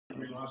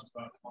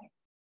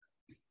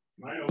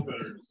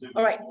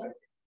All right.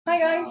 Hi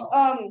guys.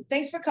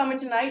 Thanks for coming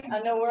tonight. I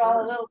know we're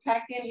all a little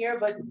packed in here,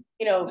 but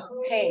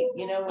hey,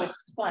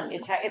 it's fun.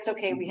 It's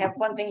okay. We have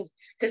fun things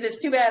because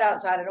it's too bad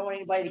outside. I don't want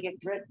anybody to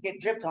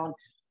get dripped on.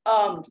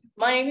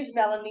 My name is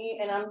Melanie,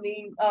 and I'm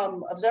the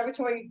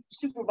observatory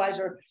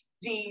supervisor.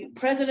 The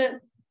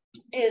president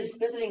is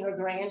visiting her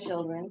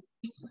grandchildren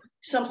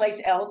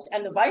someplace else,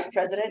 and the vice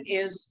president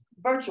is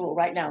virtual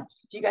right now.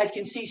 So you guys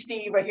can see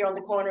Steve right here on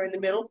the corner in the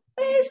middle.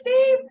 Hey,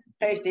 Steve.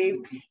 Hey,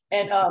 Steve.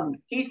 And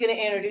he's going to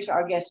introduce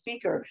our guest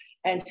speaker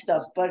and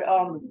stuff. But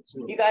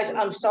you guys,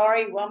 I'm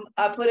sorry.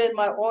 I put in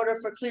my order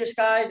for clear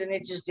skies, and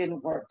it just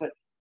didn't work. But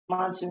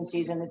monsoon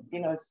season,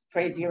 it's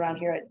crazy around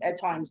here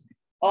at times.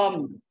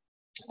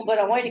 But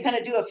I wanted to kind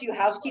of do a few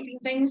housekeeping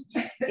things.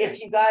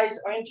 If you guys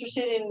are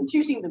interested in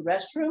using the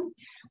restroom,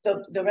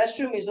 the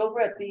restroom is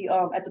over at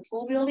the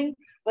pool building,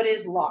 but it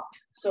is locked.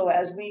 So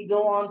as we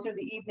go on through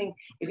the evening,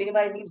 if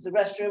anybody needs the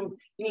restroom,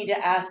 you need to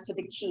ask for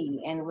the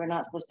key. And we're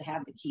not supposed to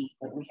have the key,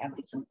 but we have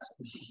the key.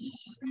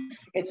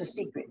 It's a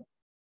secret.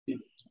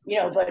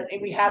 But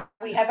we have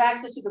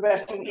access to the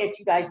restroom if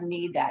you guys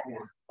need that.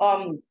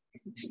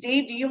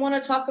 Steve, do you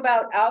want to talk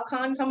about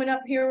Alcon coming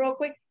up here real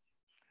quick?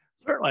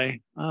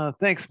 Certainly.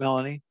 Thanks,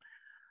 Melanie.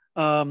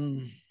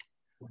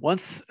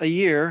 Once a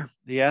year,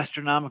 the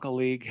Astronomical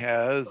League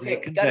has a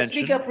convention. Got to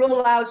speak up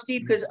real loud,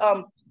 Steve, because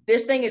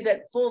this thing is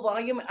at full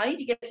volume.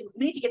 We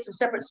need to get some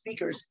separate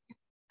speakers.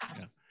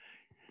 Yeah.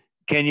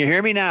 Can you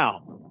hear me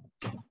now?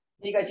 Can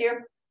you guys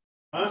hear?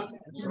 Huh?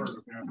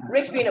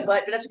 Rick's being a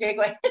butt, but that's okay.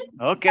 Go ahead.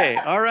 Okay.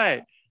 All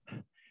right.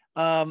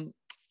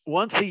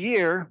 Once a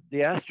year,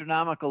 the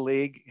Astronomical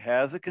League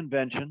has a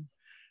convention.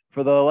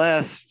 For the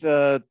last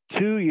 2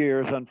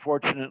 years,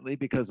 unfortunately,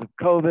 because of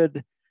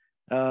COVID,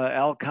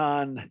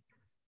 Alcon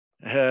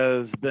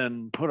has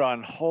been put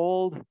on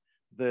hold.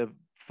 The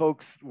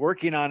folks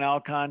working on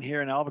Alcon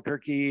here in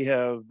Albuquerque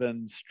have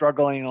been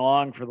struggling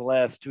along for the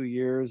last 2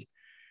 years.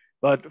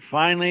 But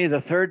finally,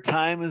 the third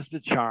time is the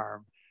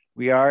charm.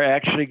 We are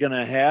actually going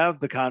to have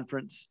the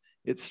conference.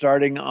 It's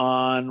starting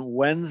on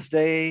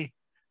Wednesday,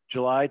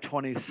 July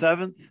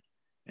 27th,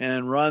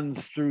 and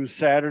runs through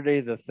Saturday,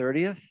 the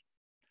 30th.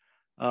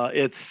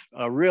 It's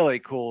a really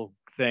cool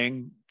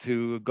thing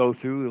to go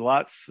through.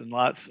 Lots and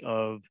lots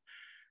of,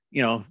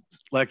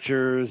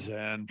 lectures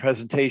and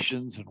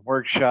presentations and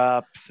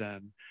workshops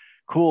and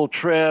cool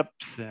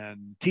trips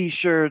and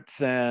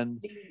T-shirts,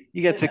 and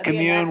you get to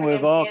commune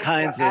with all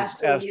kinds of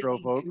astro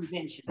folks.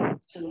 Convention.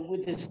 So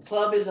with this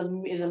club is a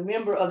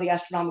member of the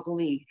Astronomical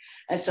League,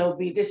 and so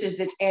this is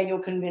its annual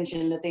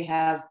convention that they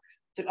have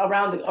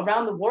around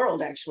the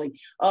world actually.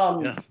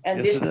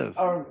 This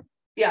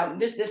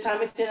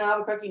time it's in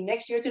Albuquerque.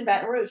 Next year it's in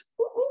Baton Rouge.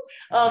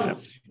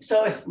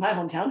 So it's my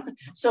hometown.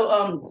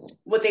 So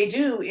what they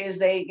do is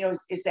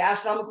it's the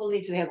Astronomical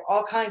League. So they have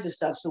all kinds of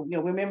stuff. So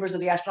we're members of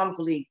the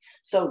Astronomical League.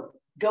 So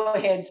go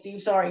ahead,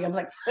 Steve. Sorry, I'm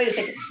like, wait a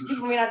second.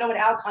 People may not know what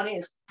Alcon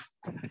is.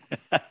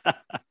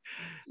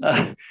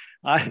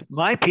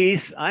 My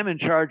piece, I'm in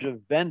charge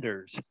of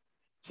vendors.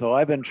 So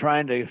I've been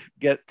trying to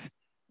get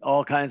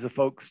all kinds of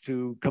folks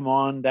to come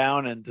on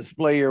down and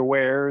display your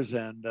wares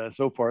and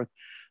so forth.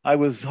 I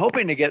was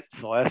hoping to get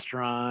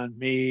Celestron,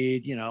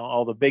 Mead,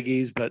 all the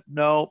biggies, but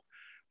no,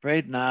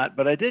 afraid not.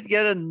 But I did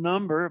get a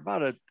number,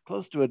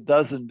 close to a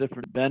dozen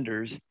different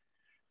vendors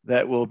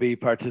that will be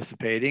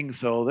participating.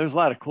 So there's a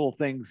lot of cool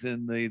things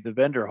in the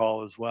vendor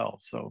hall as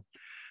well. So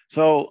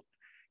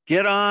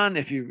get on,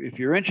 if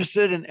you're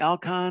interested in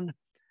Alcon,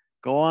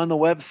 go on the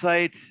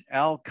website,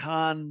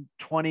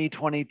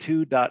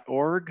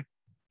 alcon2022.org,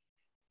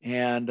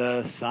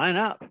 and sign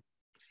up.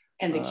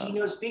 And the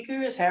keynote speaker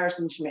is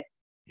Harrison Schmitt.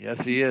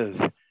 Yes, he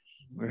is.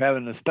 We're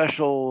having a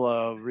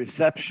special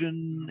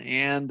reception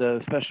and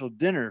a special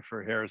dinner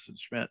for Harrison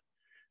Schmitt.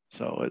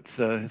 So it's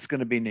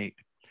going to be neat.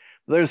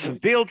 There's some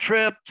field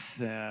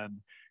trips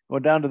and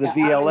going down to the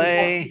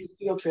VLA.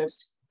 Field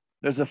trips.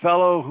 There's a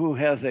fellow who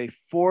has a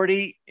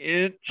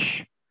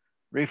 40-inch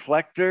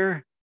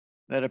reflector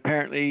that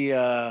apparently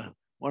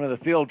one of the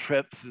field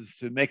trips is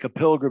to make a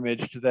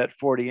pilgrimage to that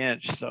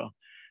 40-inch. So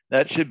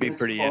that should be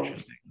pretty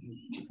interesting.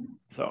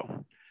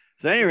 So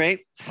at any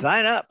rate,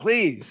 sign up,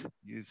 please.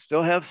 You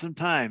still have some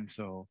time,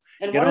 so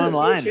get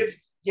online.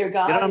 Get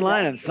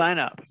online and sign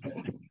up.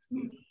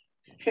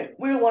 We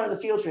were one of the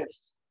field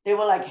trips. They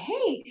were like,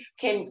 "Hey,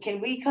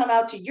 can we come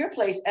out to your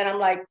place?" And I'm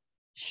like,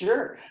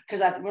 "Sure,"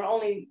 because I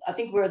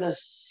think we're the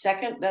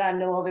second that I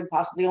know of, and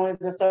possibly only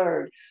the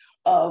third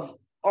of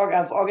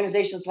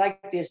organizations like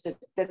this that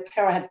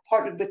Para have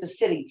partnered with the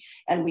city,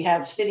 and we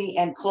have city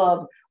and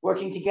club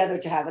working together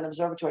to have an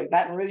observatory.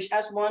 Baton Rouge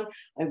has one,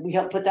 and we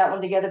helped put that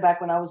one together back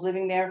when I was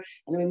living there.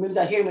 And then we moved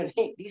out here and went,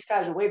 hey, these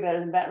guys are way better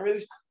than Baton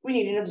Rouge. We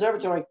need an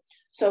observatory.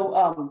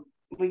 So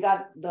we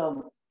got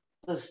the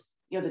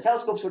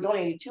telescopes were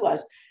donated to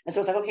us. And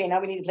so it's like, okay,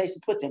 now we need a place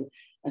to put them.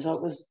 And so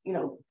it was,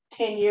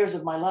 10 years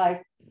of my life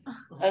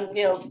and,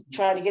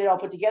 trying to get it all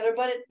put together,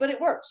 but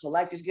it worked. So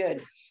life is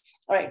good.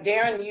 All right,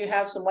 Darren, you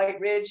have some White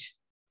Ridge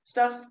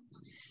stuff?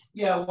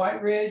 Yeah,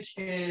 White Ridge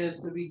is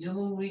the New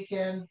Moon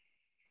weekend.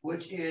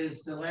 which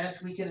is the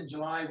last weekend in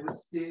July.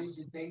 What's the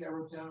date I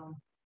wrote down?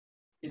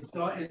 It's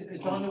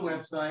on the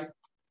website.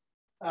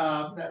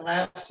 That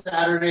last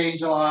Saturday in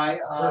July.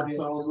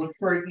 So look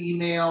for an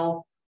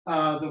email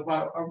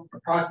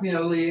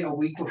approximately a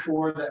week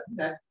before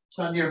that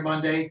Sunday or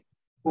Monday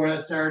for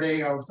that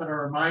Saturday. I'll send a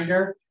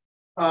reminder.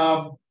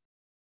 Do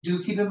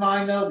keep in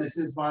mind though, this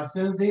is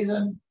monsoon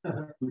season.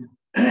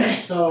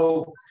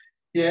 So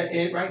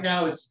yeah, right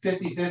now it's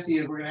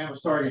 50-50 if we're gonna have a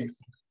Stargaze.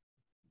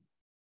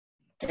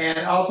 And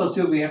also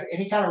too, we have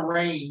any kind of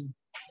rain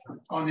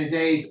on the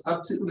days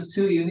up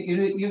to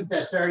even if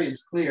that Saturday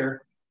is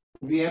clear.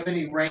 If you have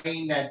any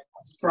rain that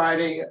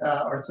Friday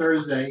or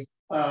Thursday,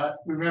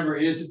 remember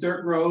it is a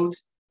dirt road,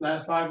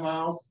 last 5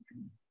 miles,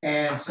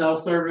 and cell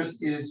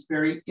service is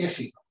very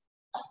iffy.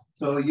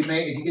 So you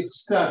may, if you get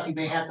stuck, you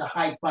may have to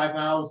hike 5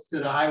 miles to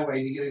the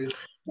highway to get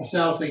a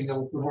cell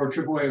signal before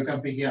AAA will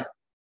come pick you up.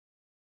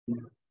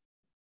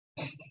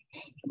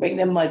 Bring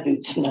them mud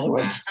boots, in other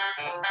words.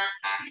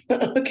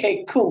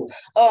 Okay, cool.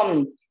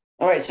 All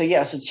right, so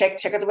yeah, so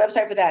check out the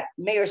website for that.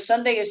 Mayor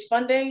Sunday is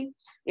Fun Day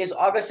is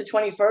August the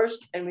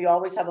 21st, and we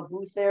always have a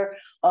booth there.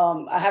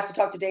 I have to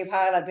talk to Dave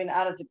Hyde. I've been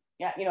out of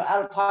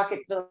pocket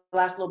for the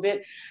last little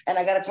bit, and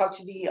I got to talk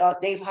to the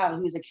Dave Hyde,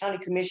 who's a county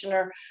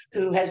commissioner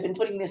who has been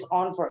putting this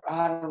on for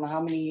I don't know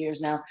how many years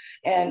now.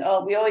 And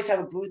we always have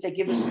a booth. They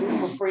give us a booth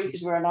for free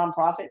because we're a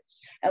nonprofit,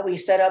 and we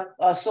set up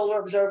solar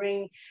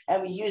observing,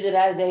 and we use it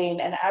as an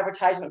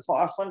advertisement for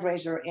our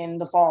fundraiser in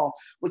the fall,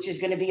 which is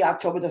going to be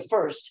October the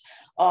 1st.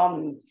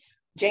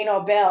 Jane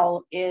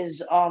Arbell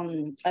is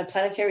a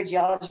planetary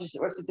geologist that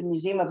works at the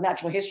Museum of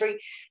Natural History.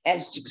 And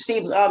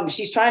Steve,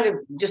 she's trying to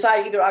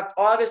decide either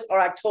August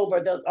or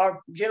October, our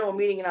general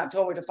meeting in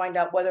October, to find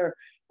out whether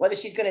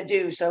she's going to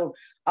do. So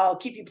I'll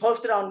keep you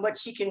posted on what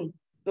she can,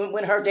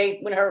 when her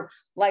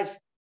life,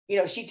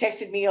 she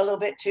texted me a little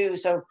bit too.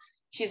 So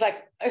she's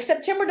like,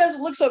 September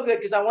doesn't look so good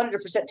because I wanted her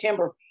for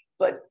September,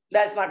 but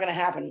that's not going to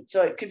happen.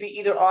 So it could be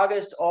either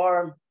August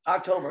or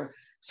October.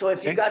 So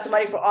if you've got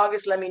somebody for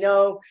August, let me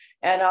know.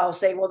 And I'll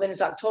say, well, then it's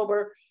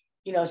October,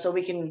 so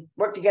we can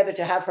work together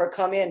to have her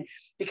come in,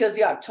 because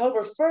the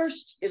October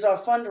 1st is our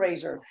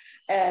fundraiser.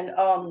 And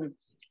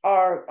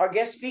our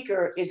guest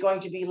speaker is going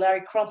to be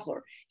Larry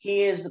Crumpler.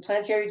 He is the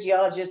planetary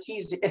geologist.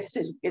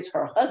 It's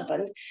her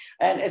husband.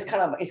 And it's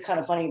kind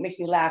of funny. It makes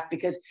me laugh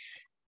because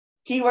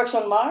he works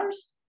on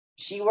Mars.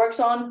 She works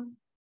on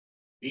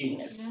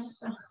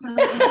Venus.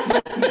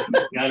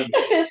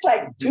 It's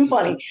like too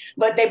funny,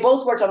 but they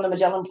both worked on the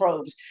Magellan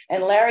probes,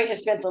 and Larry has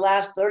spent the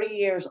last 30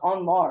 years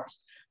on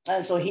Mars,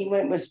 and so he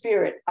went with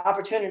Spirit,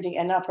 Opportunity,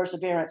 and now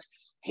Perseverance.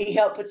 He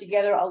helped put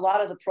together a lot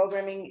of the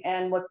programming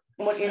and what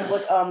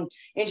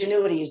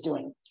Ingenuity is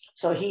doing.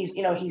 So he's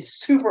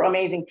super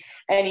amazing,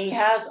 and he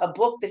has a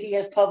book that he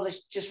has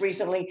published just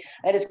recently,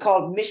 and it's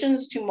called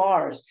Missions to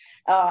Mars.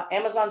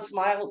 Amazon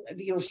Smile,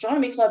 the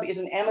Astronomy Club is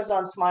an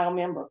Amazon Smile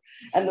member,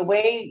 and the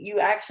way you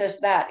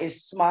access that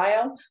is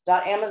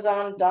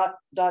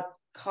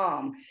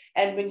smile.amazon.com.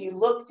 And when you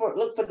look for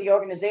the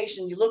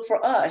organization, you look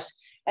for us,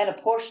 and a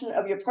portion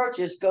of your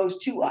purchase goes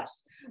to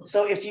us.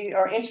 So if you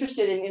are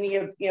interested in any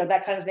of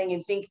that kind of thing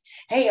and think,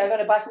 hey, I'm going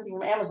to buy something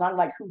from Amazon,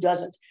 like who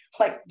doesn't?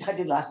 Like I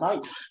did last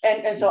night.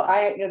 And so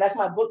that's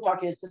my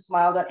bookmark, is the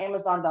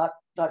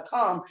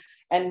smile.amazon.com,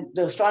 and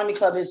the Astronomy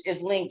Club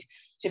is linked.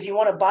 So if you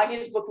want to buy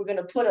his book, we're going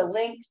to put a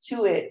link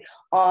to it,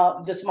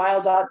 the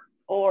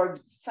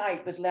smile.org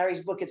site with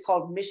Larry's book. It's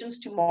called Missions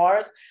to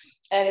Mars,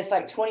 and it's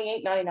like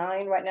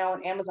 $28.99 right now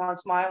on Amazon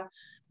Smile.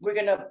 We're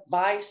going to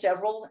buy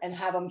several and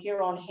have them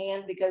here on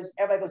hand, because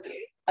everybody goes,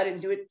 I didn't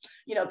do it,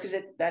 because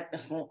that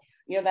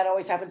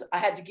always happens. I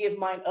had to give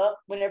mine up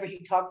whenever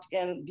he talked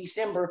in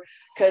December,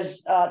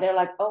 because they're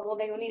like, oh, well,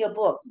 they need a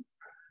book.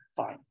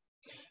 Fine,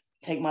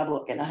 take my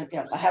book. And I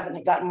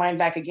haven't gotten mine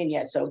back again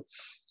yet. So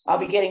I'll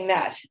be getting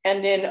that.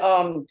 And then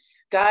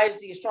guys,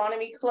 the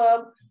Astronomy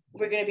Club,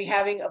 we're going to be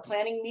having a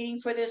planning meeting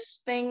for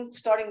this thing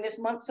starting this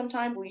month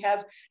sometime.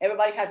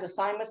 Everybody has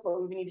assignments,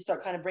 but we need to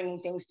start kind of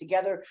bringing things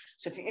together.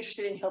 So if you're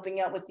interested in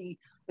helping out with the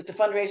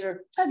fundraiser,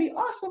 that'd be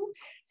awesome.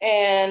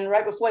 And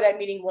right before that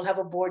meeting, we'll have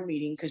a board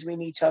meeting, because we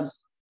need to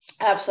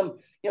have some,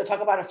 talk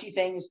about a few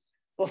things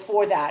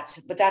before that.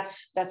 But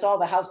that's all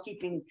the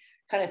housekeeping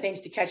kind of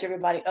things to catch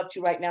everybody up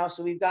to right now.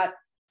 So we've got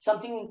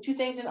 2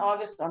 things in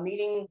August, our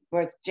meeting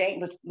with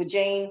Jane,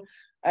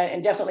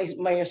 and definitely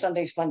Mayor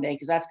Sunday's Fun Day,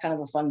 because that's kind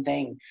of a fun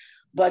thing.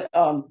 But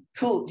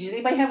cool. Does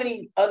anybody have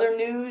any other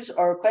news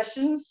or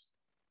questions?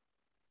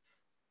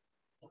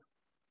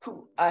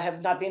 Cool. I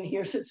have not been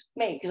here since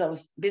May because I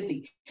was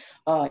busy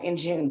in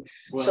June.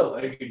 Well, so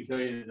I can tell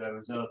you that I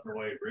was out the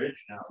White Bridge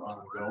not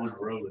long ago, and the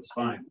road was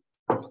fine.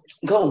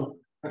 Cool.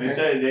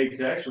 Okay.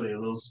 It's actually a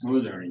little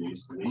smoother than it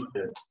used to be.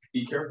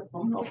 Be careful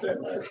coming off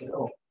that last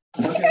hill.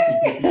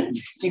 Do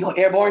you go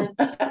airborne?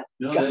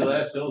 No, that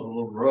last hill was a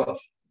little rough.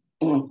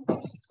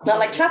 Not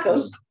like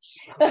Chaco.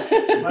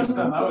 Last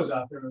time I was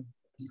out there, it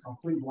was a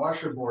complete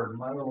washerboard in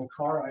my little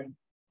car. I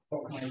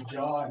put my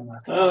jaw in my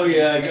car. Oh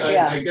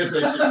yeah, I guess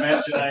I should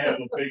mention I have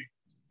a big.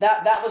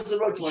 That was the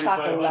road to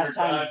Chaco last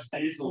time.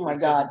 Diesel. Oh my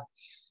God.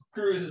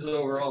 cruises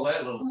over all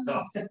that little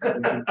stuff.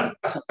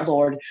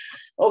 Lord.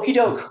 Okie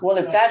doke. Well,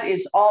 if that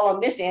is all on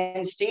this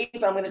end, Steve,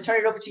 I'm going to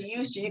turn it over to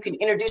you so you can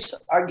introduce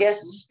our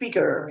guest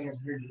speaker.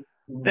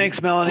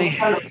 Thanks, Melanie.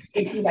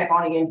 Feedback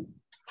on again.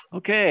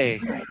 Okay.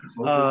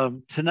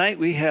 Tonight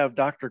we have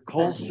Dr.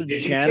 Colston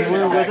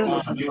Chandler with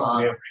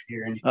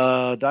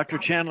us. Dr.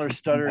 Chandler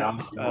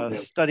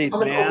studied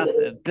math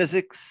and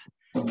physics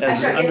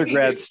as an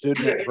undergrad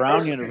student at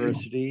Brown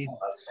University.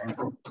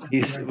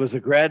 He was a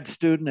grad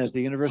student at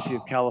the University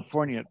of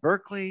California at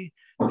Berkeley,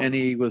 and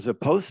he was a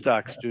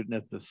postdoc student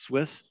at the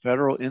Swiss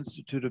Federal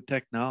Institute of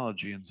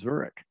Technology in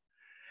Zurich.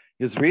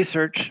 His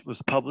research was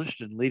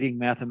published in leading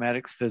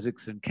mathematics,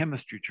 physics, and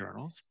chemistry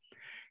journals.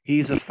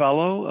 He's a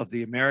fellow of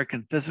the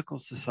American Physical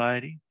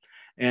Society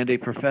and a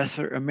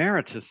professor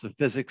emeritus of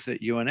physics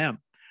at UNM,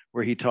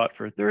 where he taught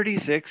for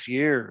 36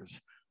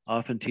 years,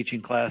 often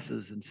teaching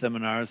classes and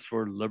seminars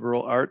for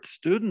liberal arts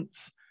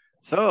students.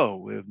 So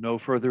with no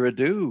further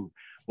ado,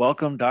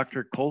 welcome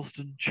Dr.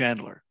 Colston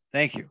Chandler.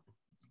 Thank you.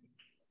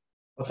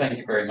 Well, thank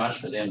you very much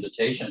for the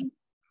invitation.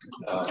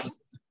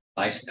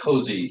 Nice,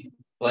 cozy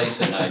place,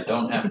 and I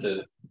don't have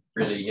to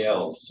really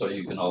yell so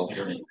you can all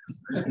hear me.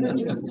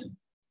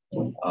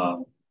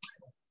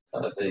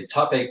 The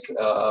topic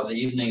of the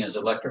evening is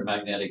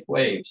electromagnetic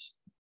waves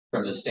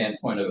from the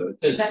standpoint of a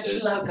physicist. That's too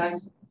loud,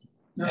 guys.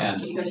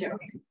 And, Can you guys hear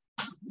me?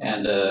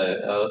 And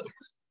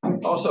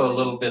also a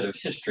little bit of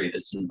history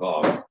that's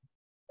involved.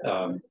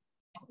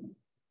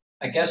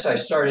 I guess I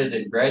started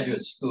in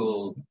graduate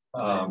school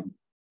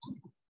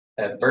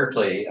at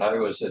Berkeley. I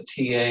was a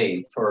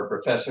TA for a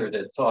professor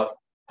that thought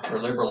for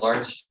liberal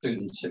arts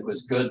students it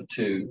was good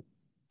to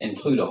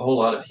include a whole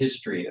lot of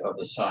history of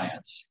the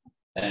science.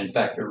 And in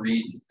fact, to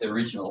read the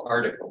original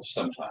articles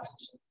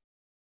sometimes.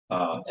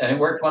 And it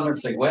worked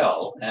wonderfully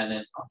well.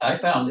 And I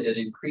found it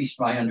increased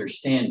my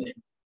understanding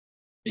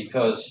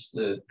because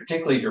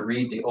particularly to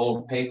read the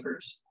old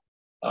papers,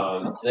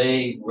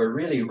 they were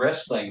really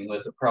wrestling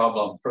with the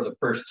problem for the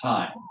first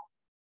time.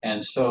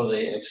 And so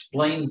they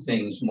explained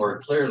things more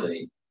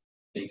clearly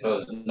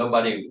because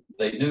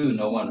they knew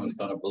no one was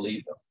going to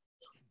believe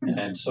them.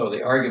 And so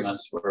the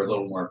arguments were a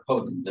little more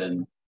potent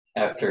than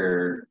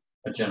after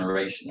a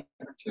generation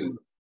or two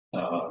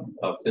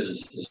of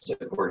physicists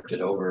that worked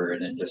it over,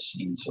 and it just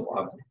seemed so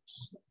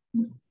obvious.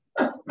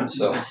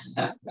 So,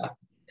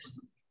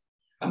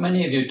 how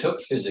many of you took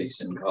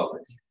physics in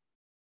college?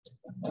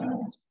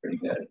 Pretty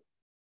good.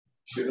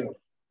 Should have.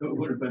 It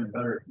would have been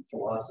better in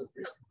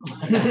philosophy.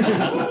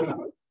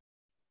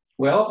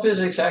 Well,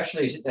 physics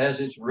actually has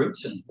its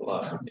roots in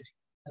philosophy.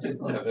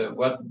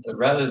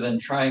 Rather than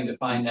trying to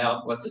find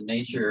out what the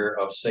nature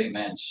of, say,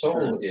 man's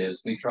soul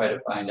is, we try to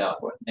find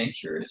out what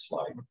nature is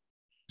like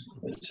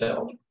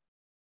itself.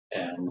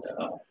 And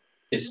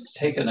it's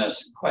taken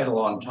us quite a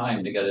long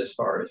time to get as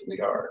far as we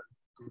are.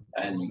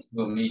 And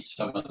we'll meet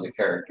some of the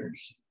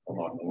characters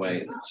along the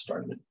way that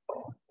started.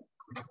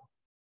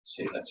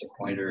 See, that's a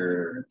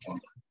pointer.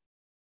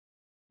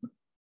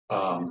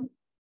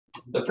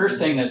 The first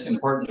thing that's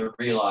important to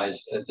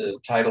realize, the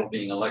title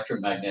being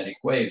electromagnetic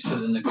waves, so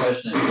then the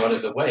question is, what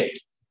is a wave?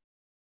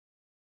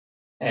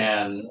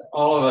 And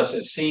all of us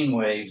have seen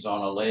waves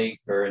on a lake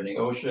or in the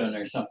ocean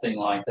or something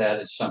like that.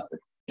 It's something,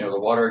 the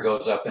water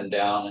goes up and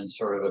down in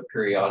sort of a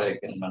periodic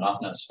and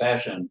monotonous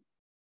fashion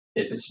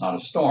if it's not a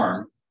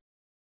storm.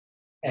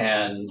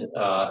 And,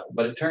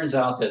 but it turns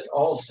out that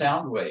all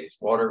sound waves,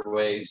 water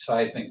waves,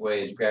 seismic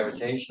waves,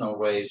 gravitational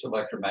waves,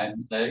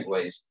 electromagnetic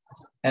waves,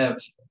 have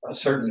a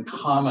certain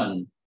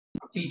common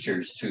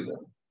features to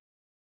them.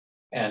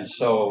 And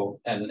so,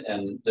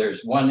 and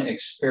there's one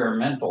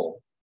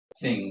experimental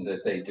thing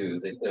that they do,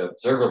 the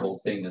observable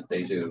thing that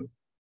they do,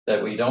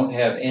 that we don't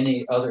have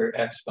any other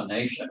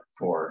explanation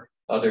for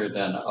other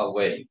than a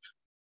wave.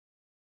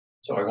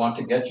 So I want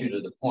to get you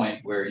to the point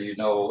where you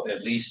know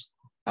at least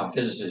how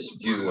physicists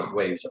view what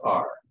waves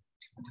are.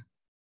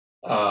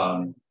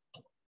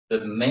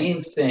 The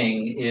main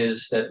thing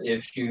is that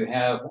if you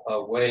have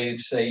a wave,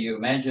 say you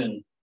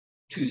imagine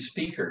two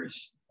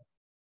speakers,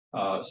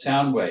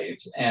 sound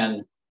waves,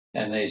 and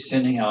they're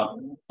sending out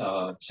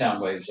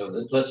sound waves of,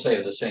 let's say,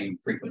 of the same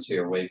frequency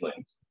or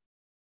wavelength.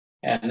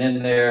 And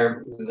then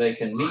they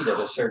can meet at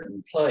a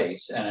certain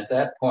place, and at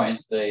that point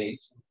they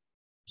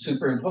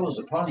superimpose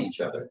upon each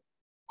other.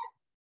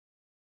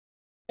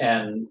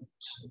 And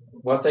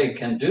what they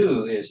can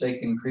do is they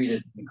can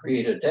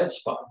create a dead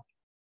spot.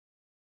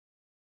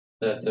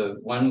 That the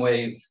one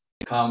wave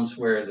comes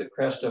where the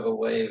crest of a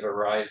wave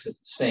arrives at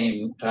the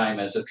same time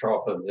as the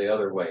trough of the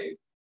other wave.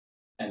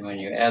 And when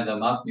you add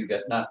them up, you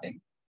get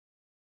nothing.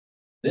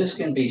 This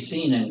can be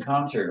seen in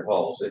concert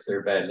halls if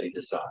they're badly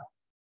designed.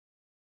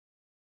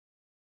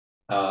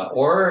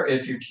 Or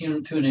if you're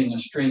tuning a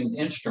stringed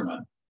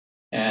instrument.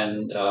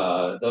 And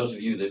those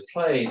of you that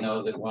play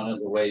know that one of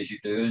the ways you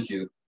do is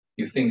you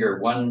finger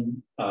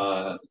one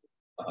of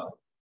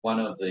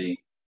the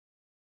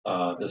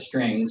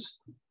strings,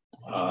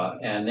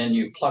 and then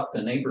you pluck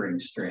the neighboring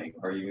string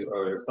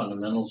or a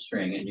fundamental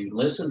string, and you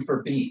listen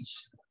for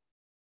beats.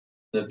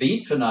 The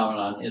beat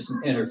phenomenon is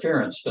an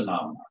interference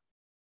phenomenon.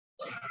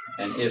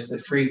 And if the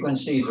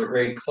frequencies are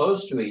very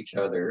close to each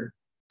other,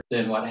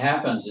 then what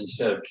happens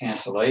instead of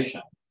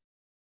cancellation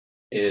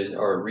is,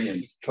 or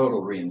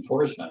total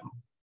reinforcement,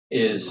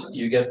 is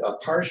you get a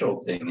partial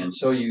thing. And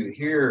so you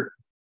hear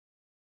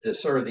the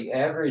sort of the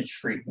average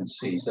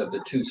frequencies of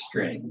the two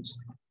strings,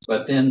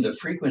 but then the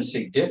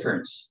frequency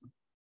difference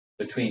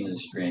between the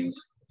strings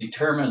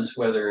determines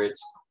whether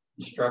it's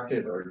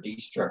constructive or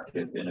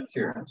destructive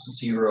interference,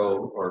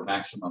 zero or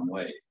maximum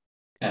wave.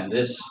 And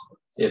this,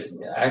 if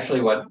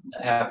actually what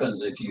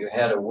happens if you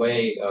had a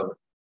way of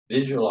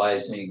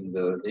visualizing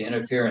the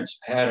interference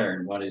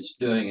pattern, what it's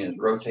doing is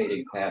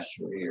rotating past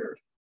your ear.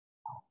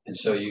 And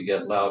so you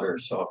get louder,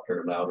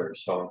 softer of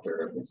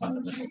the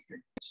fundamental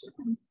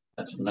frequency.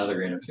 That's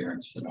another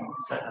interference phenomenon.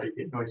 Is that how you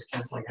get noise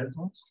canceling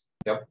headphones?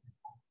 Yep.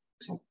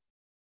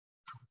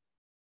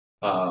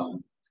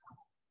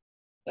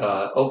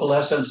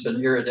 Opalescence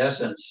and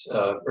iridescence,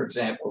 for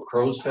example,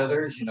 crow's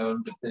feathers, you know,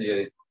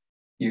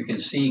 you can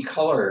see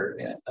color.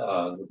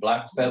 The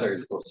black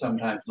feathers will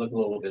sometimes look a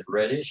little bit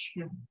reddish,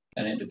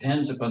 and it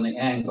depends upon the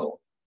angle.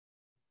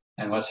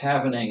 And what's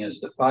happening is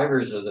the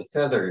fibers of the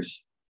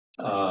feathers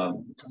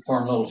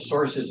form little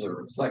sources of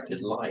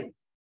reflected light.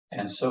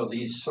 And so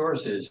these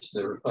sources,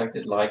 the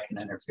reflected light, can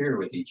interfere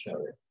with each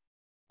other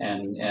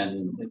and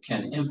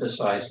can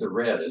emphasize the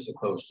red as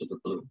opposed to the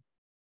blue,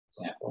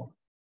 for example.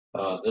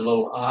 The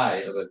little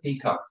eye of a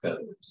peacock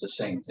feather is the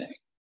same thing.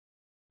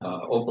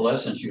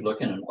 Opalescence, you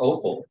look in an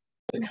opal,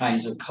 the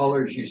kinds of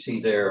colors you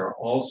see there are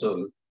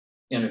also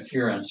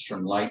interference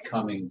from light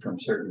coming from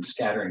certain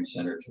scattering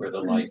centers where the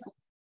light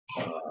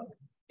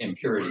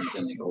impurities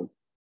in the opal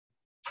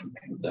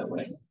that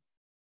way.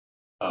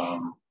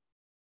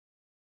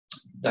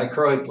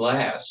 Dichroic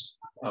glass,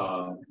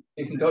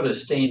 you can go to a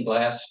stained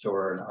glass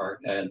store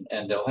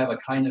and they'll have a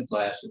kind of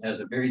glass that has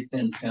a very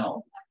thin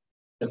film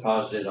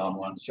deposited on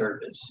one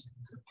surface,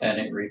 and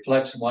it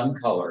reflects one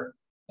color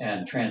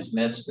and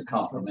transmits the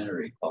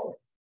complementary color.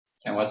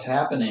 And what's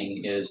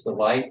happening is the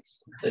light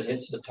that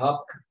hits the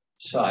top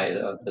side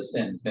of the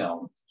thin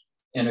film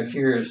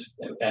interferes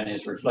and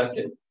is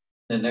reflected.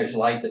 Then there's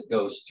light that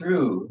goes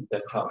through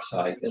the top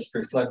side that's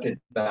reflected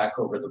back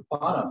over the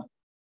bottom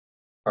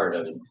part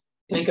of it.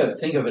 Think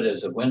of it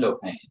as a window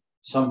pane.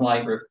 Some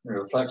light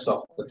reflects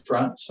off the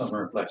front, some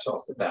reflects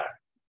off the back.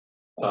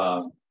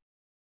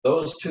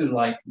 Those two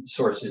light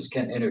sources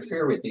can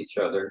interfere with each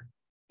other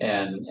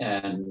and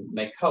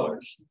make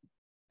colors.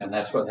 And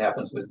that's what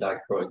happens with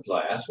dichroic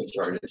glass, which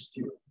artists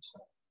use.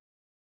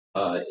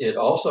 It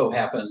also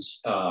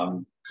happens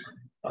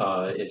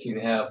if you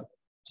have,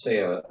 say,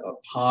 a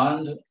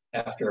pond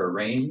after a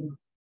rain,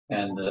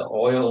 and the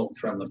oil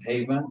from the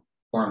pavement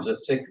forms a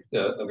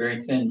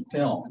very thin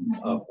film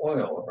of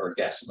oil or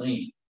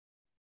gasoline,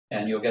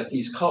 and you'll get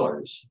these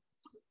colors.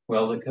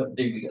 Well,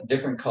 you get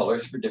different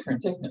colors for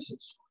different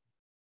thicknesses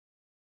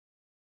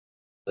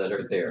that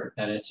are there,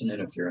 and it's an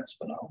interference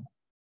phenomenon.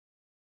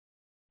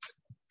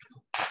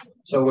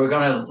 So we're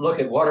going to look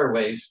at water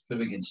waves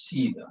because we can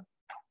see them.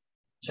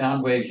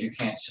 Sound waves you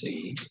can't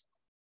see,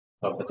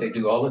 but they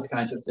do all the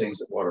kinds of things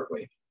that water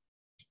waves,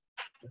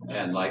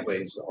 and light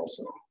waves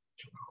also.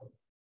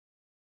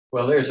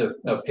 Well, there's a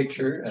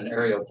picture, an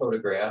aerial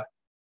photograph.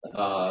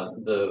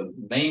 The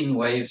main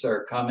waves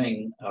are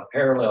coming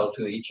parallel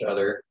to each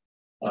other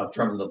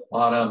from the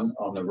bottom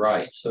on the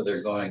right. So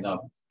they're going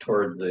up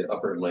toward the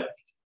upper left.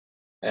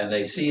 And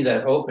they see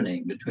that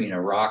opening between a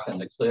rock and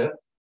the cliff.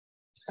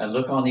 And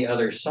look on the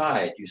other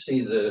side, you see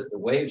the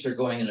waves are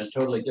going in a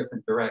totally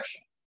different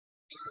direction.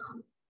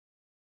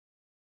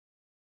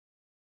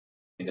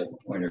 You got the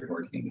pointer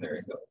working, there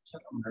you go. So,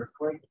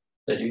 earthquake.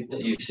 That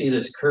you see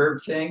this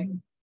curved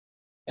thing,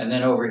 and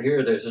then over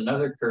here there's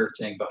another curved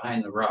thing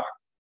behind the rock.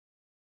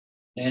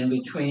 In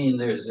between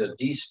there's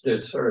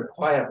sort of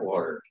quiet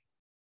water.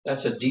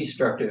 That's a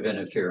destructive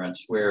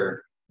interference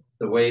where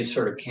the waves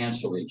sort of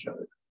cancel each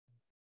other.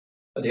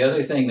 But the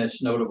other thing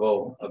that's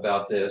notable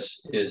about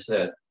this is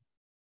that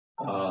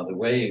the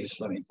waves,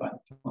 let me find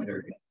the pointer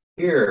again.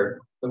 Here,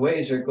 the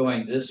waves are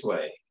going this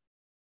way.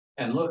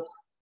 And look,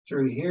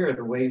 through here,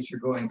 the waves are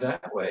going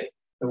that way.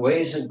 The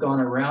waves have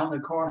gone around the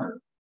corner.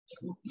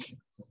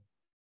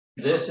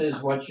 This is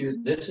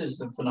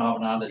the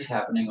phenomenon that's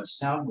happening with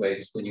sound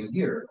waves when you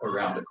hear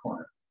around a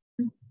corner.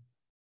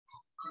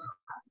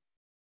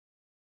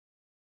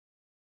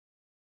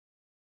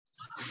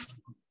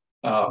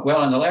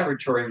 Well, in the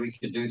laboratory, we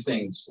could do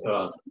things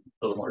a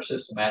little more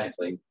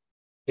systematically.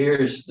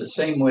 Here's the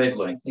same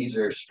wavelength. These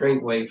are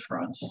straight wave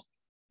fronts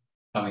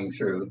coming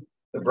through.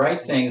 The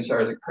bright things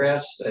are the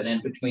crests, and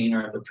in between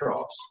are the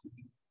troughs.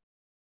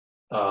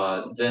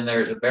 Then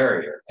there's a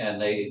barrier,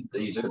 and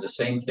these are the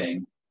same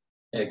thing,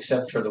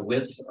 except for the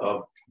width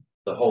of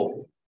the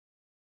hole.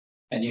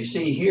 And you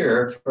see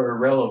here, for a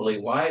relatively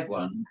wide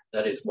one,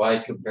 that is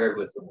wide compared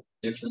with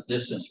the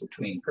distance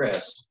between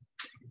crests,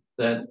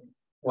 that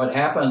what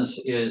happens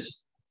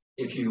is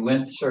if you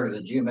went sort of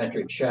the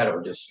geometric shadow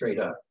just straight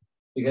up,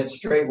 you get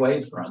straight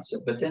wave fronts,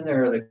 but then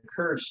there are the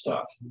curved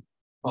stuff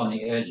on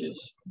the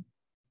edges.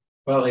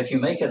 Well, if you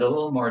make it a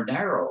little more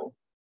narrow,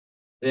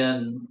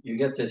 then you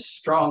get this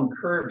strong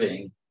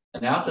curving.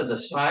 And out to the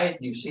side,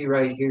 you see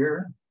right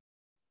here,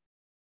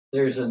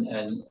 there's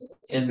an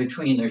in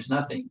between, there's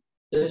nothing.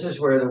 This is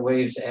where the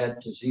waves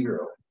add to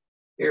zero.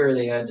 Here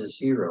they add to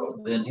zero.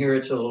 Then here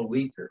it's a little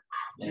weaker.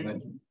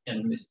 And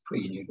in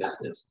between, you get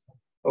this.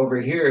 Over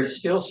here, it's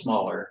still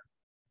smaller.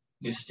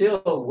 You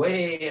still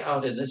way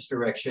out in this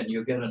direction,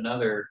 you get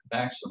another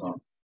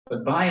maximum.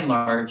 But by and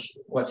large,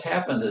 what's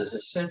happened is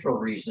the central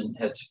region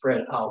had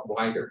spread out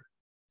wider.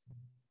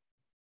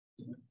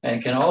 And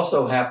it can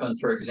also happen,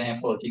 for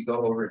example, if you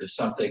go over to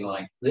something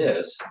like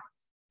this,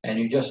 and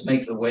you just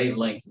make the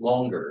wavelength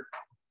longer.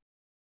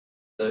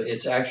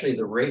 It's actually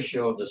the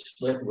ratio of the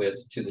split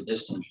width to the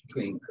distance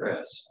between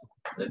crests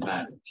that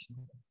matters.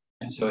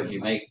 And so if you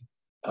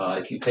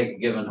take a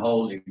given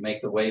hole, you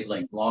make the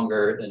wavelength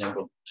longer, then it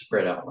will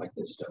spread out like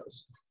this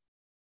does.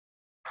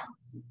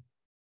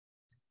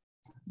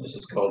 This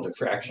is called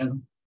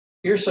diffraction.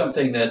 Here's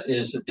something that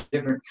is a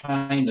different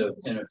kind of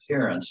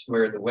interference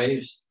where the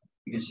waves,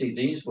 you can see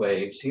these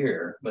waves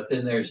here, but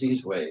then there's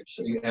these waves.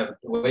 So you have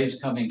the waves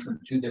coming from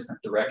two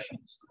different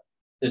directions.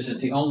 This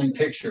is the only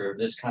picture of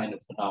this kind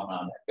of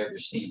phenomenon I've ever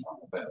seen on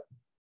the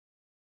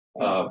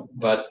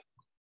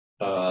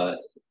web.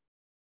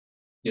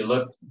 You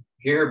look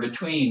here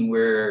between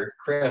where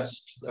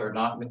crests are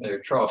not, their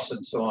troughs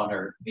and so on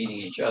are meeting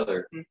each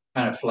other,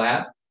 kind of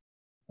flat.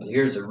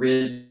 Here's a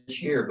ridge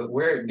here, but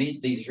where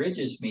these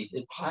ridges meet,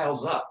 it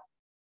piles up.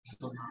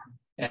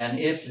 And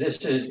if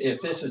this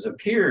is a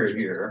pier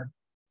here,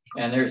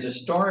 and there's a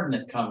storm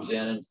that comes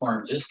in and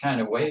forms this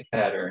kind of wave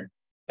pattern,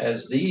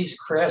 as these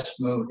crests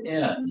move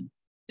in,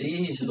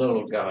 these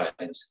little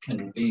guys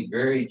can be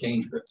very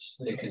dangerous.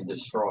 They can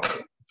destroy.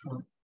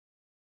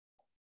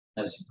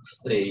 As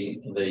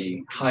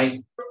the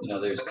height,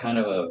 there's kind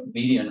of a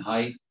median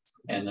height,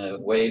 and the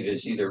wave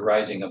is either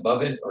rising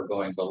above it or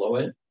going below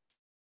it.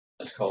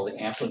 That's called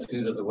the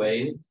amplitude of the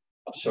wave.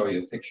 I'll show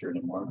you a picture in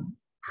a moment.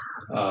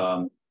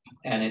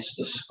 And it's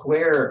the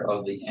square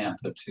of the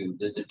amplitude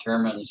that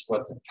determines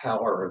what the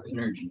power of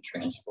energy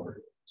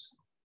transport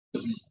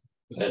is.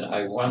 And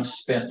I once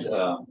spent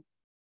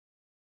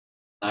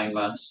 9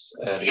 months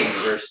at a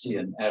university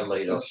in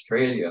Adelaide,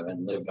 Australia,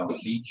 and lived on a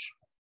beach,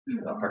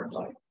 a hard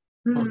life.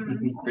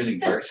 Really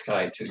dark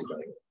sky too,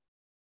 right?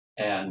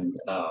 And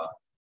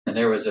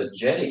there was a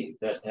jetty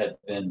that had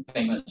been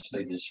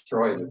famously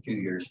destroyed a few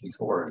years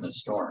before in a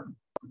storm.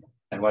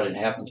 And what had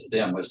happened to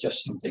them was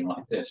just something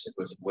like this. It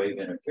was wave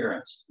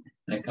interference.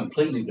 And it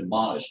completely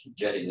demolished a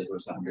jetty that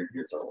was 100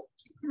 years old.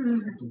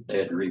 They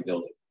had to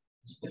rebuild it.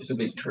 It was a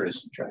big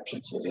tourist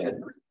attraction, so they had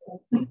to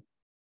rebuild it.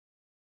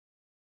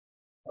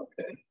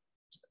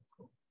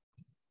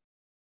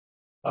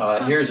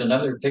 Okay. Here's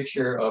another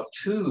picture of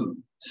two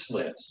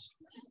slits.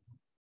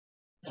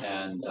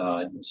 And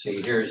you can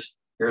see here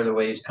are the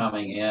waves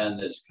coming in,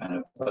 this kind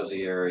of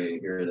fuzzy area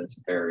here that's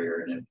a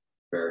barrier and a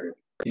barrier.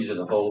 These are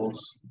the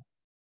holes.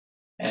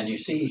 And you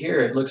see here,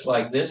 it looks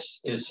like this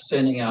is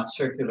sending out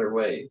circular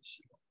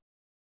waves.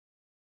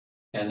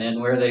 And then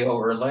where they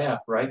overlap,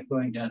 right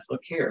going down,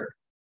 look here,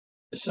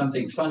 there's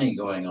something funny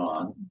going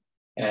on.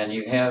 And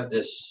you have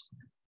this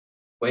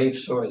wave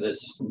source, this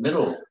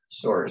middle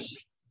source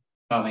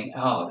coming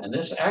out. And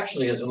this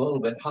actually is a little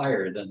bit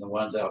higher than the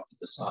ones out to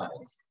the side.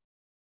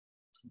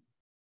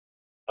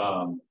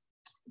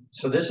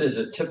 So this is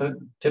a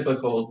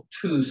typical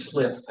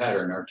two-slit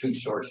pattern or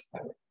two-source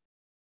pattern.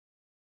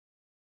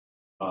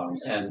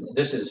 And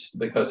this is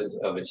because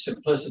of its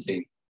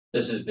simplicity.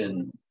 This has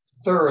been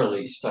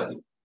thoroughly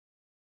studied.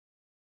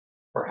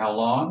 For how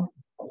long?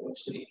 We'll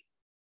see.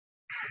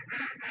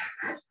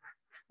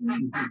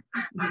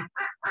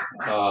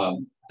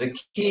 The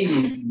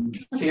key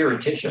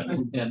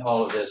theoretician in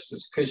all of this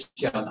was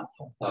Christian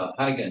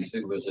Huygens,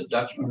 who was a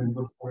Dutchman,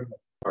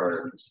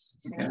 or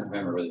I can't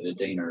remember whether a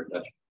Dane or a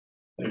Dutchman.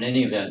 But in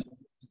any event,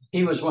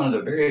 he was one of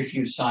the very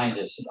few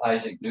scientists that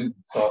Isaac Newton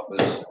thought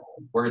was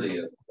worthy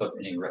of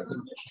any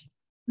recognition.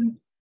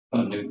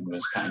 Newton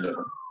was kind of,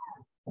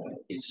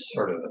 he's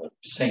sort of a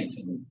saint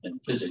in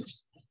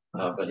physics,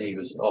 but he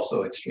was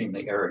also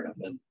extremely arrogant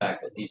in the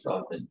fact that he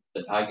thought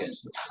that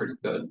Huygens was pretty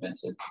good, meant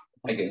that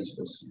Huygens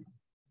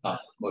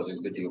was a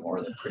good deal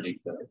more than pretty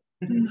good.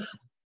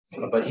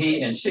 But he,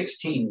 in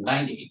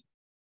 1690,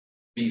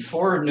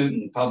 before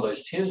Newton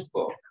published his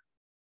book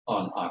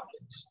on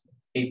optics,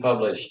 he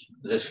published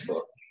this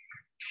book,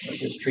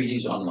 his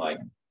treatise on light.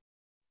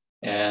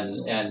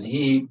 And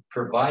he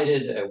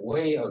provided a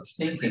way of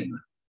thinking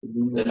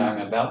that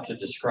I'm about to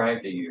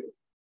describe to you.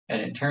 And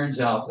it turns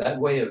out that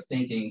way of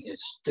thinking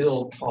is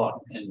still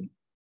taught in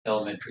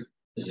elementary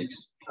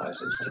physics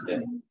classes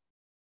today.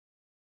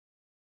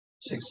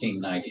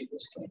 1690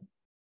 this came.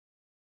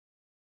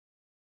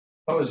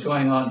 What was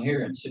going on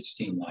here in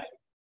 1690?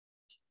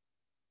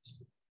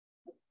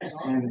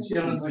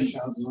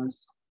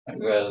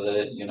 Well,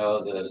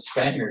 the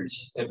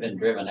Spaniards had been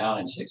driven out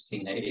in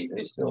 1680.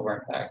 They still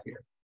weren't back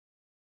here.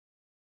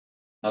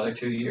 Another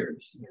 2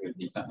 years, they would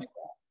be coming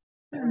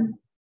back.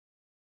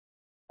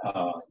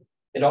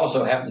 It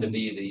also happened to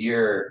be the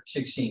year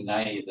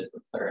 1690 that the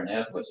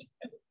clarinet was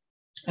invented.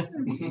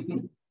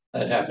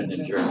 That happened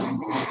in Germany.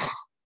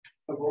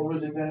 What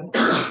was it then?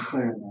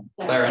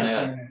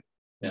 Clarinet.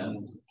 Yeah.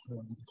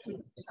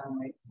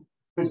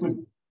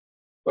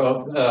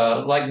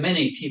 Well, like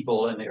many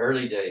people in the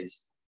early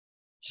days,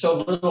 so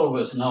little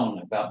was known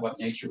about what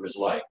nature was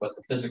like, what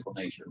the physical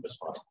nature was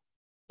like,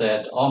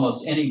 that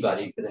almost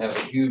anybody could have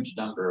a huge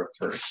number of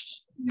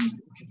firsts.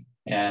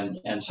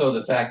 And so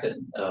the fact that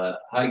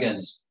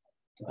Huygens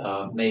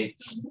made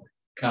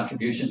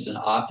contributions in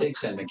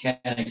optics and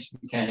mechanics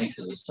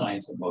is a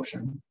science of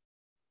motion,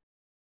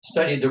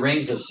 studied the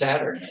rings of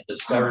Saturn and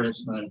discovered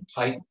its moon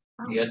Titan.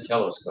 He had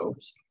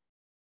telescopes.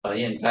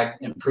 He in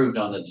fact improved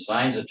on the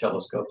designs of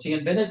telescopes. He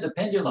invented the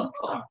pendulum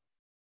clock.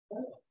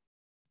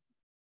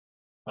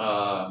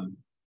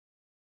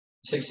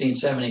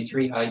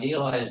 1673,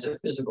 idealized a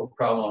physical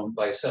problem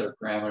by a set of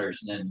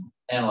parameters and then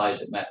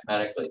analyzed it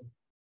mathematically.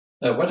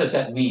 What does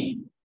that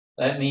mean?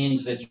 That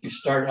means that you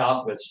start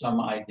out with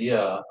some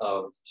idea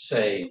of,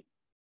 say,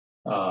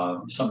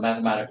 some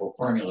mathematical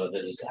formula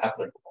that is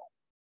applicable.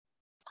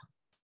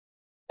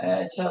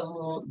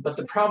 But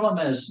the problem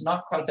is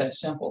not quite that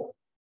simple.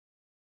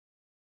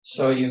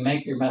 So you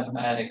make your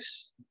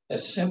mathematics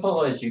as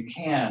simple as you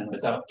can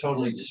without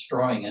totally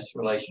destroying its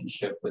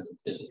relationship with the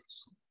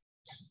physics.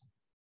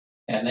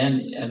 And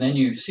then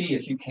you see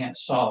if you can't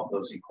solve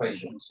those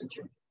equations that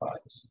you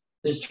devise.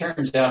 This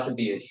turns out to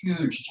be a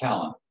huge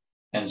talent.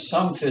 And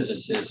some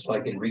physicists,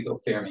 like Enrico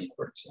Fermi,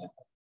 for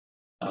example,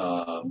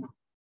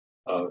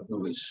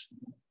 who was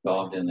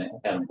involved in the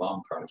atom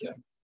bomb project,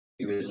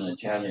 he was an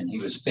Italian, he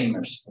was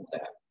famous for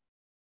that.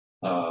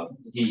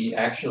 He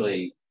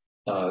actually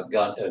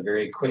got a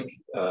very quick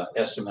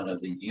estimate of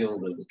the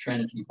yield of the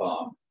Trinity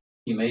bomb.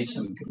 He made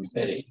some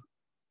confetti,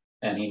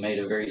 and he made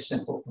a very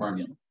simple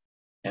formula.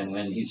 And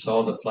when he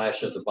saw the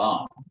flash of the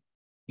bomb,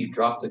 he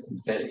dropped the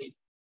confetti.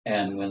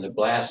 And when the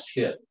blast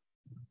hit,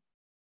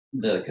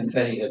 the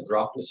confetti had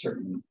dropped a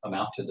certain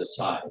amount to the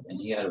side. And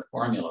he had a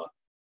formula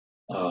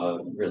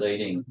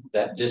relating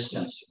that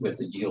distance with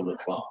the yield of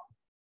bomb.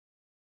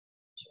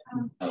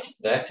 Now,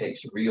 that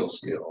takes real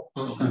skill.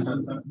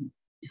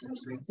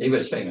 He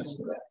was famous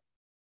for that.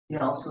 He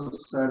also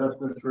set up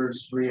the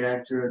first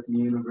reactor at the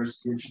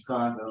University of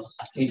Chicago.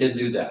 He did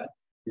do that.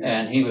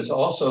 And he was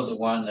also the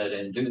one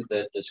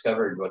that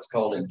discovered what's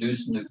called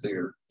induced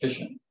nuclear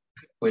fission,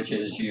 which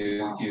is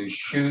you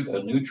shoot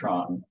a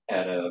neutron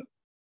at a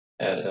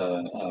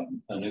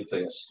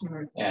nucleus,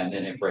 and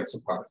then it breaks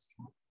apart.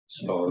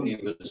 So he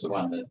was the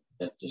one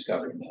that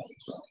discovered that as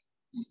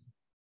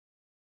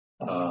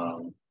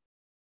well.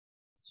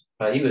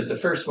 He was the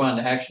first one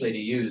actually to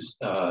use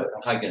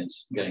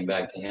Huygens, getting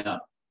back to him,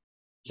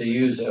 to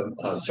use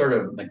a sort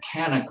of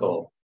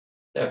mechanical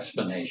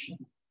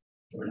explanation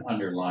for an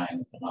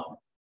underlying phenomenon.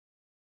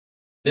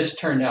 This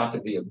turned out to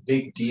be a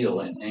big deal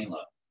in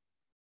England,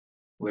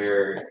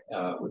 where,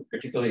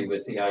 particularly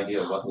with the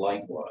idea of what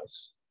light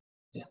was,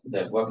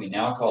 that what we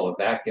now call a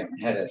vacuum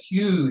had a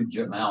huge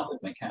amount of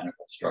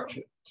mechanical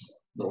structure,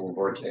 little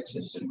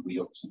vortexes and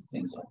wheels and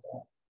things like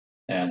that.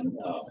 And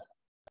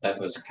that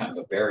was kind of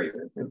a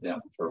barrier for them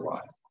for a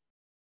while.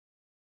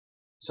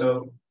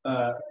 So,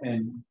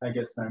 and I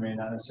guess that may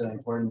not necessarily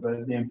important,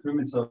 but the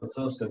improvements of the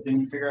oscilloscope,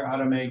 didn't you figure out how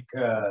to make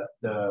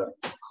the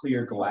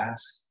clear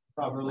glass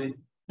properly?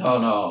 Oh,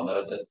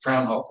 no, the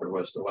Fraunhofer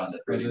was the one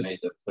that really made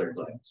the clear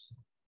glass.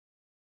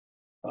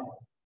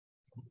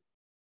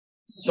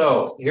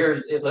 So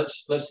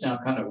let's now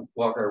kind of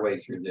walk our way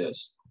through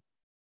this.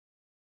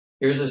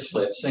 Here's a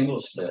slit, single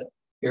slit.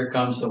 Here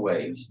comes the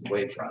waves, the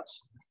wave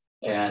fronts.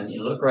 And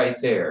you look right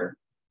there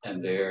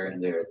and there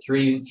and there,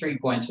 three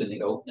points in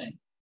the opening.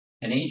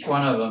 And each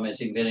one of them is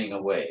emitting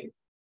a wave.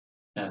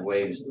 And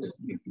waves,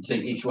 you can see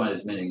each one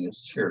is emitting a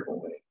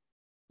spherical wave.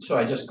 So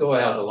I just go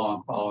out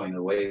along following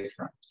the wave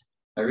fronts.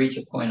 I reach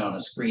a point on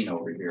a screen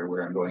over here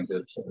where I'm going to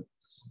observe.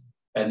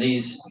 And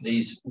these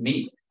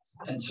meet.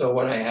 And so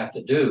what I have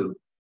to do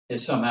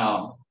is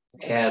somehow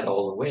add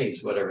all the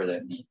waves, whatever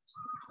that means.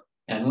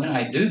 And when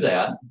I do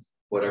that,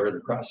 whatever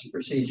the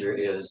procedure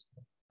is,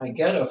 I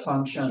get a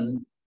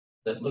function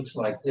that looks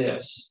like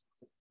this.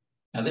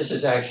 Now this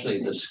is actually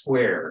the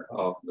square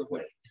of the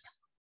wave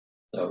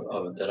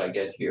that I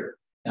get here.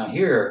 Now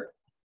here,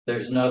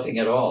 there's nothing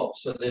at all.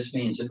 So this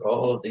means that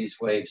all of these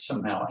waves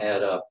somehow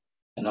add up,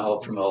 and all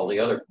from all the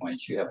other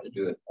points, you have to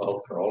do it all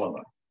for all of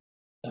them.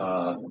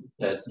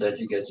 That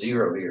you get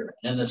zero here.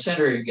 And in the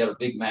center, you get a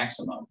big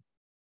maximum.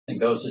 It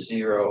goes to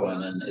zero,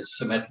 and then it's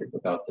symmetric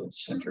about the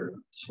center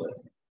slit.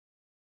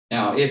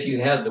 Now, if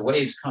you had the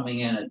waves coming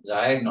in at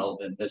diagonal,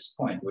 then this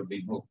point would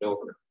be moved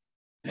over,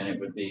 and it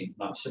would be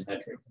not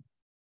symmetric.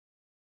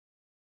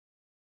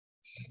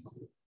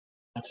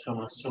 That's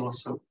how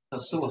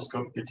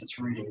oscilloscope gets its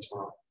readings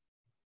from.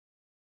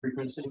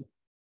 Frequency?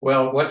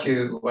 Well, what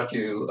you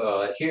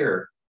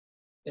hear,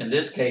 in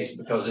this case,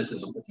 because this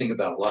is a thing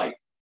about light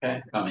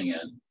coming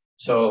in.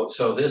 So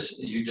this,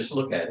 you just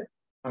look at it.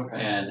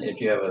 Okay. And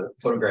if you have a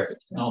photographic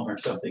film or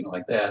something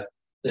like that,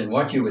 then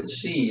what you would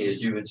see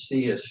is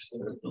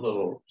a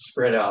little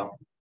spread out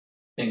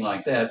thing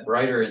like that,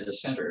 brighter in the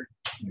center.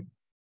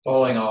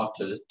 falling off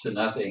to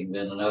nothing,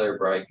 then another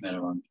bright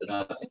minimum to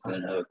nothing, then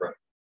another bright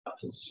out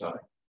to the side.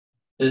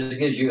 This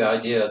gives you an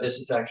idea. This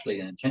is actually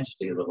the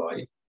intensity of the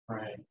light.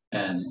 Right.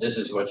 And this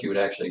is what you would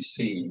actually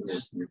see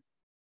if you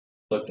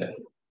looked at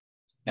it.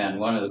 And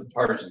one of the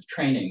parts of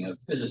training of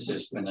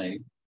physicists when they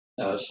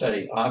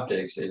study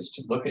optics is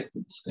to look at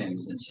these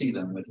things and see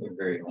them with their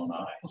very own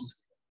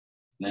eyes.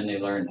 And then they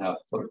learn how to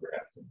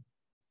photograph them.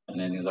 And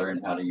then they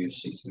learn how to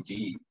use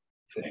CCD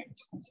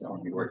things. And so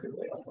on, you work your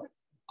way up.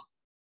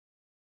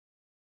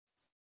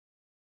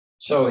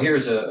 So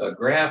here's a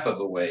graph of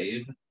a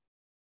wave.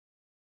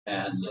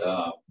 And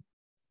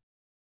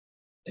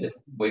it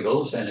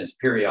wiggles and it's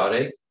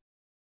periodic.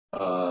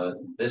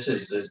 This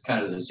is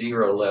kind of the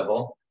zero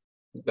level.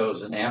 It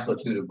goes an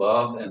amplitude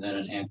above and then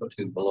an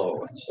amplitude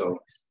below. And so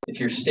if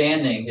you're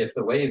standing, if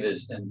the wave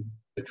is in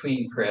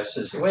between crests,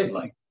 is the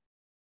wavelength.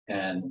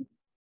 And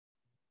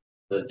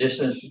the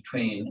distance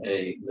between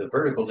the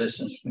vertical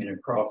distance between a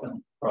trough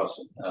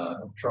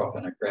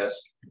and a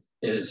crest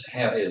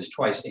is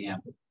twice the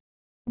amplitude.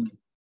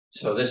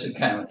 So this is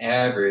kind of an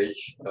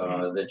average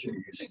that you're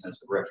using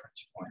as a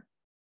reference point.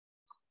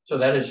 So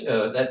that is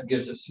that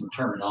gives us some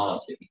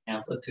terminology: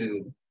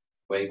 amplitude,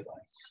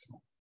 wavelength.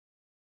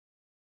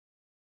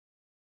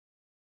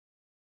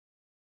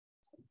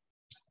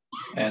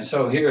 And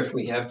so here, if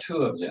we have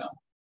two of them,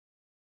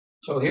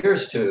 so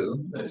here's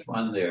two. There's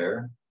one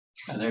there,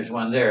 and there's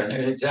one there, and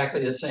they're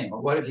exactly the same.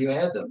 Well, what if you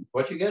add them?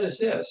 What you get is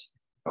this.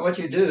 And what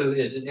you do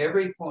is at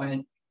every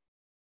point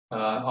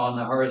on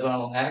the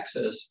horizontal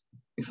axis,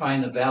 you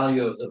find the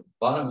value of the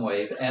bottom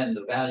wave and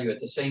the value at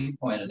the same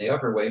point in the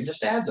upper wave,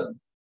 just add them.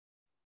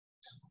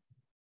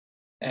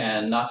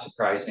 And not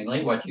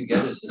surprisingly, what you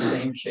get is the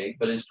same shape,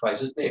 but it's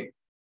twice as big.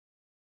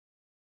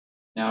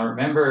 Now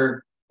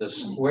remember, the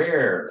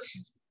square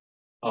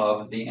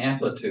of the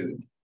amplitude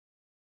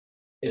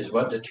is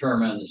what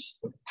determines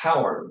the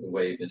power the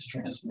wave is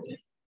transmitting.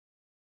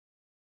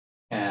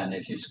 And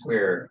if you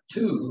square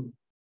 2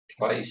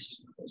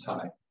 twice as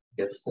high,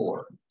 you get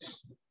 4.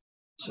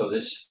 So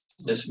this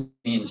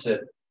means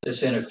that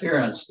this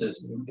interference,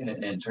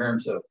 in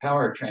terms of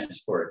power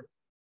transport,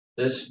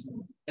 this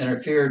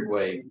interfered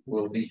wave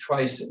will be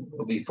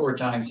 4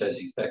 times as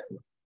effective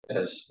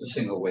as the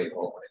single wave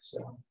always.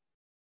 So,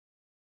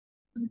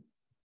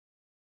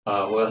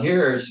 well,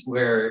 here's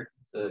where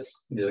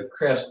the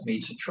crest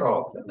meets a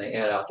trough and they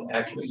add out to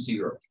actually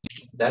 0.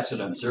 That's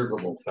an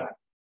observable fact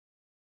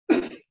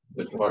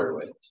with water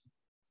waves.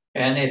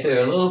 And if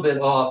they're a little bit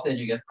off, then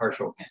you get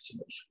partial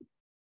cancellation.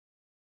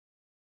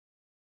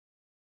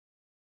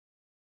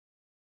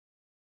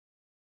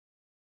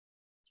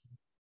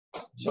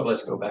 So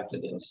let's go back to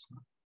this.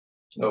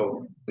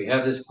 So we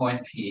have this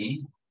point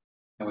P,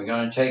 and we're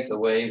going to take the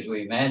waves.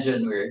 We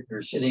imagine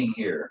we're sitting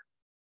here.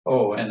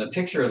 Oh, and the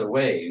picture of the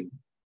wave,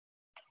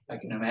 I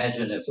can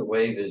imagine if the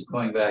wave is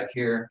going back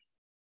here.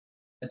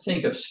 I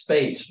think of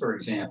space, for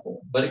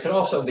example, but it could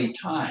also be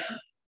time.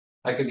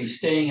 I could be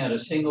staying at a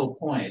single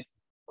point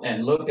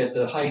and look at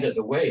the height of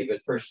the wave.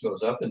 It first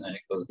goes up and then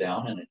it goes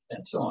down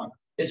and so on.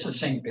 It's the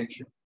same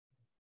picture.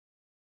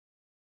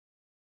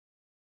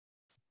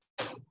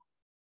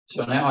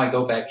 So now I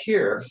go back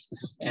here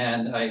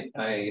and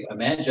I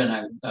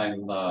imagine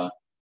I'm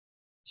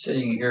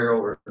sitting here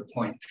over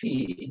point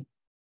P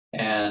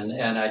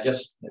and I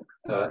just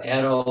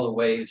add all the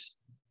waves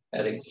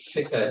at a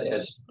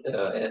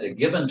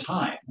given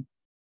time.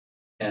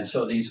 And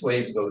so these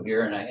waves go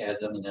here and I add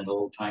them, and then a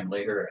little time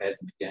later I add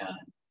them again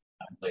and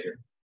time later.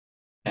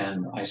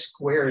 And I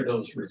square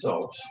those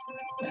results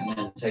and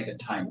then take a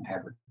time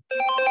average.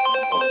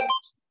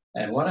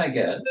 And what I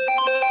get is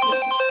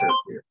this curve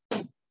here.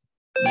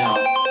 Now,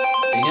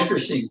 the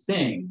interesting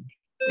thing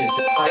is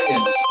that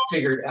Huygens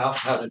figured out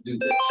how to do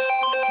this.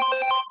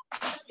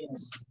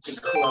 Yes, the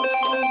club's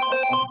go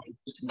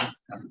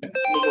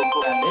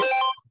grab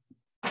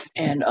it.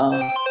 And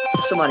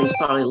somebody's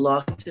probably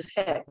lost his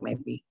hat,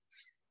 maybe.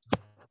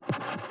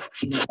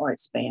 In the art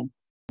span.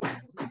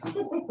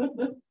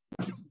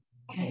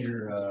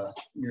 Your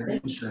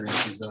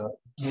insurance is up.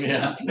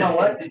 Yeah. You know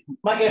what?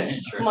 My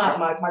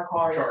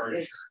car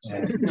is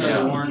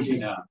yeah, warranty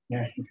now.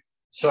 Yeah.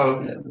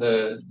 So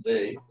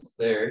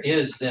there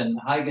is then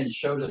Huygens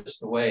showed us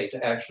the way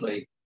to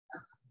actually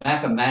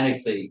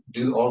mathematically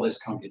do all this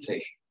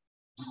computation.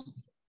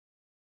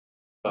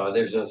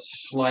 There's a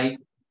slight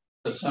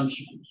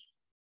assumption.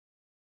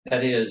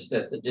 That is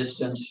that the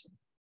distance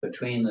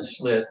between the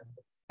slit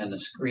and the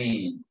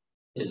screen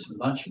is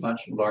much,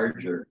 much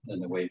larger than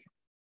the wavelength.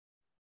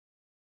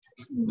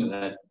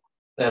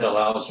 That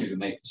allows you to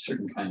make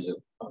certain kinds of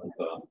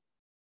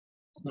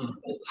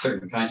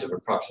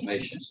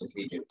approximations that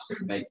we do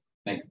to make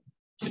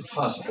it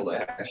possible to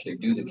actually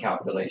do the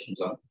calculations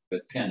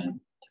with pen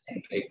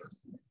and paper.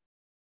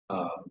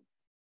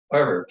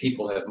 However,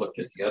 people have looked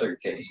at the other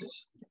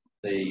cases.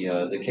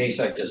 The case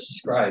I just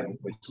described,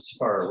 which is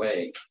far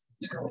away,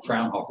 is called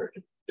Fraunhofer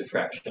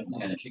diffraction,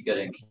 and if you get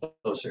in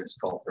closer, it's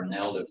called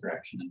Fresnel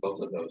diffraction, and both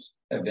of those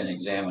have been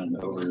examined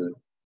over the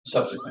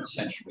subsequent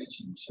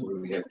centuries, and so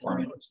we have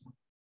formulas.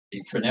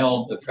 The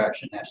Fresnel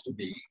diffraction has to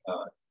be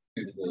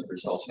The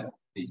results have to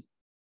be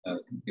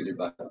computed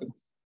by them.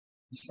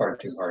 It's far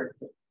too hard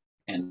for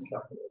hand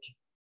calculation.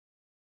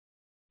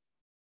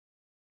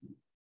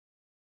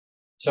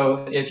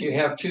 So if you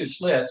have two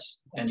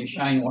slits and you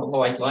shine one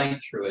white light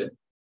through it,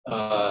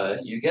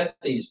 you get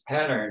these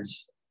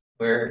patterns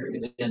where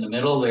in the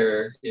middle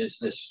there is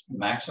this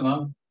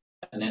maximum,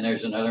 and then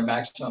there's another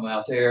maximum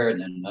out there,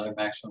 and then another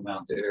maximum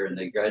out there, and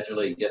they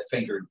gradually get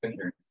fainter and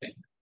fainter and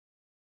fainter.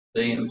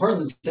 The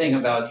important thing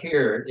about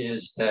here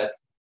is that,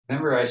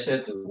 remember I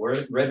said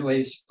the red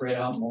waves spread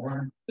out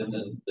more than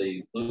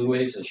the blue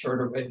waves, the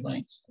shorter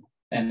wavelengths?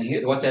 And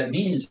here, what that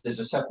means is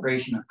a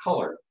separation of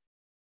color.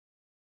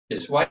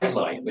 It's white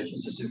light, which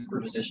is a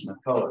superposition of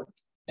color.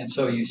 And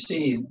so you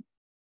see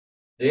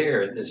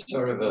there, this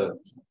sort of a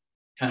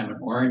kind of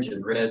an orange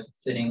and red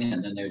thing,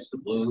 and then there's the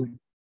blue.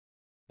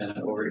 And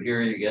over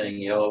here, you're getting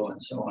yellow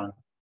and so on.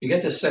 You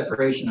get this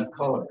separation of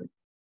color.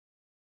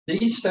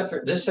 This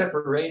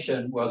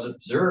separation was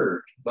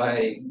observed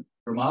by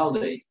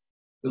Grimaldi,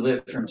 who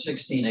lived from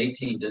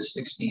 1618 to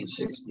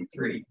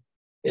 1663.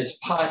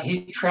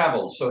 He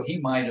traveled, so he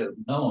might have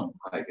known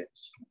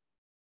Huygens.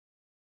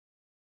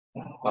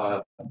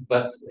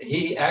 But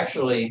he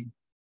actually,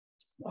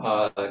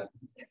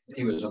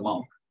 he was a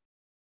monk.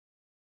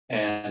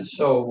 And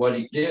so what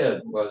he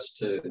did was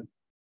to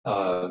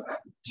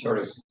sort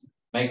of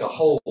make a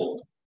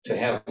hole to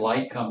have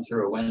light come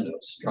through a window,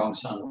 strong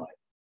sunlight.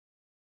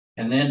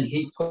 And then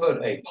he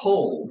put a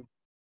pole,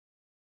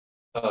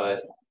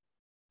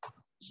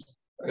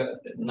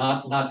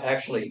 not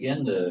actually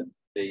in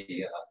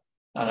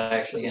not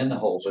actually in the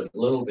hole, but a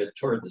little bit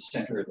toward the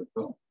center of the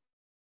room.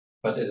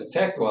 But the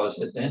effect was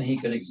that then he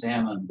could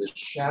examine the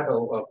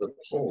shadow of the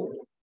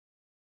pole.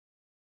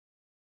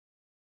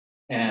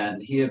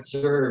 And he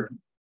observed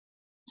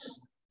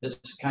this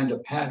kind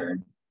of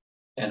pattern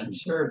and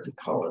observed the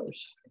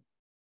colors.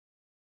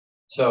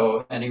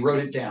 So, and he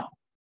wrote it down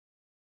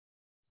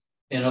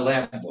in a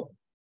lab book,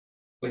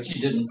 which he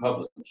didn't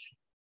publish.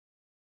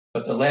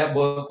 But the lab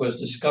book was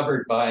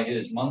discovered by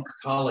his monk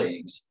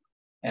colleagues,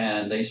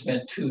 and they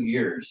spent 2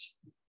 years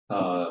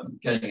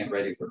getting it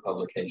ready for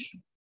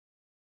publication.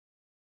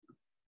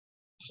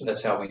 So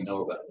that's how we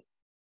know about it.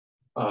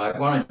 I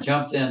want to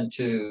jump then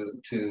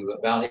to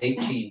about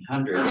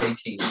 1800,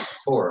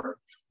 1804.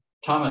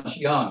 Thomas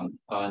Young,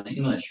 an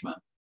Englishman,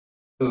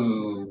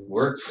 who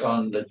worked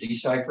on the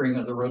deciphering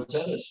of the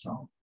Rosetta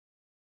Stone.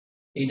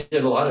 He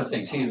did a lot of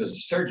things. He was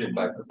a surgeon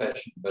by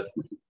profession, but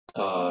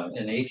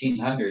in the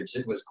 1800s,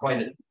 it was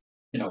quite a,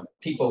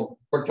 people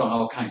worked on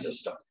all kinds of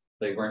stuff.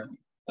 They weren't,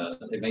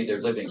 they made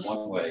their living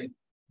one way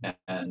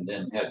and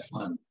then had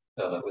fun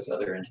with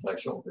other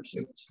intellectual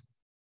pursuits.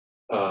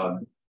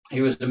 He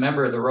was a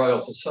member of the Royal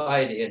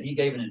Society, and he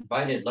gave an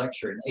invited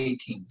lecture in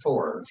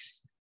 1804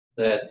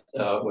 that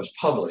was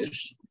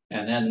published.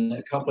 And then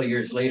a couple of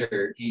years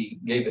later, he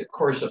gave a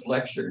course of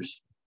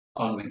lectures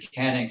on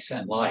mechanics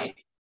and light.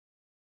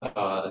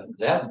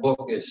 That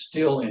book is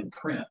still in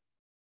print.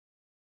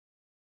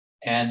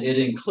 And it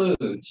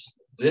includes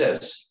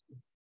this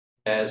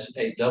as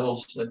a double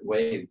slit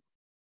wave.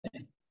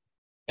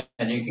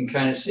 And you can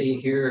kind of see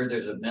here,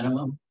 there's a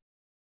minimum.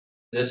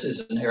 This is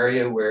an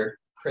area where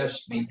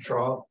crests meet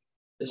trough.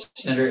 The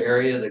center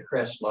area, the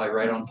crests lie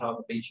right on top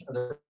of each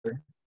other.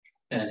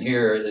 And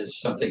here there's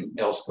something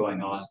else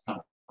going on. It's kind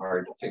of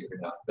hard to figure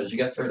it out. But as you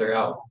get further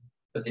out,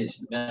 with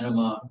these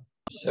minima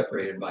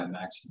separated by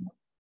maximum.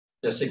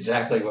 Just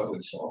exactly what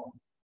we saw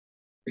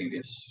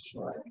previous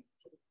slide,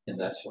 in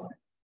that slide.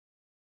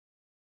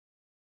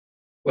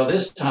 Well,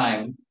 this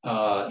time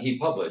he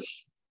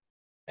published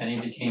and he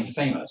became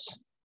famous.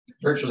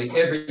 Virtually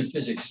every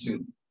physics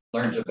student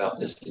learns about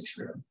this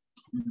experiment.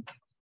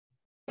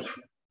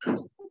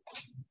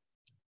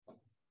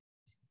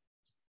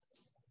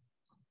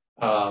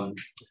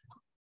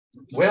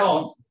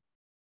 Well,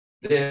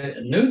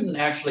 Newton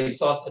actually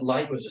thought that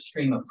light was a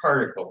stream of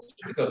particles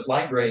because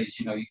light rays,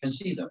 you can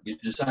see them. You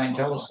design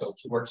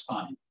telescopes, it works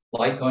fine.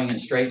 Light going in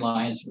straight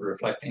lines,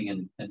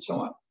 reflecting, and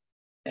so on.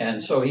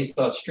 And so he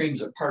thought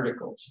streams of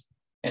particles.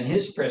 And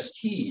his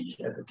prestige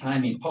at the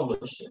time he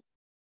published it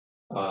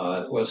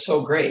was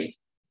so great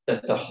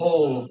that the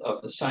whole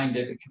of the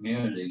scientific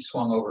community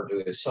swung over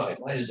to his side.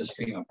 Light is a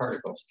stream of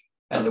particles.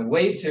 And the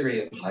wave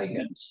theory of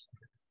Huygens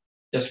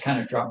just kind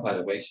of dropped by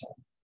the wayside.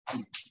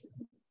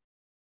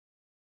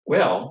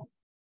 Well,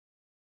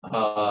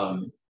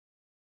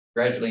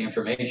 gradually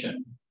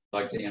information,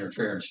 like the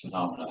interference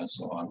phenomena and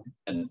so on,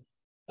 and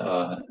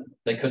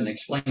they couldn't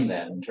explain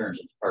that in terms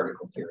of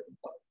particle theory.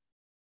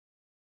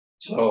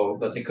 So,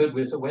 but they could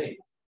with the wave.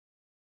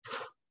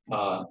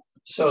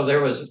 So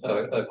there was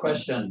a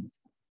question.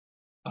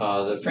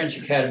 The French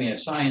Academy of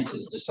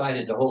Sciences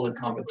decided to hold a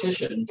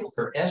competition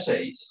for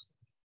essays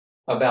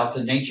about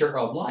the nature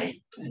of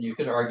light. And you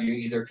could argue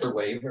either for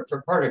wave or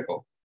for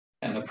particle.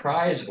 And the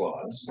prize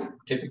was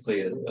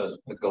typically a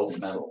gold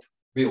medal,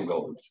 real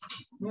gold,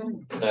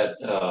 that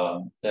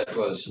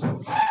was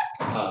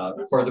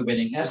for the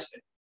winning essay.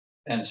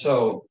 And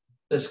so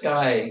this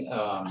guy,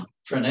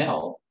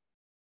 Fresnel,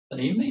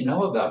 and you may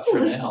know about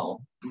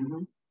Fresnel.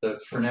 the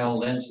Fresnel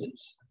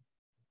lenses.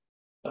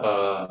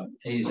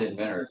 He's the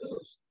inventor of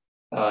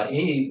those.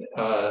 He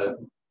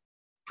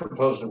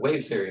proposed a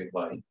wave theory of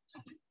light.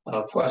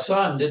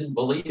 Poisson didn't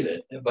believe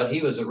it, but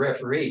he was a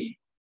referee.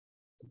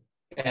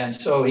 And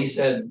so he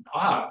said,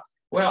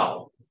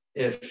 well,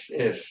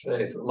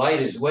 if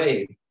light is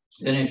wave,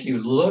 then if you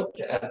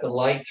looked at the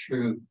light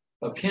through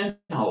a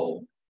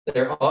pinhole,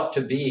 there ought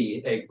to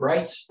be a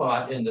bright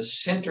spot in the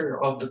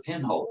center of the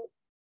pinhole,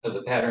 of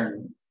the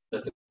pattern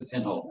that the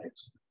pinhole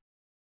makes.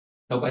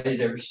 Nobody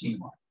had ever seen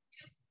one.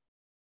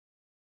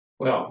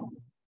 Well,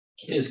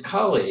 his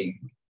colleague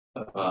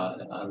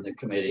on the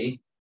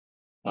committee,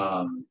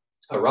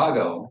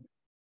 Arago,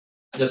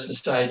 just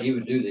decided he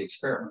would do the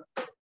experiment.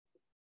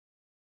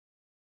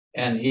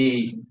 And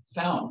he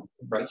found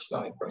the bright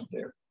spot right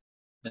there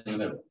in the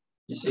middle.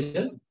 You see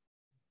it?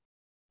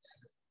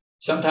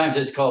 Sometimes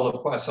it's called a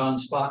Poisson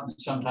spot, and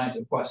sometimes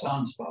a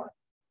Poisson spot.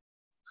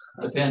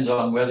 Depends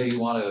on whether you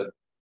want to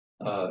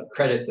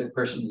credit the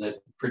person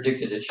that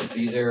predicted it should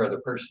be there or the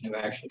person who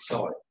actually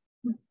saw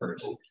it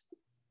first.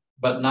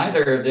 But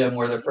neither of them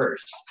were the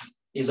first.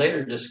 He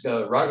later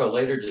discovered, Arago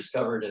later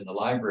discovered in the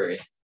library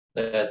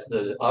that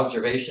the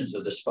observations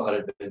of the spot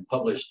had been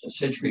published a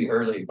century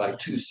early by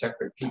 2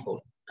 separate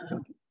people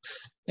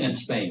in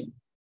Spain.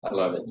 I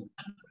love it.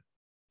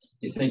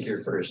 You think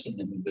you're first and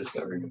then you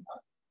discover you're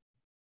not.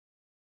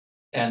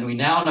 And we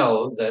now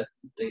know that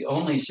the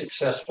only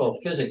successful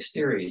physics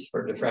theories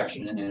for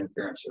diffraction and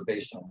interference are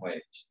based on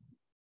waves.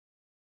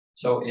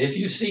 So if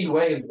you see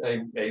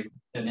an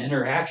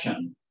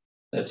interaction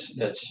that's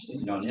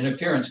an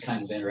interference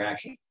kind of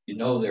interaction, you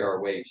know there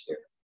are waves there.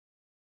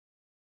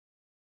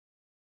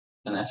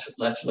 And that's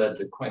led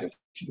to quite a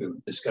few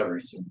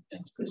discoveries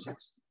in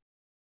physics.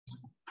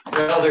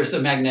 Well, there's the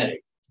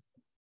magnetic.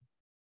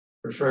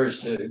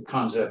 Refers to the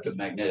concept of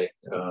magnetic,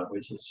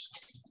 which is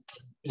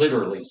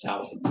literally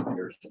thousands of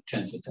years,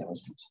 tens of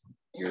thousands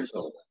of years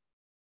old.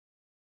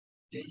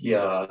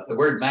 The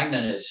word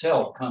magnet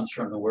itself comes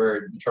from a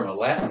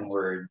Latin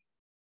word,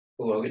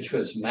 which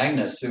was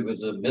Magnus, who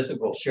was a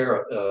mythical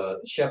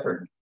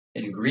shepherd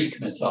in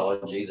Greek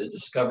mythology that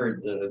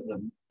discovered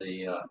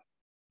the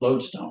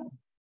lodestone,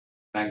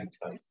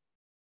 magnetite,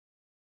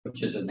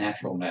 which is a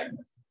natural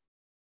magnet.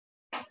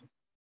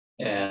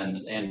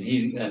 And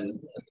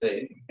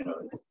they,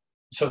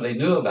 so they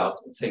knew about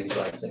things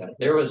like that.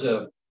 There's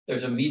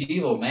a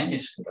medieval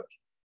manuscript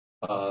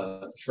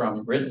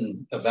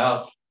written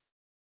about,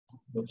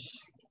 oops,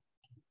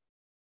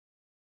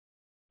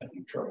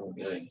 having trouble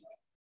getting,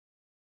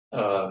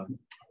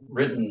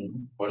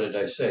 written, what did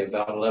I say,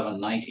 about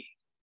 1190.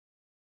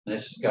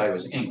 This guy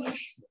was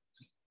English.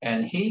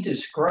 And he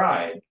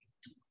described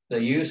the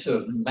use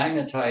of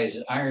magnetized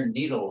iron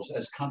needles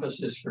as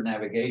compasses for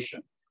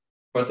navigation.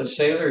 What the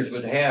sailors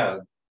would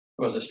have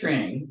was a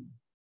string,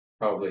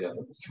 probably a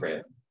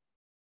thread,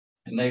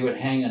 and they would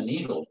hang a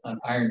needle, an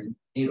iron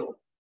needle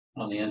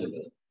on the end of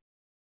it,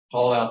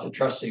 haul out the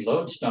trusty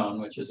lodestone,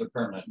 which is a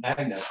permanent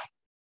magnet,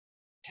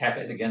 tap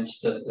it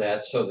against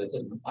that so that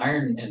the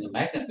iron in the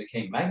magnet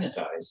became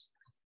magnetized,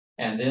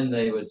 and then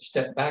they would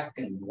step back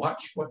and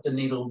watch what the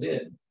needle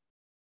did.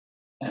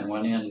 And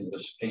one end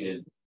was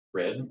painted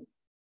red,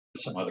 or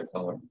some other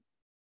color.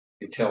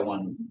 You tell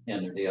one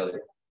end or the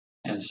other.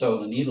 And so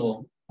the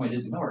needle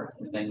pointed north,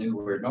 and they knew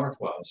where north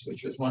was,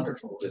 which was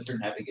wonderful if they're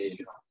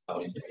navigating on a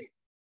cloudy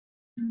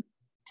day.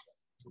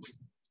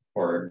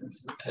 Or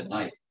at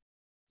night.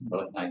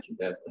 Well, at night, if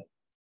it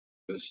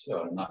was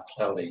not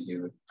cloudy,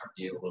 you would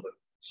be able to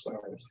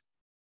stars.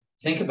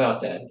 Think about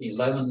that,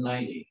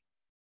 1190.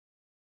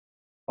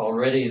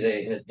 Already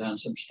they had done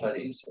some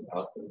studies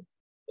about the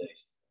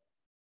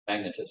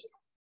magnetism.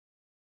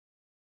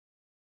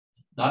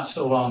 Not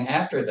so long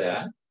after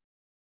that,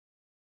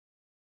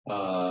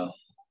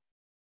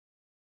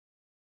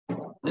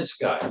 this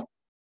guy,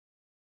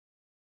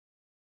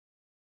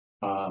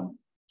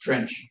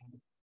 French,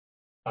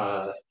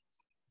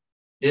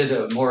 did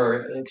a more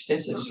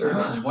extensive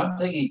survey. And one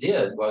thing he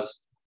did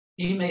was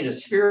he made a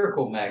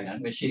spherical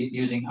magnet,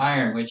 using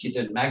iron, which he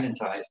then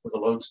magnetized with a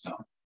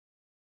lodestone.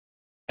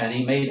 And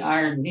he made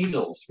iron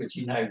needles, which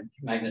he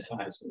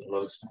magnetized with a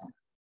lodestone.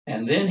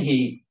 And then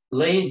he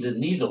laid the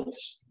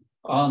needles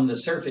on the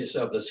surface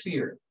of the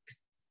sphere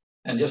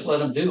and just let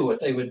them do what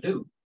they would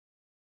do.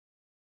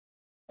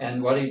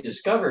 And what he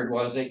discovered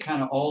was they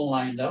kind of all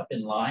lined up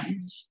in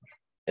lines,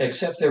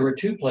 except there were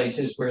 2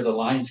 places where the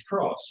lines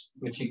crossed,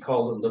 which he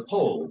called them the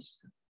poles,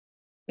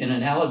 in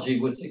analogy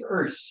with the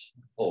Earth's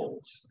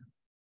poles.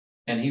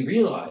 And he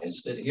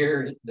realized that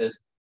here that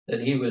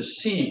he was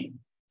seeing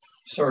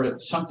sort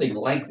of something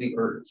like the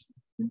Earth.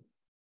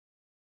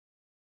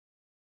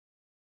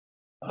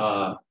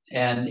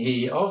 And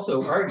he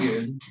also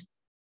argued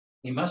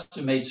he must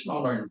have made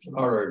smaller and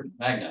smaller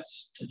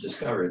magnets to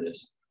discover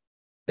this.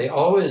 They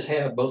always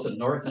have both a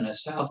north and a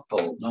south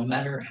pole, no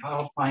matter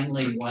how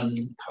finely one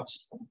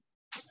cuts them.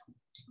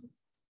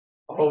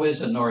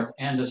 Always a north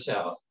and a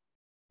south,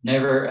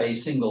 never a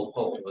single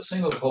pole. A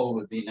single pole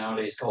would be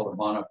nowadays called a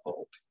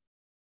monopole.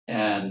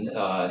 And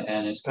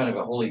it's kind of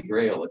a holy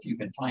grail. If you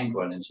can find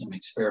one in some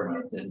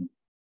experiment, then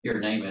your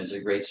name as a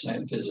great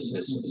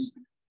physicist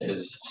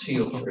is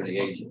sealed for the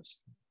ages.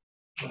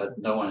 But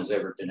no one has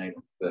ever been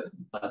able to do it,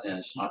 and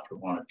it's not for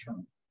want of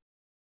trying.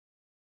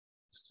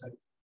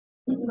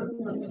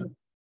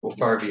 Well,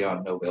 far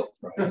beyond Nobel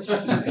Prize.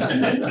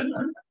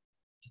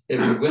 It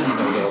would win a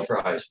Nobel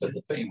Prize, but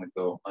the fame would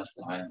go much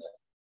behind that.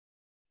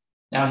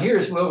 Now,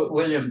 here's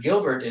William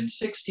Gilbert in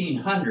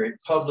 1600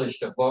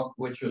 published a book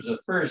which was the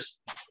first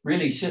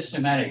really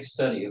systematic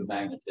study of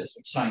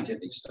magnetism,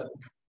 scientific study.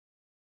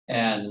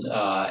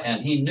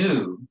 And he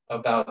knew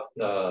about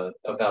the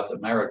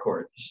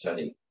Maricourt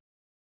study.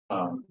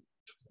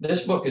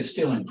 This book is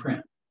still in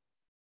print,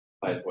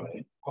 by the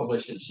way,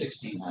 published in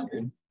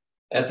 1600.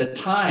 At the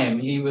time,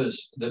 he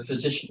was the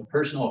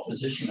personal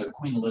physician of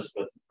Queen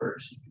Elizabeth I.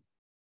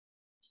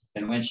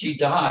 And when she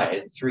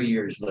died 3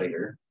 years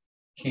later,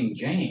 King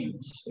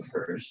James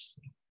I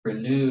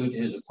renewed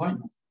his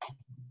appointment.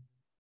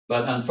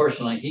 But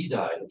unfortunately, he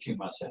died a few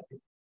months after.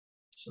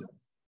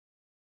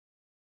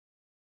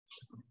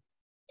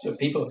 So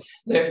people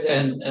there,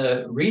 and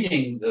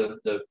reading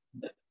the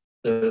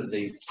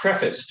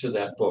preface to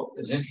that book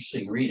is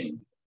interesting reading,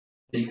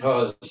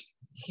 because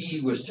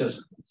he was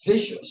just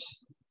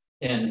vicious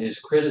in his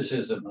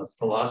criticism of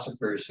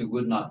philosophers who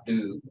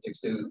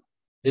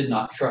did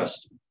not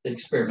trust the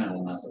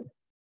experimental method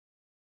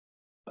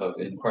of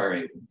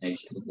inquiry of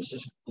nature. It was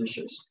just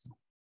vicious.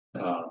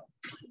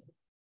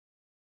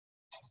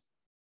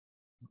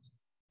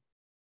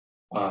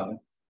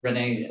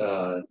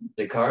 René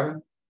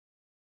Descartes,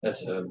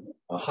 that's a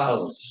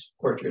Hals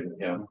portrait of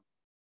him.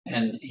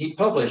 And he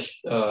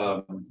published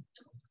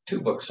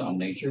 2 books on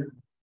nature.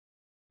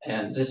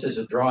 And this is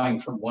a drawing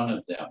from one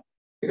of them.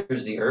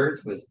 Here's the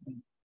Earth with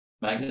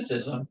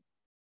magnetism,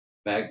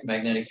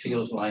 magnetic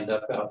fields lined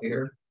up out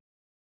here.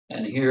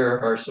 And here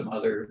are some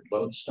other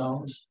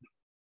lodestones.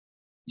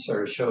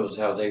 Sort of shows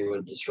how they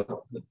would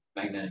disrupt the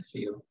magnetic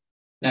field.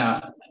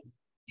 Now,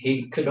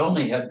 he could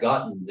only have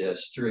gotten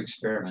this through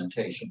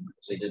experimentation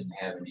because he didn't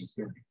have any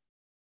theory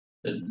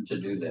to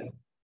do that.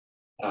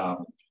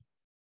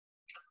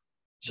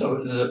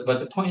 But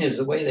the point is,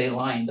 the way they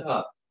lined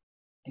up,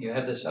 you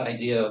have this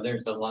idea of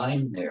there's a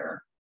line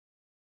there,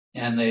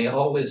 and they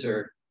always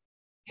are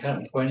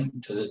kind of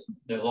pointing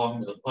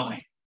along the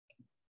line,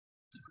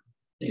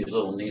 these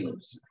little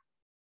needles.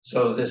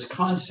 So this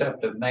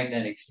concept of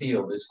magnetic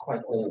field is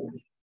quite old.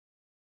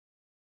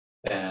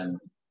 And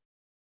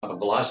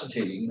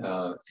velocity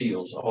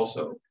fields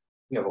also.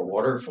 You have a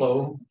water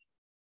flow,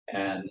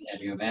 and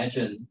you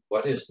imagine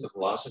what is the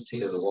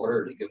velocity of the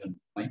water at a given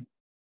point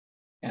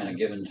and a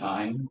given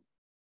time,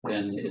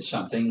 then it's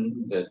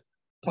something that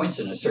points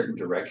in a certain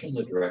direction,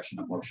 the direction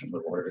of motion of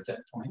the water at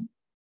that point.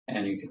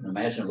 And you can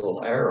imagine a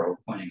little arrow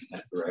pointing in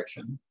that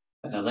direction,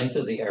 and the length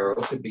of the arrow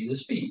could be the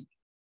speed.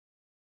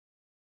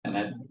 And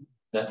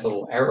that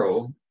little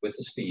arrow with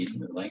the speed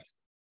and the length,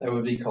 that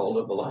would be called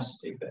a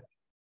velocity vector.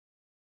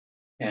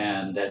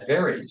 And that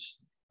varies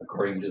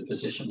according to the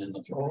position in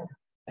the flow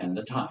and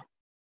the time.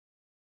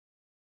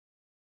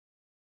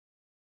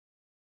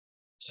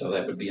 So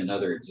that would be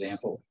another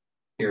example.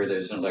 Here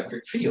there's an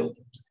electric field,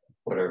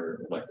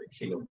 whatever electric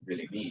field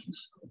really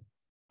means.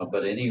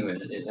 But anyway,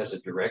 it has a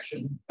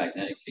direction,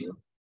 magnetic field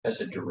has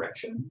a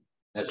direction,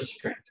 has a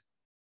strength.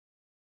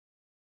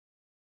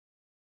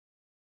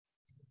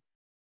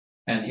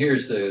 And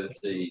here's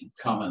the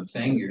common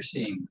thing. You're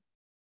seeing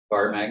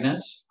bar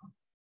magnets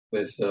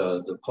with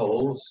the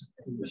poles,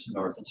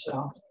 north and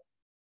south.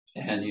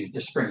 And you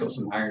just sprinkle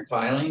some iron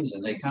filings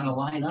and they kind of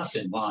line up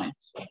in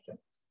lines.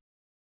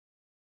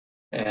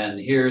 And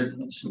here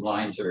some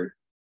lines are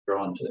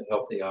drawn to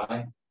help the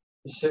eye.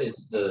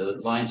 The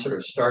lines sort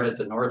of start at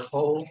the North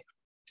Pole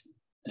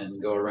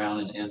and go around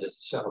and end at the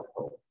South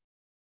Pole.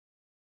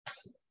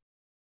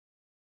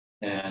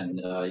 And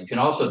you can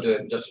also do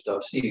it just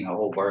without seeing a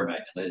whole bar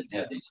magnet. I didn't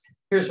have these.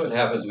 Here's what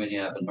happens when you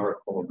have a North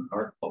Pole and a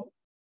North Pole.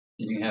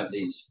 And you have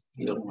these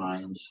field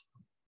lines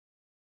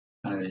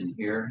kind of in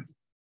here.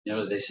 You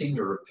know, they seem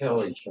to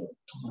repel each other.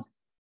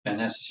 And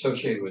that's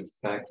associated with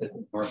the fact that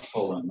the North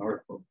Pole and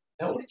North Pole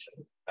repel each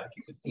other. In fact,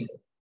 you can feel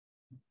it.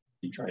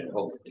 You try to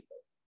hold it.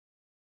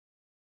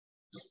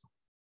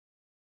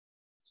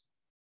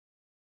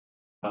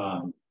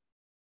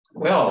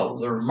 Well,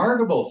 the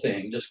remarkable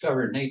thing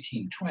discovered in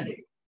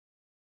 1820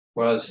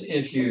 was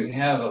if you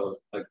have a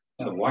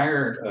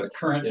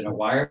current in a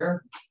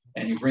wire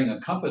and you bring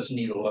a compass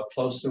needle up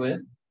close to it,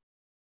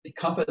 the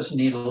compass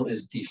needle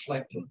is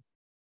deflected.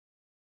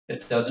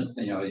 It doesn't,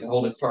 you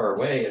hold it far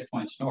away, it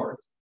points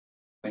north.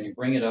 When you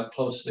bring it up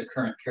close to the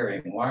current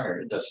carrying wire,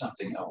 it does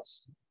something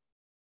else.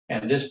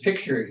 And this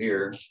picture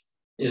here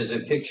is a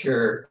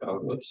picture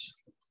of, whoops.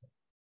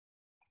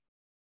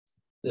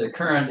 The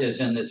current is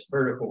in this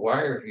vertical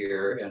wire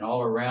here, and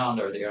all around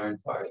are the iron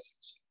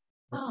filings.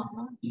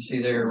 You see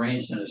they're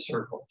arranged in a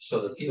circle,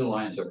 so the field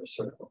lines are a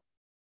circle.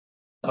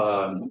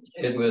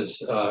 It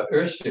was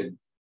Ørsted,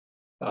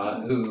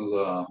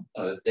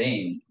 a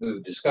Dane,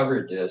 who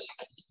discovered this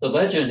The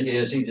legend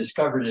is he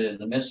discovered it in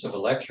the midst of a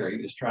lecture.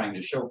 He was trying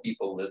to show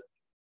people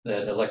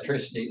that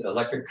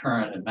electric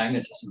current and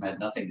magnetism had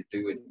nothing to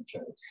do with each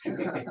other.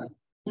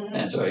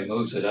 And so he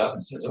moves it up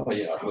and says, oh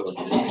yeah,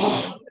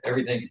 well,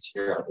 everything is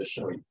here, I'll just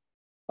show you.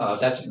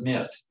 That's a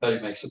myth, but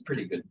it makes a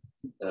pretty good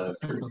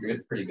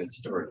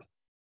story.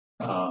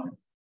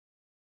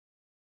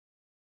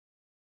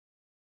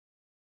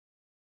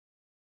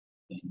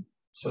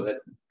 So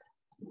that,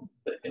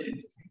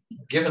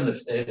 given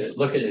the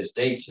look at his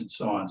dates and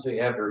so on, so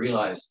you have to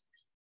realize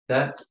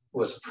that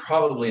was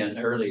probably an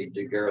early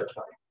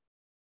daguerreotype.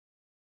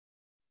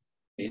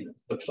 He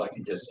looks like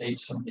he just ate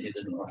something he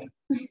didn't like.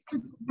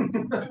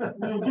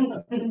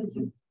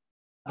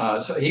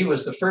 So he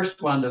was the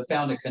first one to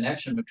found a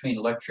connection between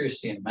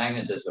electricity and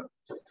magnetism.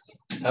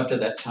 Up to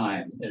that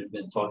time, it had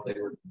been thought they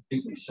were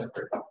completely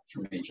separate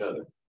from each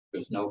other.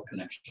 There's no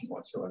connection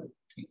whatsoever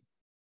between them.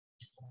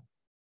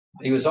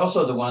 He was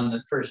also the one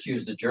that first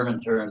used the German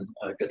term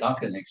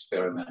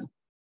Gedankenexperiment,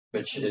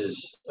 which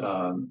is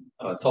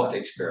a thought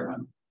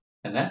experiment.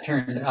 And that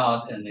turned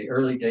out in the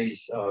early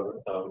days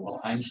of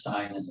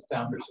Einstein and the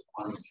founders of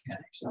quantum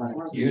mechanics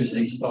used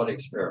these thought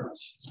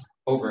experiments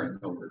over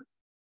and over,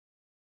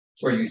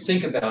 where you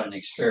think about an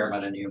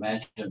experiment and you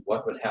imagine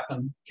what would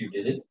happen if you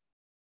did it.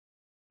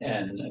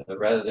 And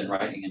rather than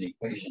writing an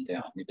equation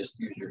down, you just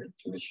use your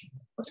intuition,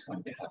 what's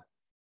going to happen.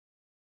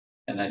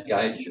 And that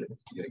guides your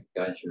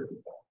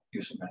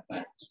use of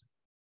mathematics.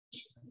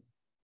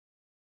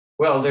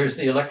 Well, there's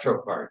the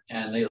electro part,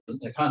 and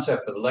the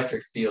concept of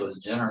electric field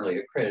is generally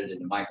accredited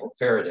to Michael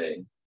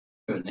Faraday,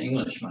 who is an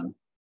Englishman.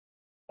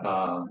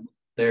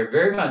 They're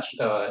very much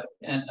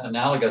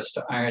analogous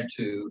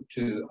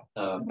to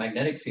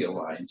magnetic field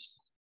lines.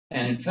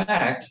 And in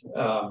fact,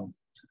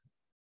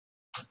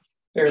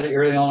 fairly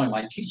early on in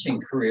my teaching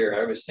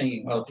career, I was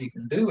thinking, well, if you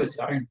can do with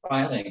iron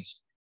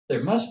filings,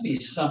 there must be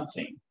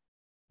something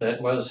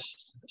that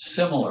was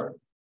similar,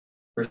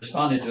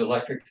 responded to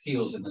electric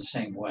fields in the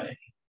same way,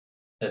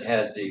 that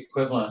had the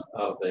equivalent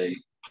of a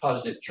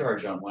positive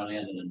charge on one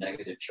end and a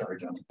negative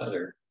charge on the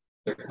other.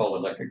 They're called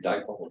electric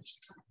dipoles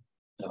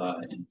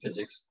in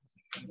physics,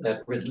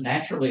 that was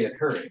naturally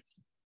occurring.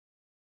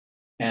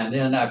 And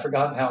then I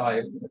forgot how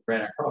I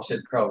ran across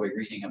it, probably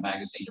reading a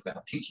magazine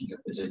about teaching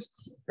of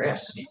physics,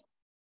 grass seed.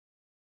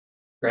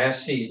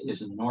 Grass seed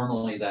is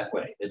normally that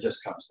way, it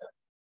just comes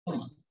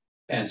out.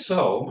 And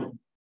so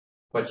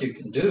what you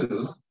can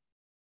do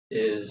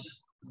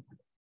is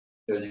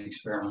do an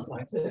experiment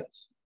like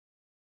this.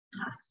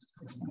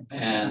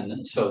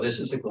 And so this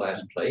is a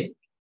glass plate.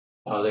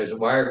 There's a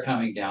wire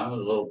coming down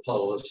with a little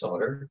puddle of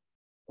solder,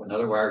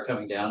 another wire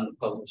coming down with a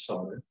puddle of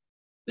solder.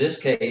 This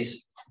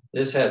case,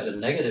 this has a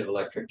negative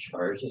electric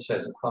charge, this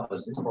has a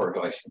positive, or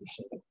vice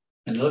versa.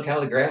 And look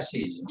how the grass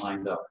seeds are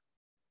lined up.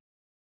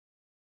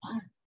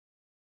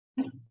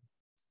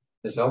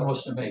 This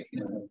almost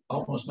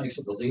makes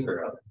a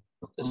believer out of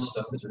it. This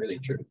stuff is really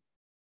true.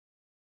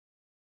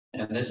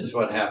 And this is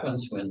what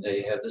happens when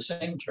they have the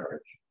same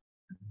charge.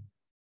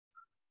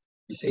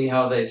 You see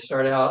how they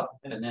start out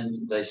and then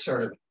they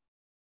sort of,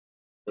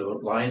 the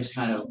lines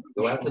kind of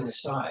go out to the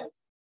side.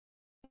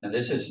 And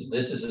this is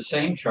the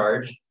same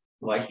charge,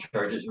 like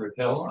charges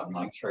repel,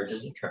 unlike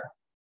charges attract.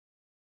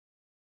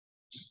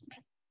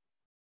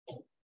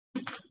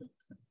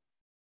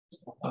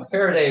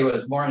 Faraday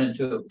was born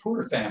into a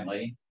poor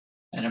family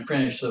and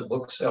apprenticed a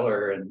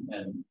bookseller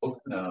and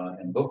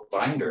book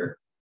binder,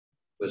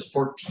 was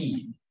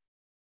 14.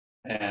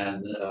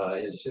 And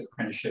his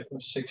apprenticeship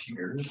was 6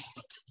 years.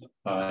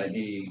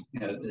 He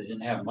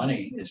didn't have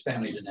money. His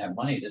family didn't have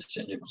money to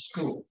send him to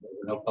school. There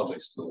were no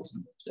public schools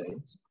in those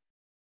days.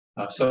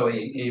 So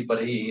he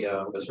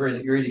was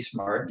really, really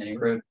smart, and he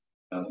wrote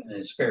in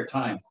his spare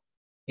time.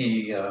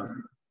 He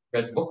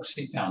read books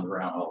he found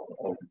around all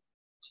over.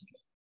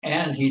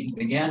 And he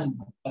began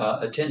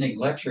attending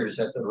lectures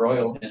at the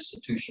Royal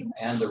Institution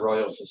and the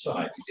Royal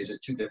Society. These are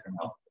two different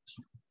outfits.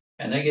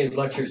 And they gave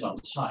lectures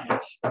on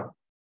science.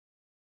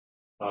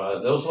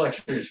 Those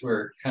lectures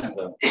were kind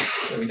of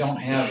we don't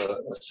have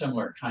a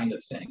similar kind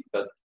of thing,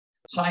 but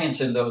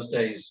science in those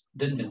days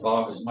didn't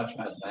involve as much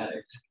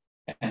mathematics.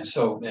 And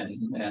so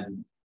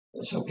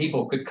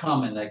people could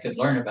come and they could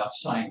learn about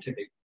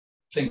scientific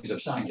things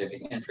of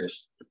scientific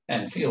interest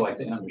and feel like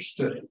they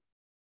understood it.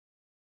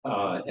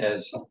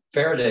 As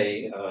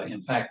Faraday,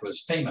 in fact,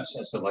 was famous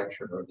as a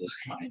lecturer of this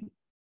kind.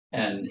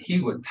 And he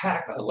would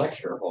pack a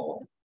lecture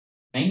hall,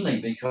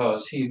 mainly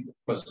because he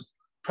was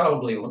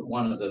probably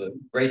one of the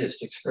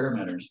greatest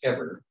experimenters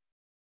ever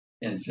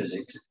in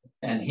physics.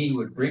 And he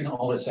would bring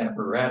all this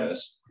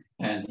apparatus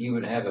and he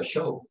would have a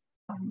show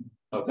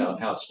about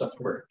how stuff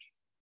worked.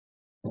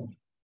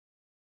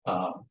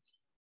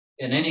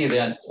 In any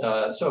event,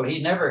 so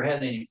he never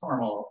had any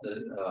formal,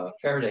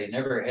 Faraday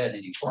never had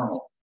any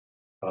formal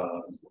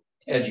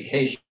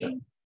education.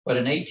 But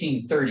in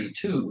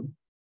 1832,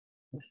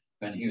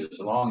 when he was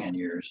long in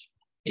years,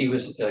 he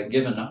was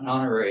given an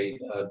honorary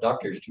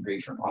doctor's degree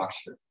from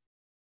Oxford.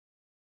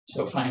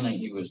 So finally,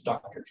 he was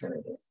Dr.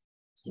 Faraday.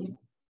 He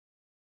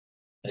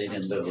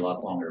didn't live a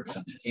lot longer.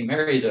 He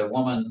married a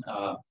woman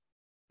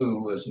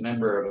who was a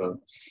member of a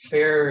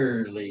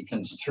fairly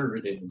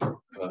conservative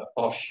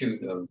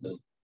offshoot of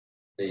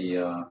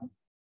the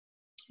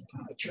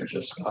Church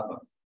of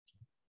Scotland.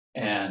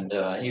 And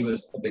he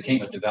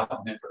became a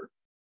devout member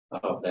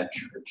of that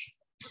church.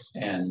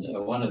 And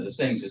one of the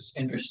things that's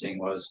interesting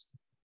was,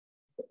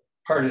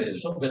 part of it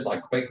is a little bit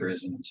like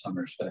Quakerism in some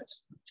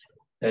respects,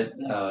 that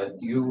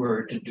you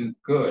were to do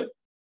good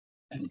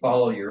and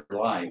follow your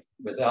life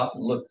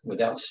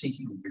without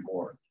seeking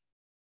reward.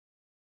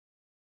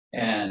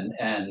 And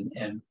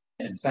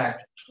in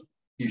fact,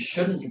 you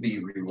shouldn't be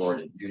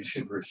rewarded. You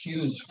should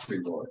refuse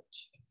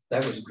rewards.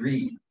 That was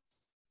greed.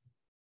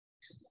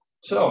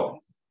 So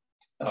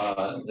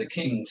the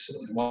kings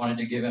wanted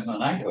to give him a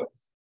knighthood.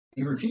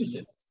 He refused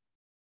it.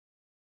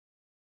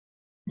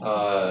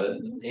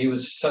 He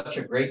was such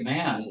a great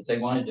man that they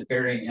wanted to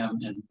bury him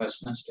in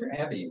Westminster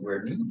Abbey,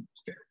 where Newton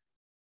was buried.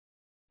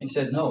 He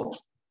said no.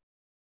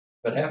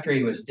 But after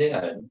he was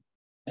dead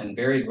and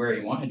buried where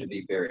he wanted to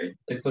be buried,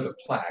 they put a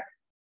plaque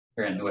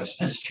here in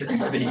Westminster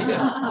Abbey.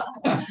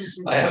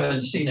 I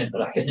haven't seen it,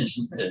 but I can just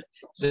admit it.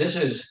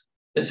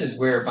 This is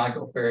where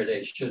Michael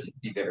Faraday should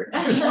be buried,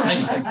 or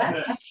something like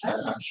that.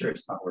 I'm sure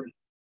it's not worth it.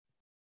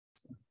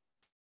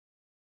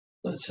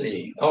 Let's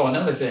see. Oh,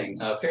 another thing.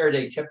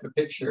 Faraday kept a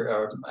picture,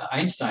 or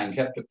Einstein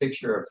kept a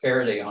picture of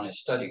Faraday on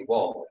his study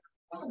wall.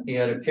 He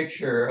had a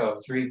picture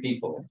of 3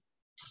 people: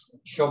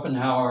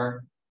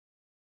 Schopenhauer,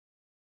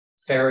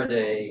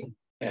 Faraday,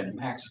 and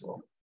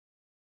Maxwell,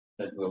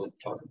 that we'll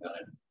talk about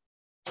it.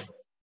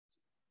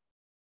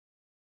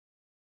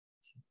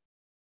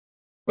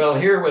 Well,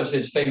 here was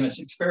his famous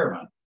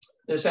experiment.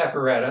 This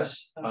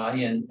apparatus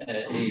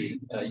he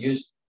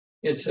used,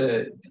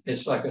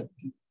 it's like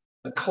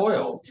a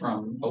coil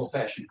from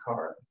old-fashioned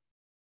car.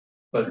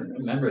 But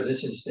remember,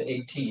 this is the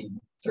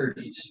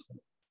 1830s.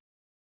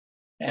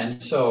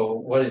 And so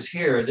what is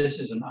here, this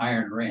is an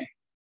iron ring.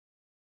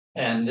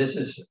 And this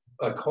is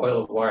a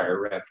coil of wire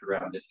wrapped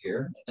around it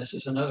here. This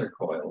is another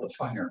coil of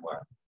finer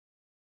wire.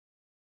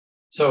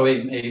 So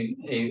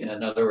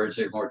in other words,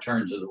 there are more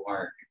turns of the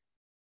wire.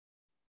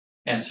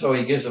 And so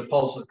he gives a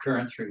pulse of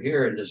current through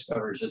here and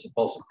discovers there's a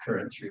pulse of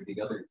current through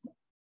the other thing.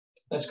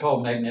 That's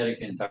called magnetic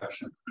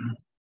induction.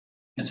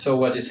 And so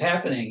what is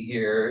happening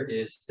here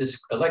is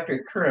this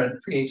electric current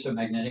creates a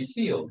magnetic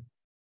field.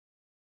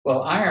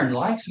 Well, iron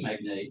likes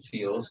magnetic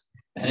fields,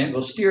 and it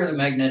will steer the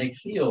magnetic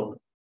field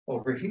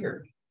over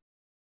here.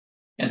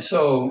 And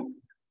so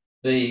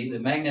the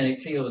magnetic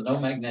field and no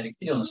magnetic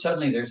field, and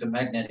suddenly there's a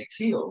magnetic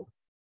field.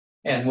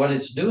 And what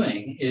it's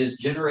doing is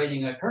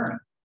generating a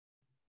current.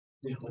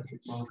 The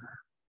electric motor.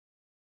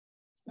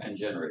 And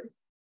generating.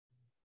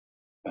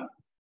 Yeah.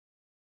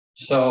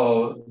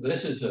 So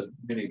this is a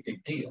really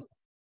big deal.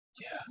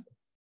 Yeah.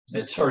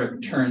 It sort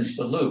of turns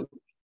the loop.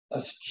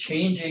 A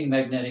changing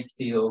magnetic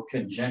field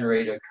can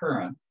generate a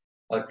current.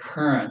 A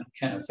current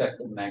can affect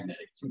the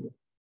magnetic field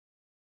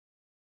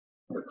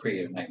or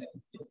create a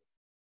magnetic field.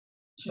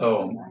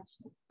 So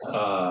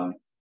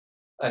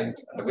I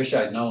wish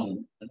I'd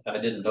known, I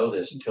didn't know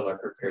this until I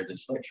prepared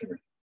this lecture.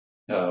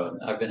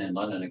 I've been in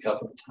London a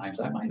couple of times.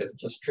 I might have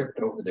just tripped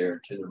over there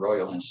to the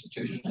Royal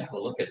Institution and have a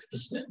look at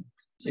this thing,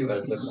 see what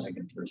it looked like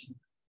in person.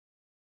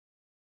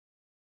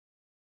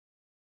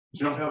 Do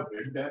you know how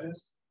big that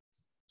is?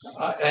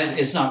 And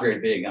it's not very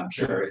big, I'm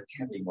sure. It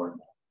can't be more than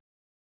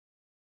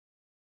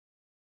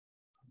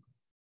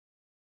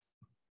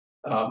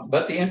that.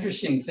 But the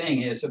interesting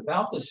thing is,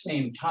 about the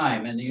same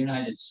time in the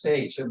United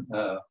States,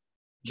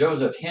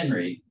 Joseph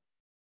Henry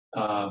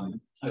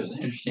was an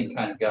interesting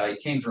kind of guy. He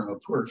came from a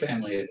poor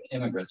family of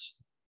immigrants,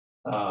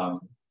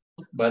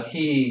 but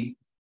he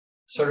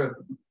sort of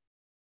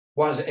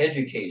was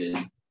educated.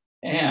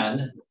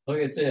 And look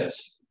at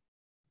this.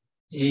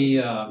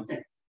 He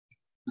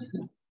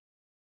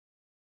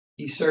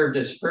served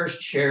as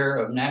first chair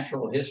of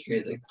natural history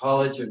at the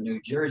College of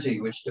New Jersey,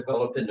 which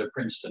developed into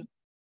Princeton.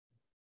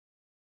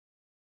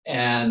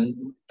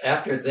 And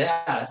after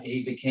that,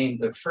 he became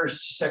the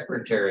first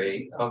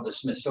secretary of the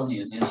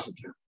Smithsonian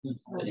Institute.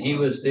 And he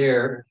was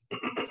there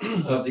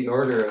of the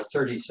order of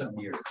 30-some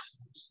years.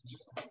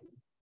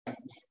 I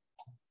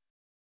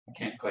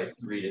can't quite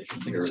read it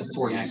from here.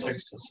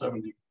 46 to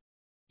 70.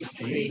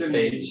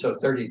 So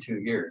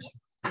 32 years.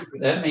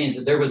 That means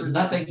that there was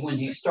nothing when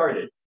he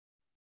started.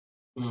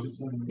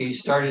 He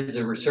started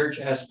the research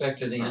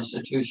aspect of the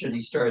institution.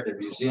 He started the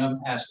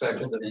museum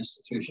aspect of the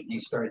institution. He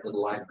started the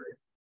library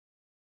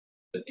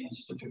of the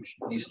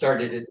institution. He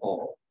started it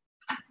all.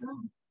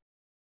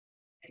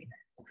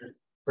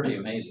 Pretty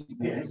amazing.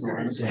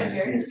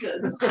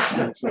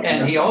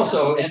 And he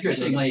also,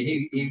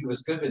 interestingly, he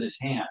was good with his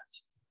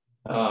hands.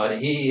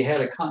 He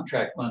had a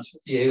contract once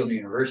with Yale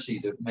University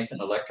to make an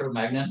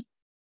electromagnet,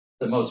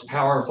 the most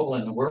powerful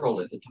in the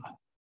world at the time.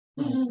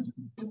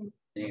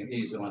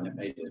 He's the one that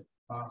made it.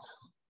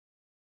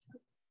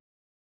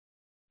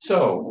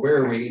 So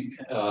where are we?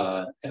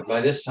 And by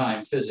this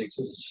time, physics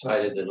has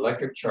decided that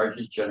electric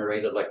charges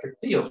generate electric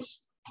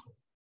fields.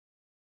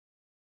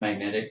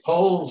 Magnetic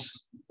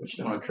poles, which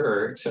don't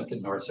occur except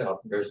in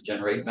north-south pairs,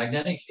 generate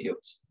magnetic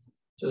fields.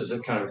 So there's a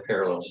kind of a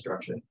parallel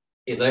structure.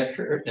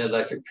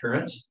 Electric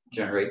currents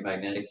generate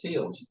magnetic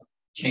fields.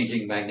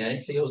 Changing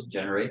magnetic fields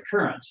generate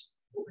currents.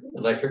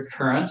 Electric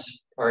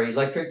currents are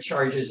electric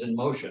charges in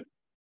motion.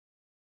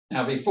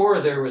 Now, before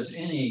there was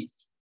any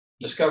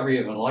discovery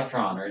of an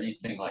electron or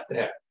anything like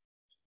that,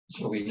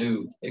 so we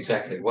knew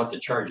exactly what the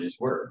charges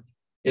were,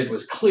 it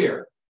was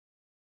clear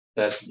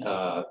that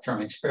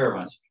from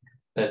experiments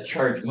that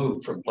charge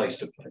moved from place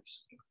to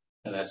place.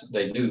 And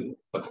they knew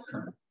what the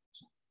current was.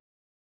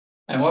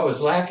 And what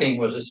was lacking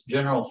was this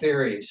general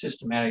theory,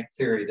 systematic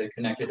theory that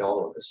connected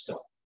all of this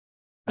stuff.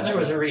 And there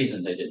was a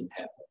reason they didn't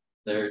have it.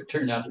 There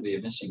turned out to be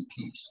a missing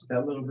piece.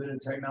 That little bit of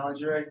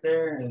technology right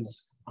there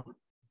is a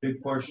big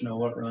portion of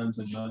what runs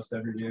in most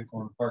every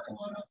vehicle in the parking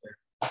lot out there.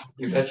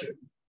 You betcha.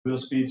 Wheel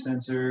speed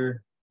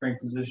sensor, crank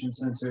position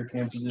sensor,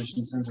 cam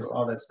position sensor,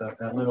 all that stuff.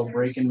 That little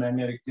break-in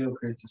magnetic field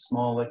creates a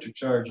small electric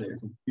charge that your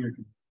computer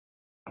can.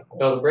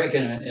 Well, the break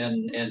in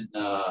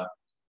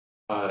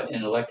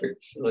electric,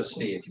 let's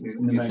see, if you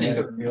think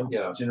of,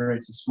 yeah,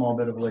 generates a small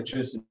bit of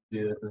electricity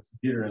that the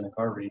computer in the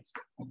car reads.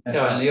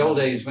 Yeah, in the old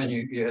days when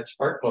you had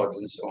spark plugs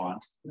and so on,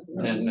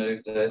 and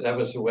that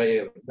was the way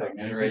of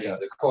generating,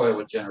 the coil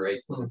would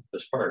generate the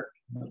spark.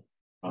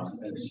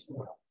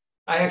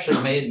 I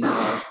actually made,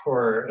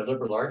 for a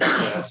liberal arts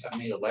class, I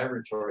made a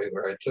laboratory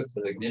where I took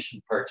the ignition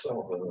parts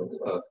off of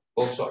a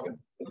Volkswagen,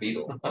 the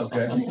Beetle.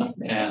 Okay.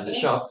 And the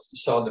shop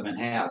sawed them in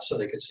half so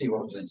they could see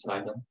what was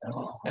inside them.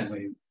 And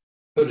we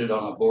put it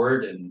on a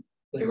board, and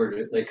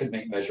they could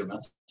make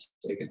measurements.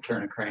 They could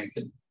turn a crank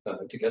and,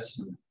 to get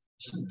some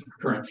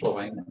current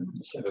flowing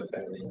and set a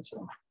battery and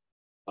so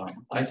on.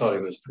 I thought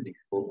it was pretty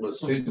cool. The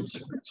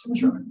students were some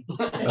charm.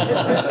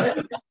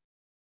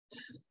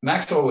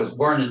 Maxwell was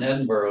born in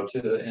Edinburgh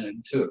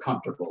into a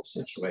comfortable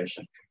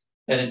situation.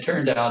 And it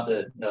turned out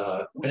that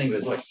when he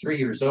was like 3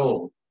 years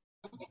old,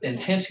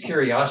 intense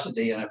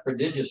curiosity and a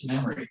prodigious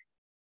memory.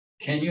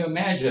 Can you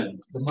imagine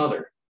the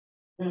mother?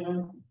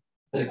 Mm-hmm.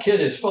 The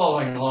kid is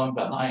following along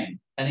behind,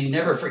 and he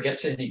never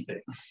forgets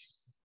anything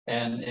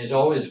and is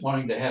always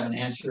wanting to have an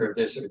answer of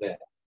this or that.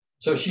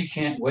 So she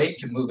can't wait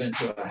to move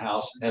into a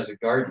house that has a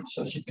garden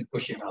so she can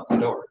push him out the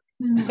door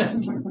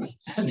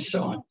and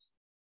so on.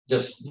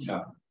 Just, you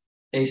know.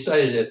 He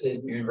studied at the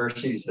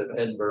universities of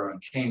Edinburgh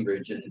and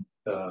Cambridge. In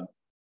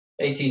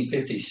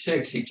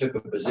 1856, he took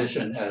a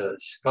position at a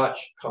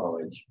Scotch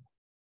college,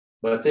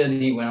 but then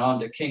he went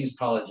on to King's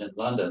College in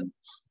London.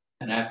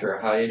 And after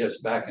a hiatus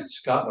back in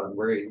Scotland,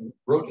 where he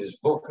wrote his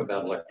book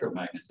about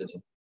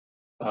electromagnetism,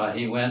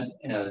 he went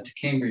to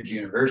Cambridge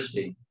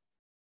University,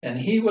 and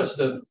he was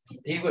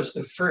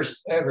the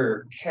first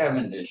ever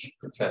Cavendish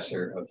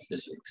professor of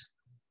physics.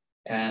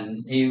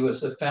 And he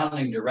was the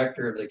founding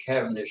director of the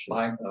Cavendish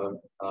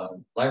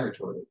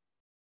Laboratory,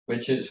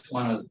 which is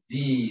one of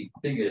the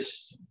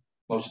biggest,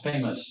 most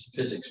famous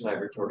physics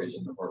laboratories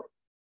in the world.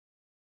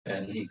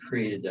 And he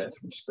created that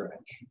from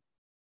scratch.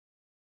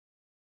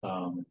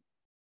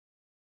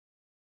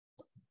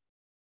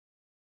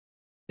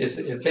 His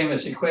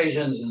famous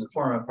equations in the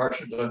form of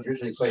partial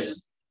differential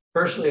equations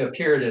firstly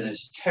appeared in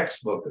his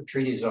textbook, A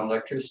Treatise on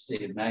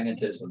Electricity and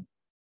Magnetism,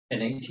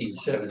 in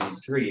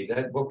 1873.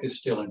 That book is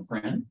still in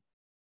print.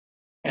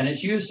 And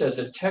it's used as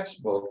a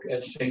textbook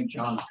at St.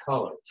 John's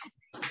College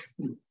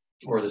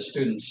for the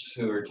students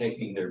who are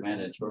taking their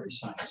mandatory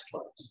science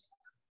class.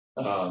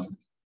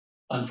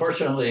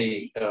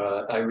 Unfortunately,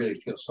 I really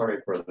feel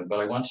sorry for them,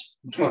 but I once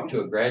talked to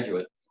a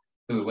graduate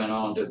who went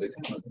on to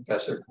become a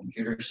professor of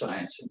computer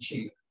science, and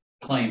she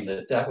claimed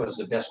that that was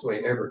the best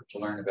way ever to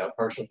learn about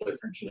partial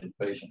differential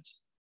equations.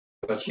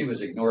 But she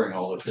was ignoring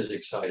all the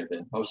physics side of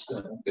it. A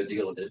good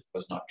deal of it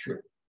was not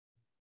true.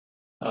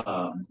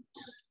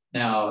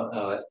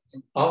 Now,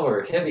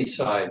 Oliver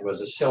Heaviside was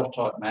a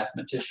self-taught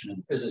mathematician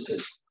and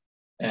physicist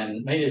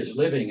and made his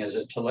living as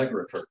a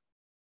telegrapher.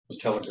 His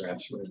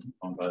telegraphs were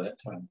on by that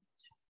time.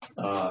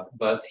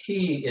 But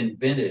he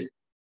invented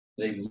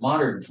the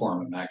modern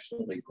form of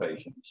Maxwell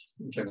equations,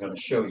 which I'm going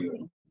to show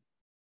you.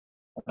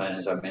 And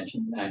as I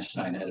mentioned,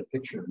 Einstein had a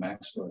picture of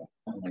Maxwell,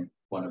 only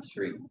one of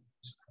three.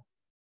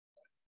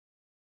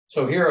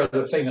 So here are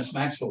the famous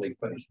Maxwell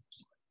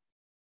equations.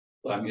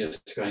 I'm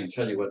just going to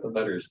tell you what the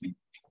letters mean.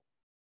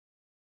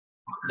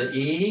 The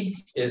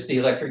E is the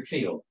electric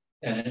field,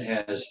 and it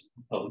has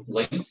a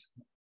length.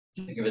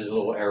 Think of it as a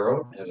little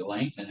arrow. It has a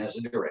length and has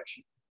a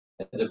direction.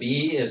 The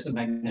B is the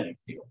magnetic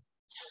field.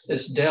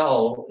 This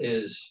del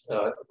is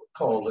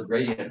called the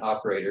gradient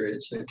operator.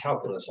 It's the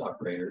calculus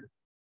operator.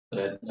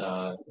 But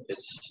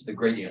it's the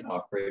gradient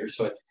operator.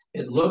 So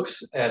it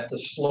looks at the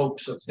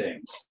slopes of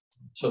things.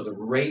 So the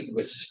rate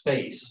with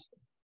space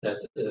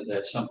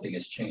that something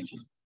is changing.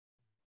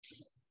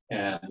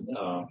 And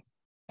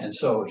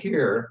so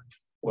here,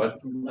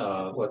 what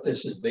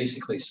this is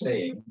basically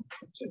saying,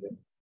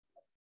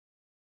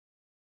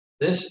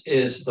 this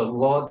is the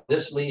law,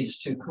 this leads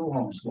to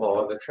Coulomb's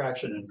law of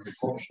attraction and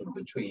repulsion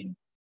between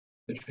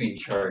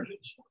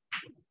charges.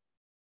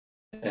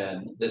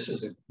 And this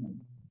is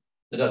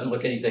it doesn't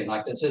look anything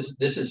like this.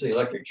 This is the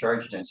electric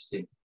charge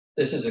density.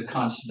 This is a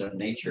constant of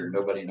nature.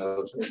 Nobody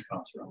knows where it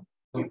comes from.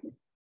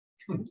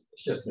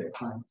 It's just there.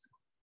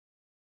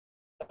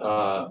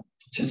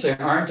 since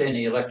there aren't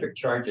any electric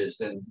charges,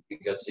 then you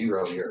got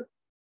 0 here.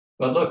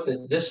 But look,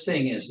 this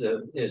thing is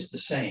the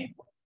same.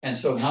 And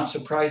so not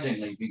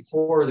surprisingly,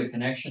 before the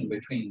connection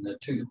between the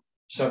two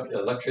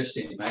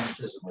electricity and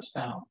magnetism was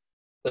found,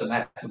 the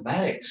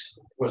mathematics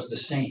was the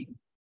same.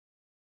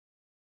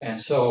 And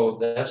so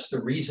that's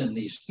the reason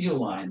these field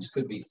lines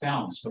could be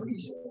found so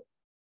easily.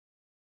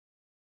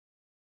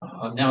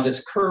 Now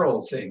this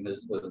curl thing,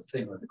 the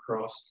thing with the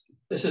cross,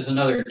 this is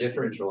another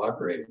differential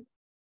operator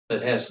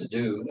that has to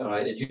do,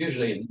 it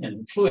usually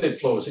in fluid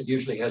flows, it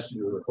usually has to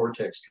do with a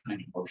vortex kind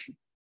of motion.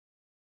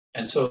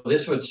 And so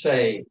this would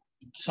say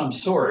some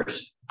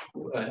source,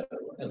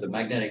 the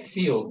magnetic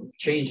field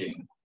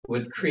changing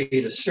would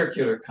create a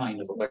circular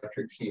kind of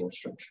electric field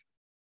structure.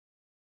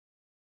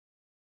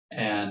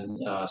 And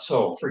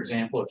so, for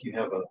example, if you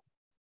have a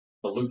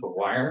loop of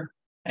wire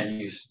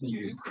and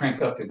you crank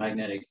up the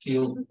magnetic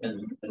field in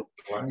the middle of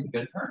the wire, you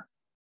get a current.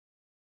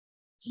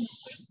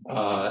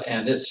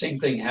 And the same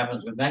thing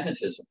happens with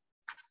magnetism.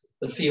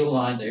 The field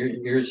line,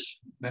 here's,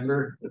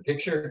 remember the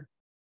picture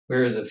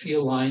where the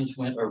field lines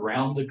went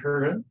around the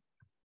current?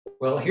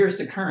 Well, here's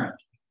the current.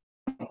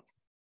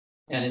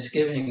 And it's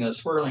giving a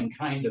swirling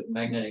kind of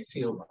magnetic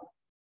field line.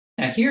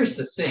 Now here's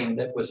the thing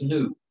that was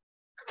new.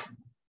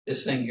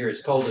 This thing here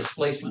is called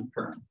displacement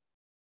current.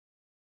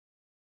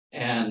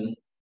 And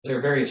there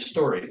are various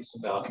stories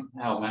about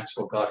how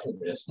Maxwell got to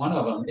this. One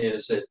of them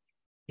is that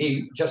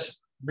he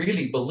just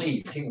really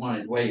believed he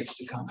wanted waves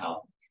to come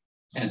out.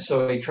 And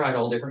so he tried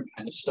all different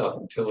kinds of stuff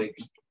until he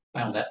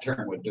found that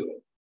term would do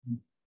it.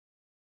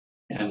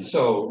 And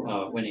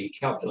so when he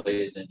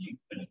calculated, and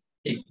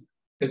he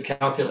could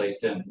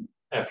calculate then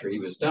after he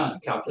was done,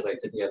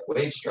 calculate that he had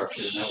wave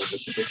structure, and that was a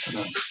prediction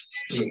of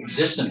the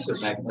existence of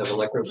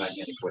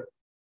electromagnetic waves.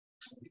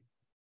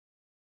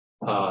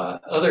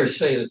 Others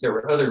say that there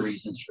were other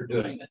reasons for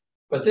doing it.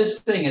 But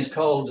this thing is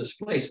called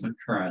displacement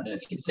current. And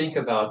if you think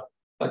about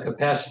a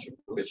capacitor,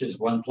 which is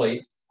one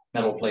plate,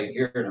 metal plate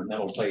here and a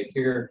metal plate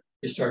here,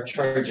 you start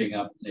charging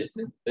up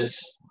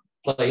this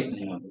plate,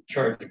 and the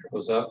charge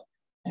goes up.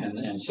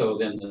 And so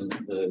then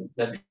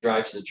that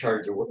drives the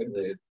charge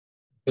away,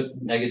 the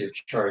negative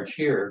charge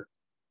here,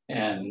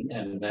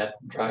 and that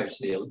drives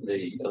the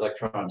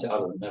electrons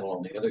out of the metal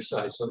on the other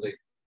side. So the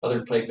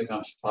other plate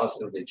becomes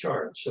positively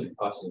charged, so the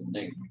positive and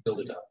negative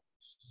build it up.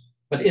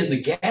 But in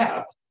the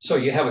gap, so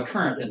you have a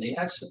current in the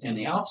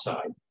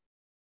outside,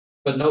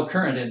 but no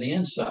current in the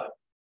inside.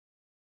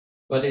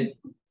 But it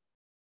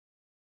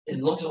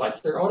looks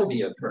like there ought to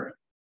be a current.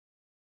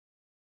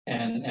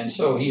 And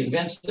so he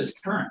invents this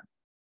current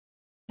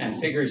and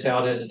figures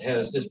out that it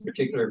has this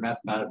particular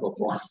mathematical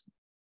form.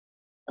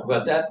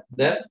 But that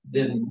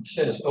then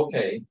says,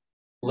 okay,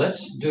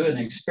 let's do an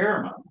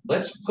experiment.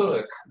 Let's put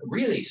a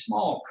really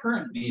small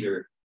current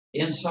meter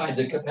inside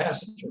the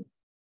capacitor.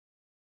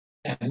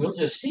 And we'll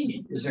just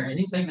see, is there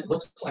anything that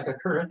looks like a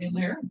current in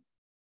there?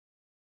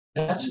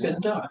 That's been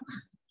done.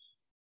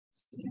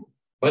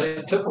 But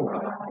it took a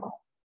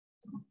while.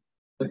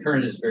 The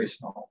current is very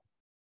small.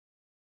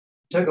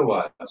 It took a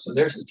while, so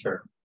there's the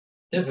term,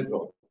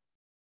 difficult.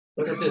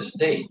 Look at this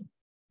date,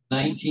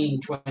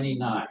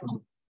 1929.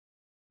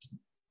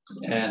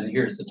 And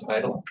here's the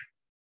title.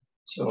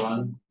 So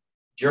on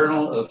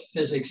Journal of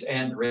Physics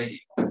and Radio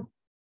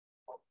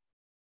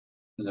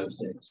in those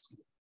days.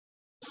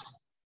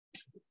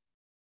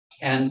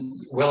 And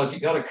well, if you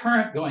got a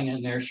current going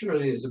in there,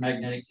 surely there's a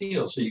magnetic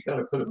field. So you got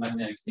to put a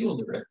magnetic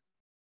field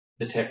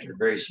detector,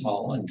 very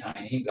small and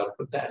tiny. You got to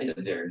put that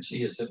in there and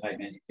see is it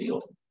magnetic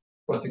field,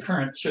 what the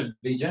current should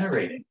be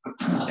generating.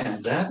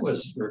 And that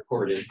was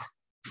recorded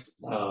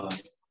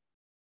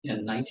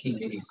in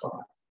 1985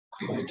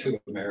 by 2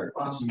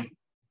 Americans.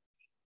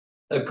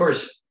 Of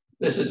course,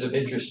 this is of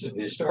interest of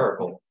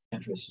historical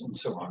interest and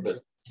so on,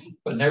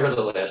 but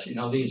nevertheless,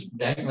 these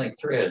dangling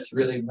threads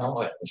really know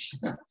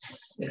us.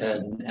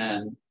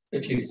 and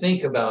if you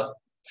think about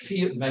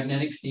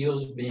magnetic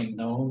fields being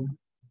known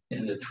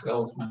in the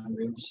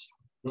 1200s,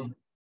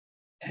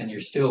 and you're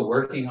still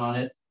working on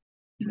it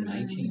in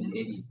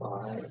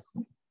 1985,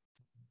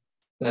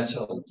 that's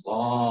a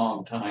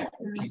long time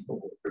for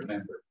people to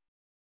remember.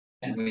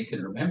 And we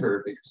can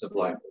remember because of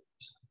libraries.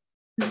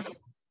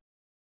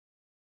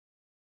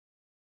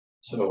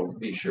 So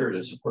be sure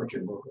to support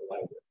your local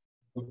library.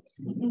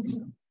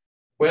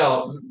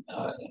 Well,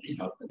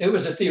 it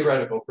was a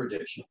theoretical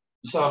prediction.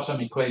 Solve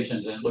some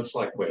equations and it looks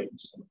like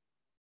waves.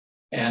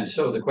 And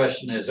so the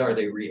question is, are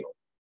they real?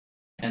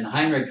 And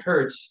Heinrich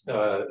Hertz,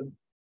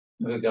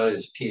 who got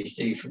his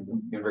PhD from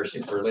the University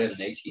of Berlin in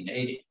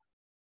 1880,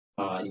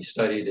 he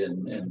studied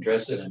in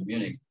Dresden and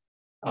Munich.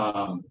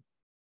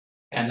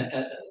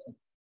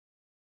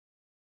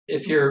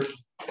 If you're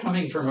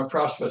coming from a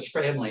prosperous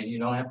family and you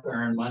don't have to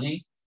earn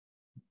money,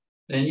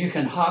 then you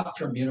can hop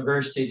from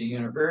university to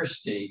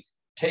university,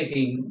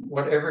 taking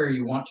whatever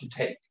you want to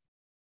take.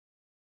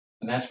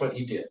 And that's what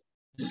he did.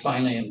 And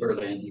finally in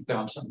Berlin, he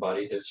found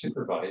somebody to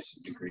supervise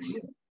the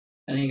degree,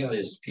 and he got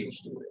his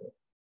PhD with it.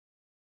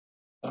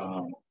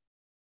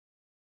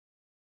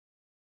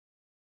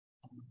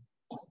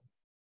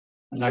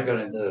 I'm not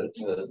going to,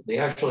 the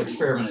actual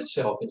experiment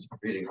itself is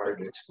really hard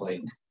to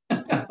explain. So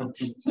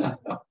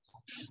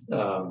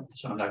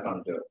I'm not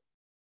going to do it.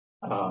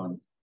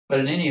 But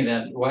in any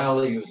event,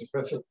 while he was a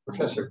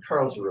professor at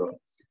Karlsruhe,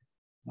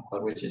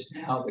 which is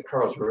now the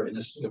Karlsruhe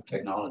Institute of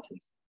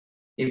Technology,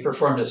 he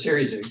performed a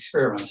series of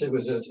experiments. It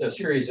was a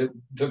series that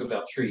took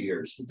about 3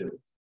 years to do.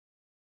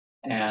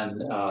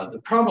 And the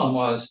problem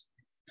was,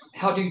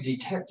 how do you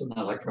detect an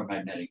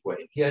electromagnetic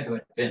wave? He had to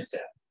invent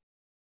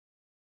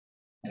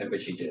that,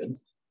 which he did.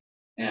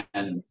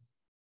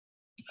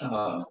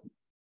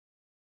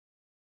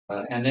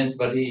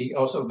 But he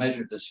also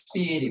measured the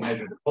speed, he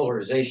measured the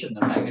polarization,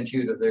 the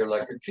magnitude of their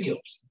electric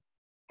fields.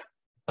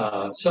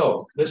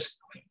 So this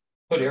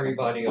put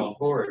everybody on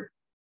board.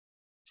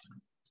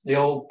 The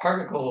old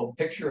particle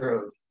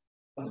picture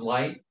of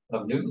light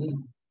of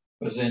Newton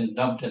was then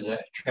dumped in a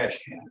trash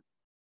can.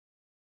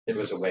 It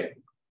was a wave.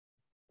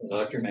 The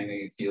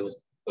electromagnetic fields,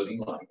 including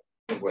light,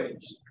 the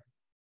waves.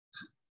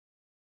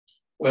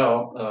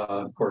 Well,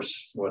 of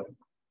course, what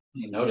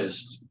he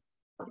noticed,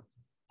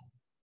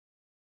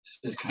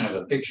 this is kind of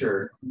a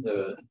picture.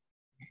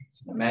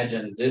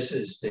 Imagine this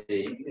is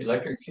the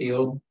electric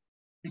field.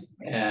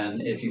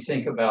 And if you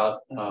think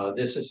about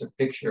this as a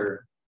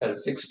picture at a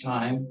fixed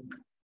time,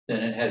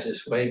 then it has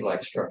this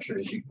wave-like structure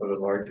as you go to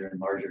larger and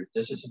larger.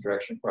 This is the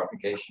direction of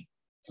propagation.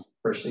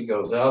 First it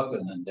goes up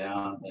and then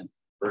down, and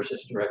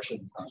versus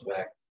direction comes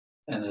back.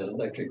 And the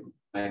electric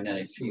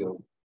magnetic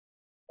field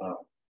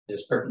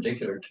is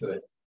perpendicular to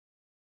it,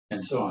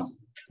 and so on.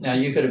 Now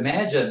you could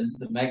imagine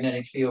the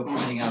magnetic field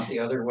pointing out the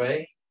other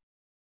way.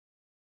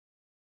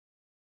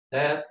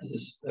 That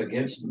is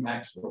against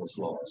Maxwell's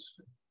laws.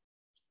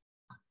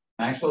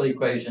 Maxwell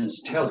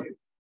equations tell you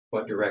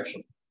what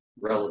direction,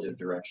 relative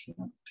direction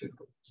of two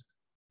fluids.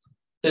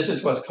 This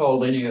is what's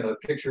called a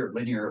picture of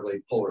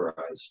linearly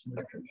polarized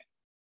electromagnetic.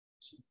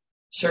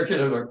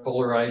 Circular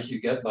polarized you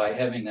get by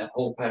having that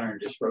whole pattern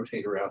just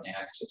rotate around the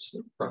axis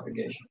of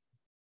propagation.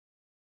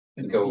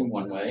 And go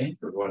one way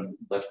for one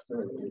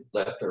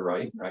left or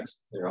right,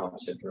 their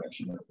opposite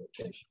direction of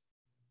rotation.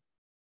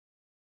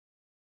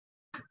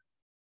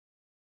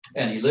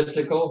 And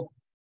elliptical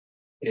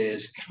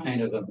is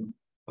kind of a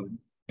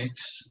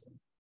mix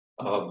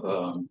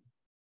of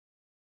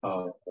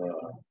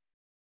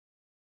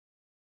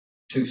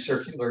two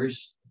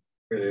circulars.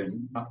 They're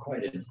not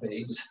quite in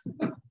phase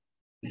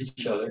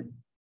each other,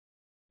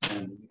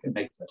 and you can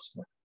make that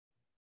stuff.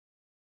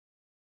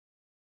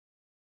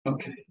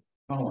 Okay,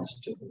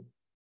 almost to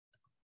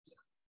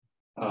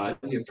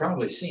you've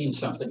probably seen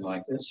something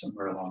like this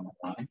somewhere along the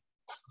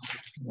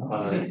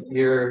line.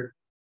 Here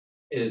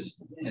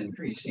is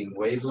increasing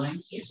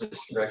wavelength. Is this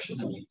direction,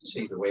 and you can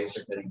see the waves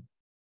are getting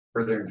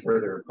further and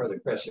further, or the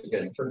crests are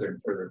getting further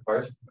and further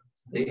apart.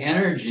 The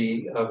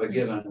energy of a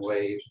given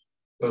wave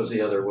goes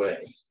the other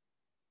way.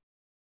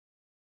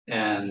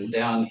 And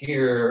down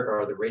here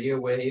are the radio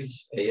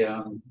waves,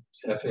 AM,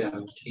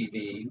 FM,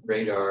 TV,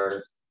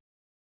 radar.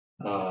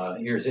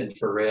 Here's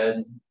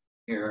infrared.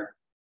 Here,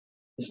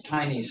 this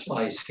tiny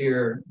slice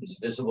here is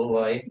visible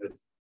light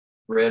with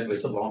red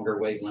with the longer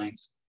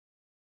wavelengths,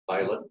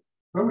 violet.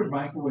 Where would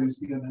microwaves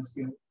be on that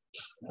scale?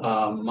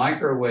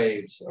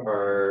 Microwaves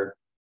are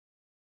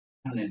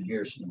down in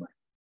here somewhere.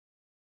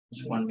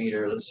 It's 1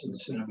 meter, let's see,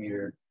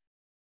 centimeter.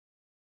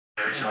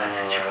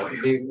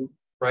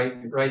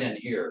 Right in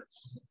here.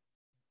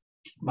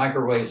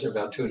 Microwaves are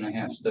about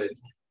 2.5.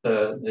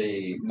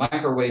 The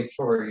microwave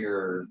for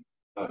your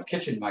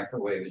kitchen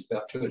microwave is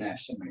about 2.5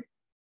 centimeters.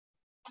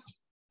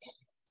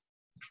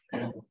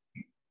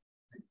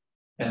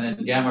 And then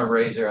gamma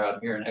rays are out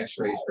here and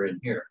X-rays are in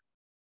here.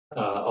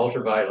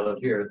 Ultraviolet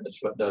here,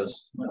 that's what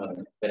does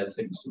bad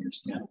things to your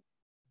skin.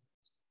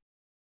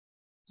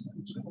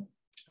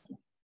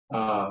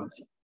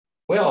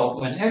 Well,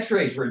 when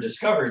X-rays were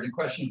discovered, the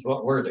question is,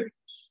 what were they?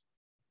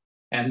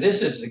 And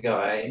this is the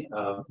guy,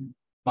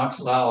 Max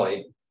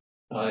Lally.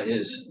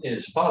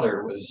 His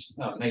father was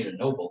made a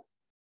noble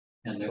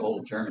in the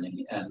old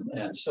Germany,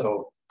 and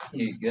so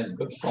he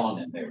put Fon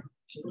in there,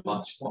 so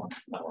Max von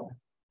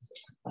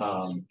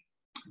Lally.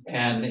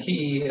 And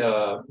he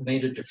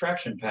made a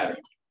diffraction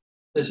pattern.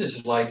 This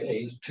is like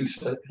a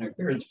two-slit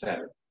interference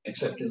pattern,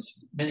 except it's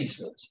many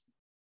slits.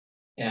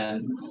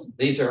 And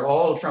these are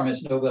all from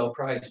his Nobel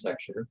Prize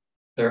lecture.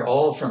 They're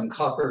all from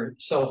copper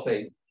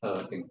sulfate.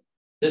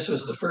 This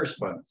was the first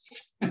one.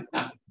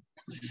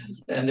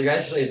 And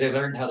actually, as they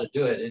learned how to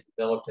do it, it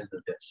developed into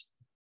this.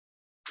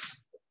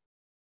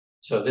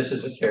 So this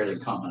is a fairly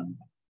common.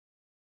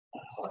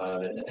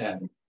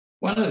 And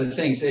one of the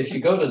things, if you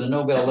go to the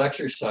Nobel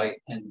lecture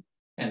site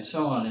and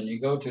so on, and you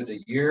go to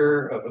the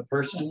year of a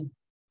person,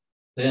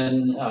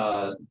 then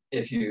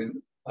if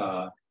you,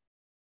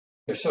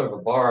 there's sort of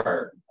a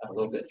bar a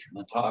little bit from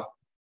the top,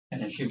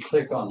 and if you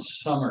click on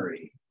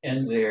summary,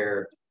 in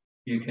there,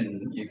 you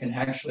can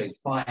actually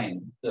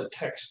find the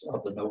text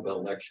of the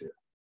Nobel lecture.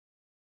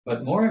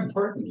 But more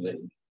importantly,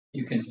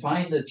 you can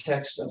find the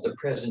text of the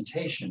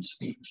presentation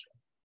speech.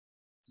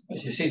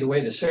 As you see, the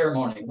way the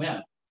ceremony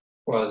went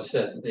was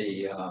that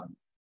the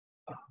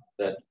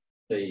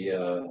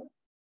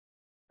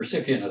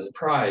recipient of the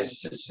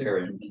prize sits there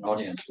in an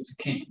audience with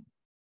the king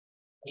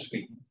of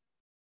Sweden.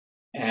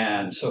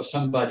 And so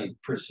somebody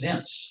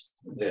presents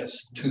this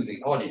to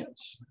the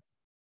audience.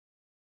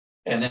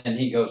 And then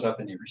he goes up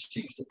and he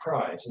receives the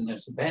prize. And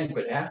there's a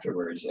banquet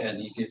afterwards, and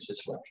he gives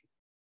his lecture.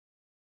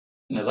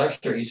 In the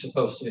lecture, he's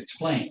supposed to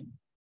explain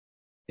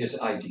his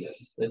idea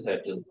that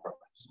led to the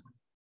prize,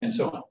 and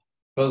so on.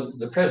 Well,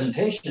 the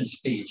presentation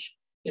speech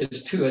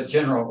is to a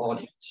general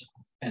audience.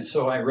 And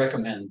so I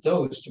recommend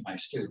those to my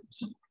students.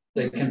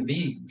 They can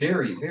be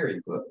very,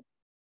 very good.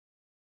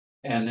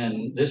 And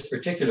in this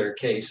particular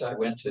case, I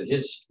went to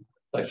his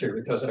lecture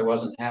because I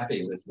wasn't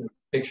happy with the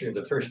picture.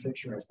 The first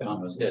picture I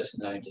found was this,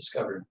 and I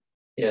discovered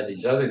he had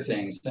these other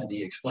things, and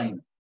he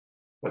explained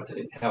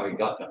how he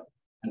got them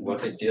and what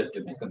they did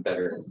to make them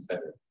better and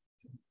better.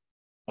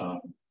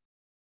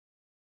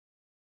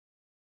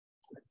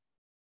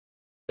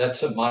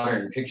 That's a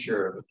modern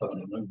picture of an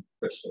aluminum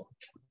crystal.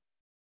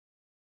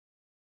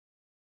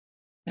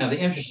 Now, the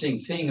interesting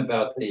thing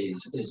about these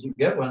is you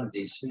get one of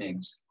these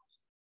things.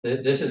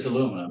 This is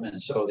aluminum,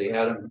 and so the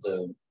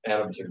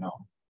atoms are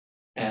known.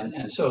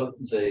 And so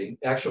the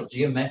actual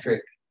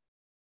geometric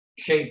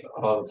shape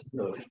of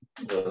the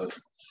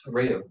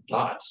array of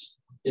dots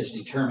is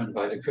determined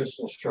by the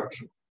crystal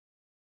structure.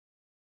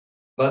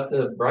 But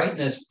the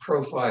brightness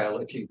profile,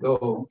 if you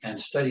go and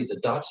study the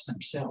dots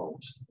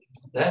themselves,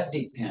 that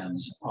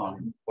depends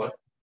on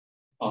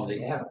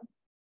the atom.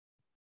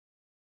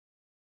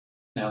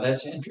 Now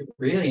that's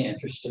really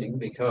interesting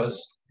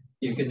because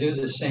you can do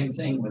the same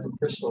thing with a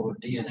crystal of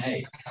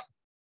DNA.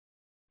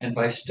 And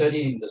by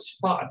studying the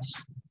spots,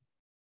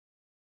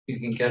 you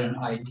can get an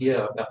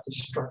idea about the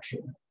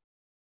structure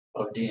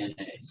of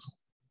DNA.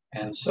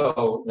 And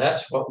so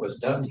that's what was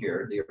done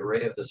here, the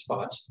array of the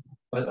spots,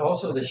 but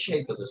also the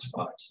shape of the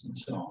spots and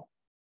so on.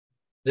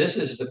 This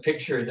is the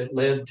picture that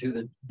led to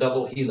the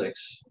double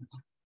helix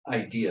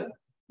idea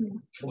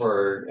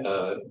for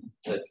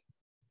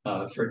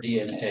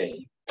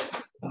DNA.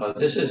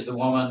 This is the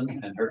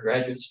woman and her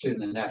graduate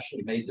student that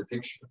actually made the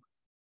picture.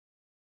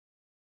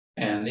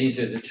 And these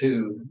are the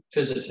two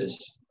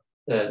physicists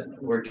that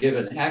were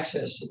given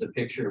access to the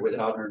picture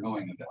without her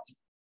knowing about it.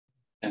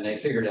 And they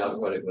figured out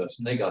what it was,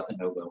 and they got the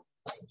Nobel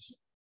Prize.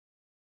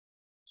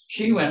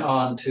 She went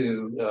on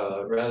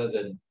to, rather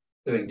than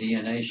doing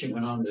DNA, she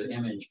went on to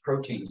image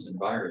proteins and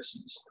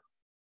viruses.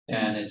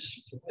 And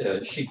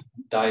she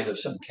died of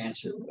some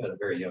cancer at a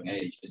very young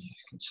age, as you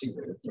can see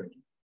there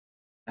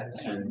at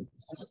 30.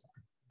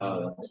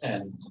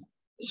 And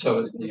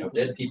so,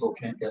 dead people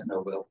can't get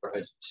Nobel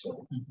Prizes.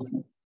 So,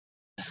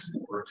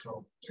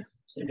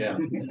 yeah.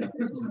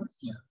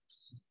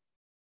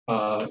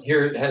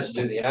 Here it has to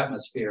do with the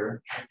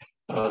atmosphere.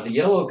 The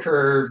yellow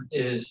curve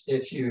is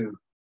if you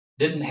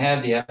didn't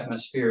have the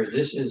atmosphere,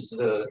 this is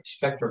the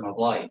spectrum of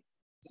light.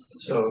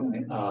 So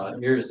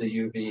here's the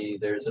UV,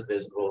 there's the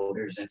visible,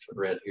 here's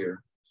infrared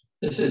here.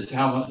 This is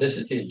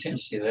the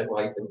intensity of that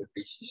light that would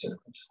reach the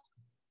surface.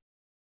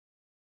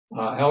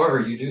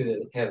 However, you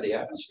do have the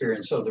atmosphere,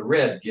 and so the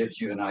red gives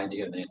you an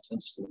idea of the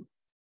intensity.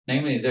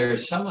 Namely,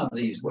 there's some of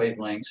these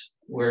wavelengths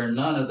where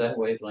none of that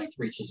wavelength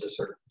reaches the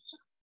surface,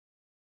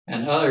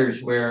 and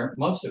others where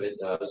most of it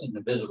does, and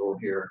the visible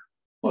here,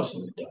 most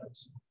of it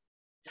does.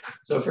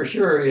 So for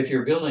sure, if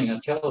you're building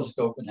a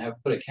telescope and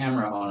have put a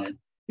camera on it,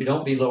 you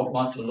don't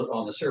want to look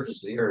on the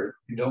surface of the Earth.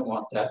 You don't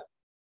want that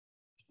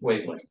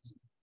wavelength.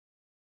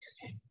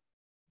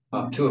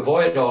 To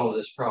avoid all of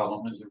this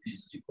problem is the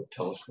reason you put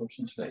telescopes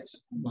in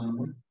space.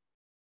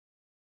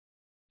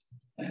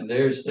 And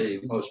there's the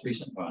most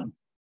recent one.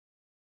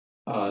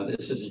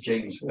 This is a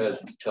James Webb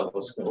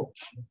telescope.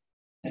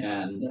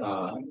 And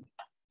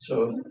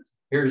so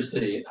here's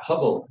the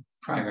Hubble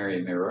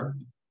primary mirror.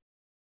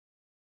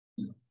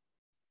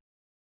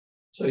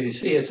 So you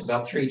see it's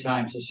about 3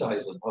 times the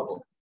size of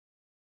Hubble.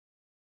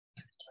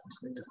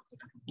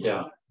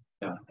 Yeah,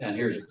 and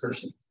here's a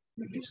person.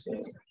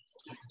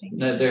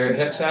 Now, they're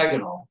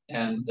hexagonal,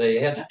 and they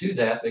had to do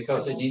that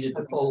because they needed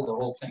to fold the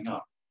whole thing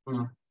up.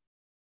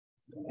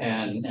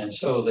 And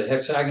so the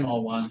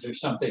hexagonal ones are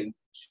something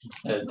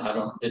that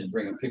didn't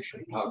bring a picture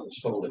of how it was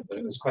folded, but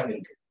it was quite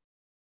interesting.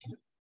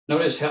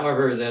 Notice,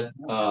 however, that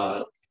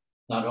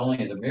not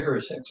only the mirror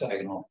is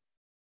hexagonal,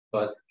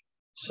 but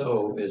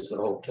so is the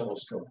whole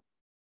telescope.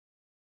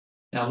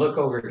 Now look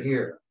over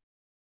here.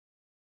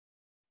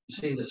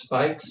 See the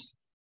spikes?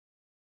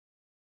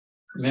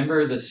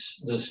 Remember the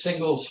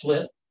single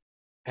slit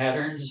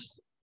patterns?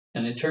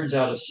 And it turns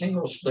out a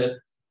single slit,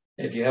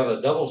 if you have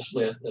a double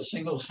slit, a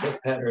single slit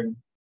pattern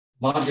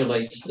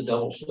modulates the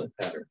double slit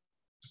pattern.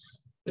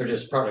 They're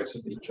just products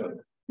of each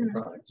other.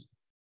 Products.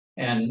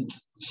 And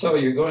so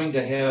you're going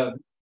to have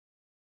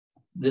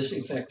this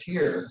effect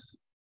here.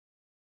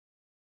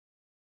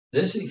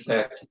 This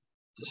effect,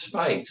 the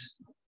spikes,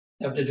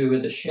 have to do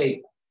with the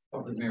shape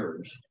of the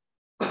mirrors.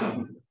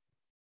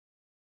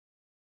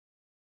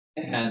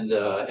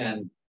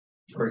 And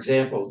for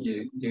example,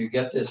 you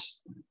get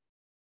this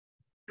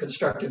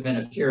constructive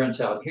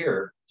interference out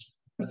here,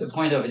 but the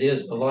point of it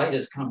is the light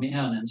has come in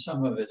and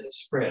some of it is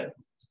spread.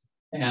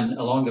 And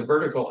along the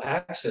vertical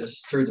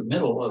axis through the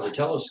middle of the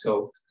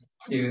telescope,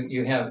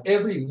 you have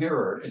every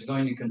mirror is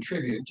going to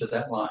contribute to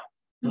that line,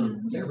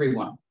 every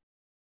one.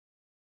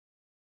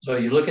 So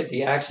you look at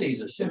the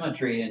axes of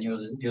symmetry and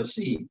you'll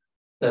see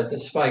that the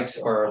spikes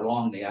are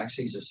along the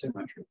axes of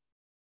symmetry.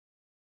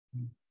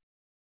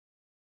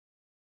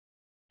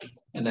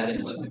 And that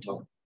ends my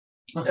talk.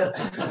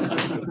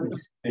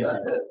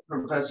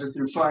 Professor,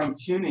 through fine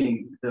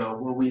tuning, though,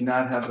 will we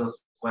not have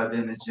those web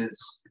images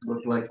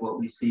look like what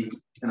we see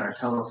in our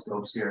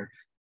telescopes here?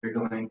 They're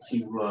going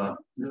to more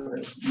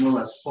or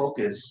less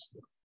focus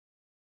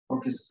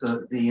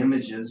the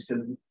images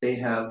because they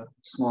have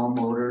small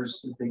motors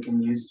that they can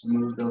use to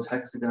move those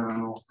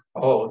hexagonal.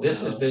 Oh,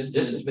 this is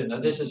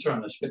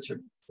from the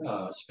Spitzer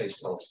Space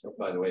Telescope,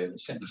 by the way, of the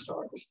Cine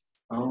stars.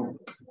 Oh,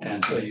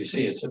 and so you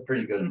see it's a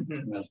pretty good.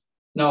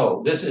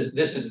 No, this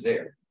is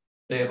there.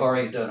 They have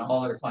already done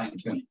all their fine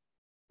tuning,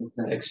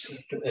 okay.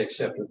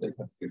 except with the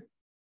computer.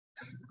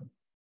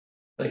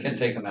 They can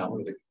take them out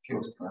with the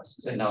computer.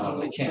 They not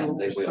only can,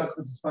 they will. Stuck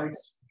with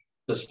spikes.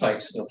 The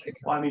spikes they'll take.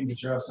 Well, I mean,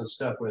 but you're also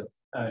stuck with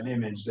an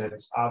image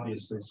that's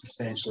obviously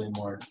substantially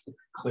more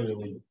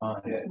clearly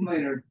defined. Yeah,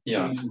 minor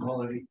change in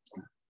quality.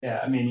 Yeah,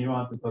 I mean, you don't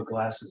have to put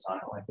glasses on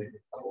it like they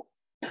did.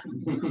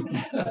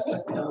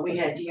 No, we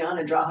had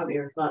Deanna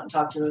Drahamir come out and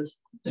talk to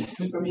us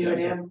from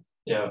UNM.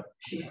 Yeah.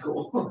 She's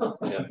cool.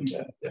 Yeah.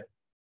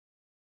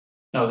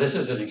 No, this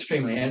is an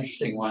extremely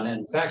interesting one.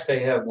 In fact,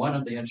 they have one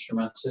of the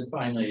instruments that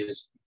finally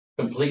is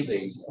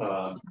completely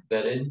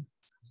vetted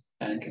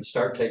and can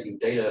start taking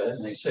data.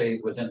 And they say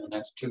within the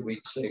next 2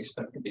 weeks, they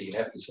expect to be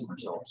having some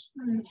results.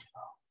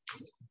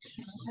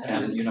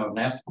 And, you know,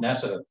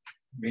 NASA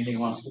really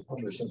wants to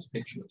publish those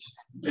pictures.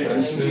 So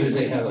as soon as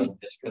they have them,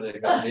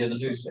 they're going to be in the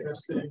newspaper.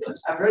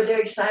 I've heard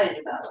they're excited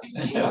about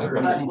it. Yeah,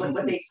 right.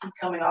 What they see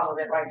coming off of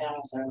it right now.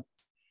 So.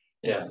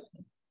 Yeah.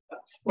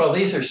 Well,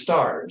 these are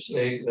stars.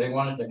 They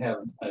wanted to have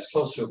as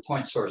close to a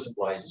point source of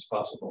light as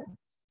possible.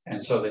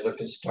 And so they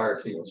looked at star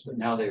fields, but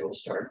now they will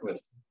start with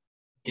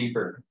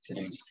deeper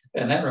things.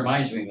 And that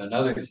reminds me of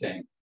another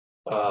thing.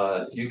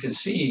 You can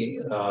see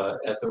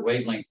at the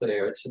wavelength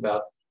there, it's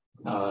about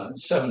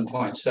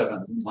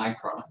 7.7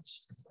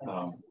 microns.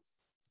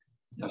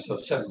 So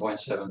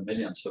 7.7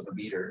 millionths of a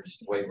meter is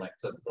the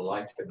wavelength of the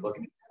light they're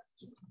looking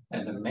at.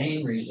 And the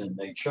main reason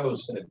they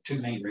chose,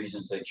 two main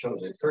reasons they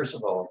chose it. First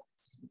of all,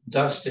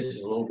 dust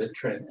is a little bit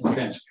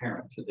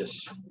transparent to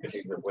this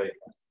particular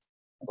wavelength.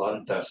 A lot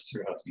of dust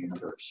throughout the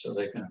universe, so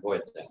they can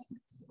avoid that.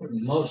 But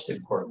most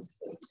importantly,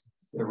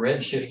 the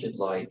red-shifted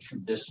light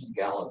from distant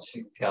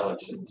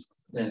galaxies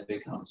then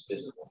becomes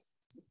visible.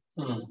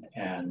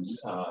 And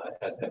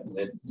at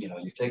that,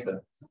 you take an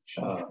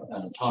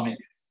atomic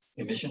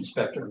emission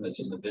spectrum that's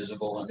in the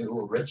visible, and it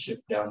will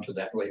redshift down to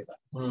that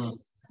wavelength.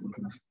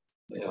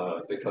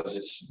 Because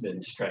it's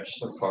been stretched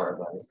so far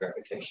by the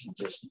gravitational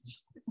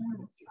distance,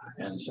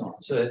 and so on.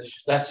 So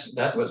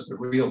that was the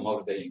real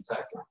motivating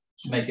factor.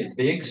 Make it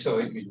big so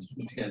you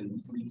can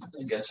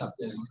get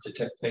something,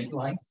 detect faint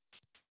light,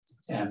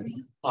 and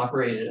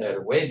operate it at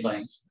a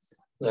wavelength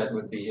that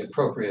would be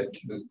appropriate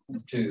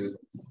to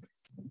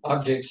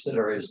objects that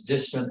are as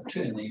distant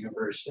in the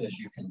universe as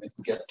you can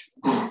get to.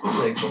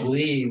 They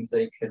believe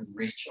they can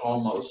reach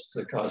almost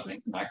the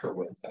cosmic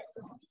microwave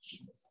background.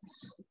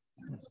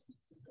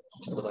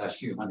 So the last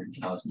few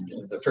 100,000,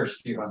 the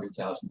first few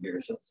 100,000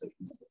 years of the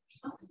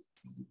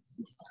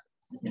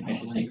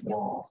universe. You think,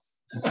 wow.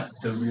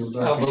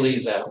 I'll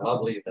believe that.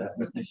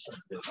 When they start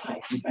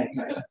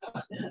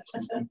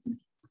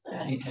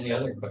Any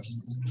other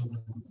questions?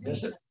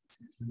 Yes, sir.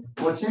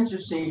 What's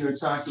interesting, you're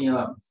talking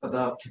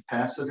about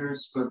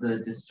capacitors for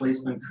the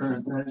displacement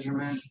current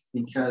measurement,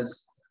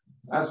 because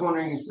I was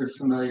wondering if you're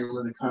familiar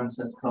with a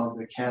concept called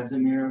the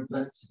Casimir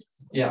effect.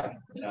 Yeah.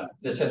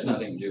 This has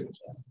nothing to do with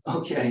that.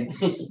 Okay.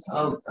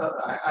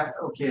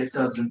 Okay, it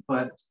doesn't.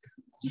 But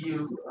do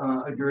you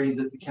agree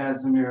that the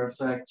Casimir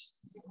effect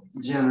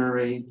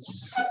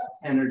generates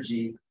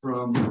energy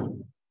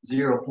from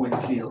 0-point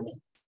field?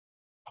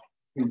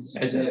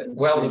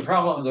 Well, the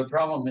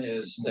problem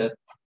is that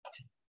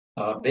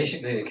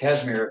basically the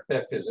Casimir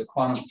effect is a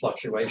quantum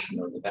fluctuation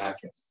of the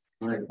vacuum.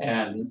 Right.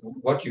 And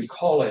what you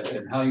call it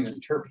and how you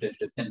interpret it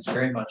depends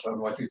very much on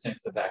what you think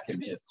the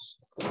vacuum is.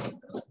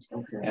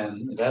 Okay.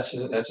 And that's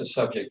a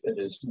subject that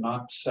is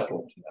not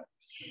settled yet.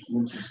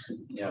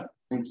 Interesting. Yeah.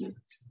 Thank you.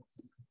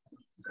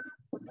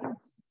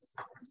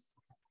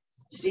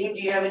 Steve,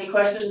 do you have any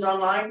questions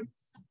online?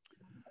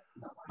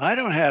 I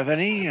don't have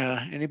any.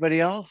 Anybody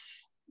else?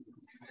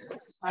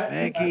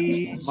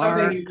 Maggie, Mark.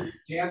 Something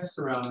you danced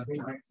around, I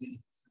think might be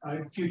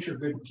a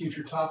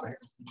future topic.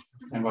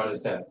 And what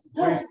is that?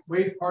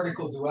 Wave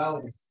particle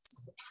duality.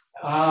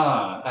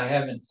 I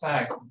have in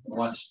fact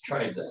once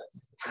tried that.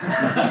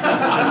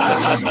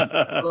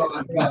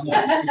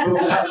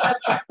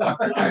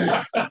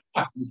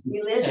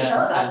 You live to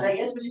tell about it, I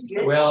guess, which is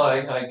good. Well,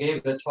 I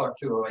gave a talk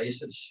to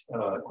Oasis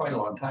quite a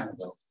long time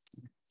ago.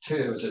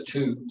 It was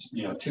two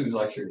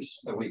lectures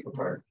a week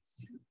apart,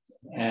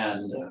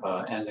 and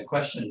the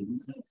question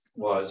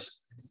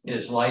was,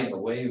 is light a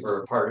wave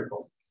or a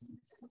particle?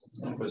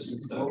 That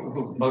was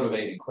the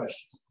motivating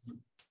question.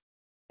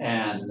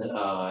 And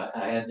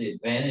I had the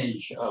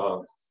advantage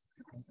of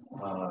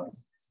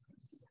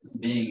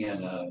being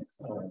in a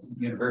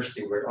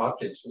university where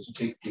optics was a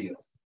big deal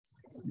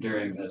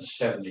during the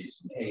 70s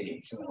and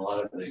 80s, when a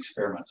lot of the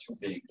experiments were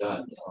being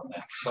done on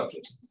that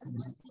subject.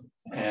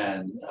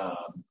 And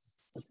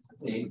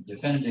the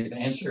definitive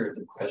answer to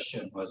the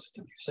question was,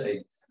 did you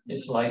say,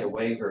 is light a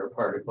wave or a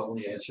particle?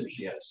 The answer is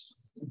yes.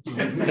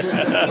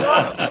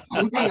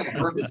 One thing I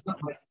heard is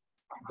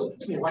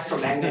the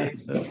electromagnetic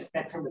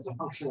spectrum is a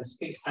function of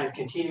space-time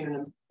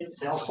continuum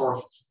itself,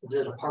 or is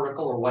it a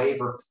particle or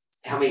wave, or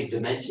how many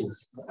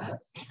dimensions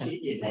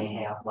it may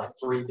have, like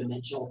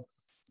 3-dimensional?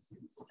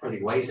 Are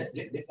the waves,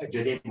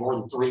 do they have more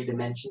than 3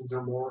 dimensions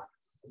or more?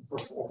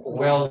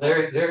 Well,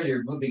 there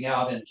you're moving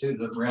out into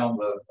the realm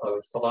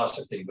of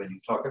philosophy when you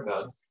talk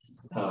about,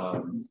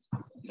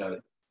 you know,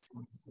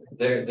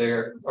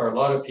 there are a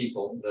lot of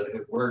people that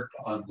have worked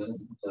on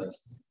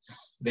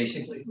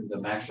basically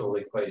the Maxwell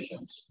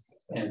equations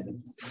and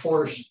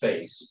force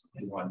space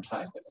in one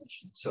time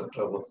dimension, so a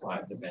total of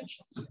 5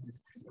 dimensions.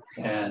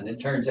 And it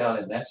turns out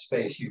in that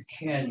space you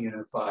can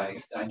unify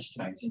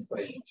Einstein's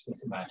equations with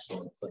the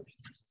Maxwell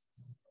equations,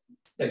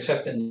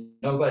 except that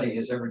nobody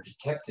has ever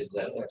detected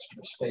that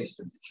extra space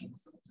dimension.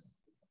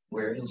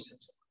 Where is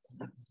it?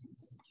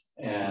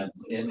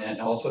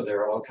 And also there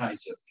are all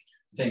kinds of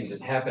things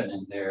that happen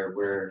in there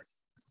where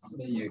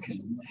you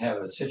can have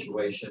a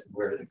situation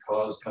where the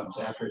cause comes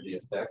after the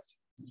effect.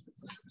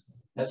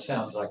 That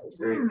sounds like a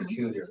very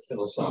peculiar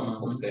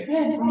philosophical thing.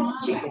 I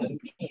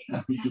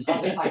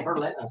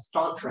heard that in a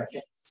Star Trek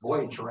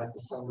Voyager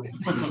episode.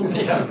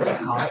 Yeah,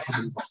 right.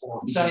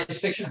 Science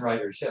fiction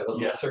writers have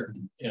a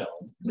certain, you know,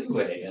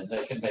 leeway, and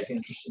they can make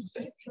interesting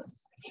things.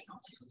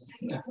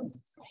 Yeah.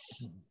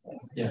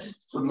 Yes.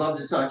 Would love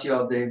to talk to you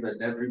all day, but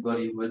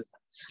everybody would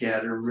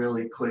scatter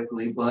really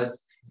quickly. But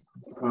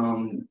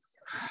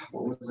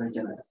what was I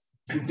gonna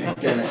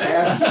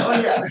ask? Oh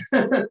yeah.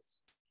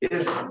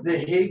 If the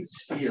Higgs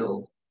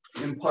field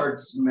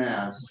imparts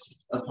mass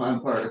upon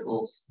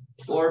particles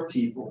or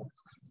people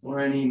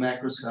or any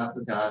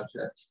macroscopic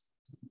object,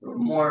 or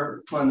more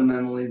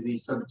fundamentally the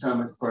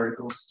subatomic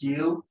particles, do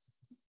you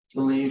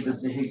believe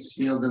that the Higgs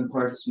field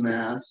imparts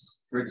mass,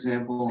 for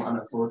example, on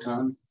a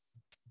photon?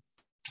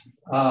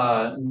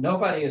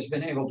 Nobody has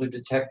been able to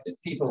detect it.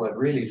 People have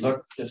really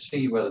looked to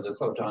see whether the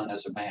photon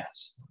has a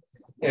mass.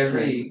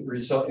 Every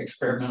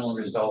experimental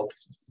result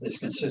is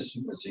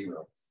consistent with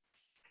 0.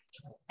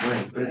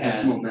 Right, but it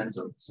has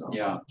momentum. So.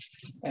 Yeah,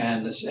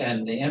 and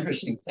the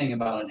interesting thing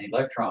about an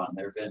electron,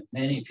 there have been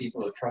many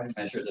people who try to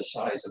measure the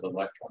size of an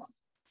electron.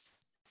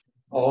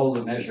 All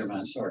the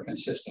measurements are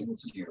consistent with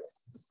 0.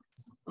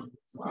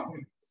 Wow.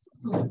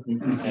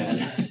 And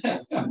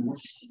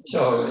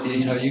so,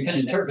 you know, you can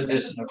interpret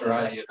this in a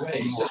variety of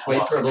ways. Just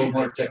wait for a little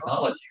more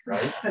technology,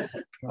 right?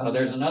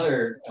 There's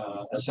another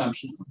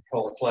assumption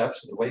called the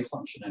collapse of the wave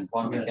function in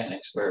quantum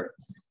mechanics, where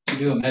you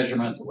do a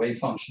measurement, the wave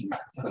function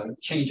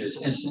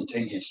changes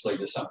instantaneously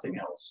to something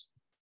else.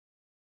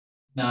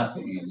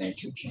 Nothing in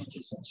nature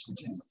changes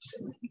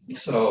instantaneously.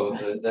 So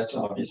that's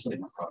obviously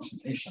an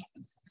approximation.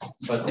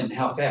 But then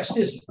how fast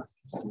is it?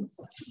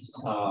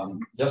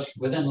 Just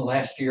within the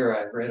last year,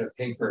 I read a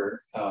paper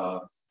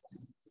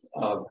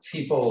of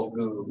people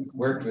who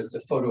worked with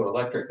the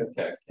photoelectric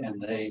effect,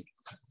 and they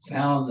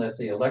found that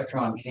the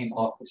electron came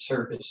off the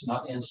surface,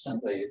 not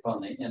instantly from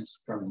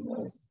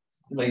the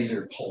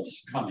laser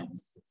pulse coming,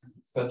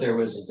 but there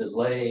was a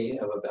delay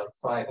of about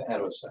 5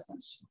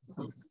 attoseconds.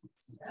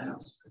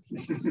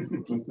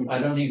 I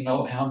don't even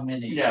know how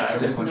many. Yeah,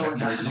 everyone's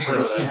heard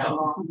of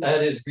that.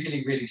 That is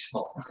really, really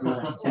small.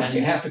 And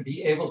you have to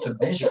be able to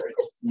measure it.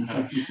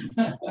 I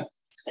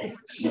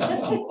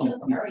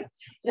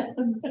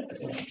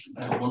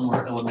have one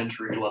more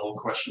elementary level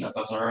question, if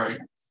that's all right.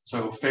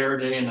 So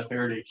Faraday and the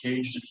Faraday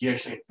cage, did he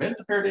actually invent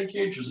the Faraday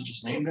cage? Was it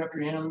just named after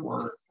him,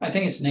 or? I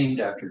think it's named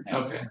after him.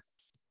 Okay.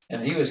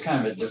 And he was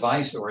kind of a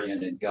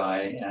device-oriented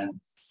guy, and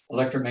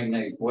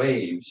electromagnetic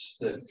waves,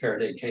 the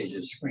Faraday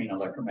cage's screen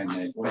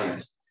electromagnetic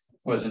waves,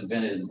 was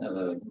invented.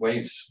 The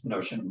waves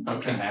notion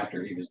came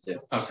after he was dead.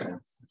 Okay.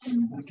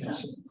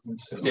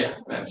 So yeah,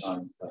 that's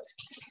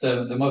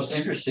the most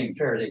interesting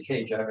Faraday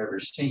cage I've ever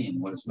seen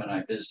was when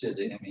I visited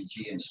the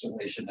MEG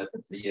installation at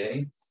the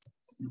VA.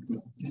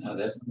 You know,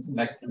 that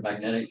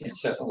magnetic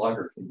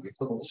encephalography, we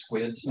put little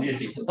squids on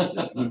people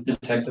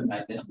detect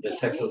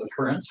the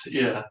currents of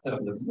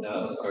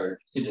the, or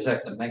you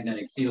detect the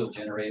magnetic field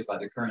generated by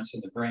the currents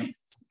in the brain,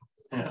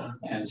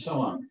 and so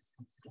on.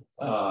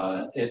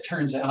 It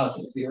turns out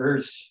that the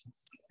Earth's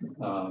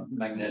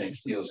magnetic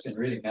fields can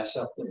really mess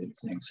up the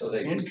things, so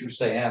they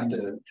have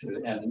to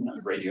and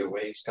radio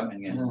waves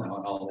coming in and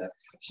all that.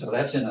 So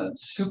that's in a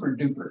super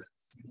duper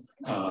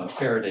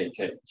Faraday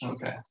cage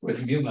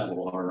with mu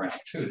metal all around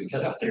too to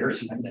get out the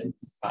Earth's magnetic.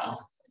 Wow.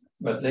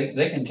 But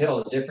they can tell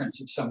the difference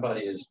if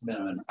somebody has been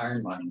an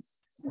iron mine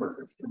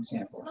worker, for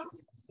example.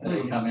 And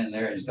they come in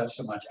there and he's got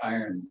so much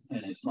iron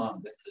in his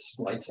lung that it just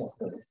lights up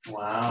the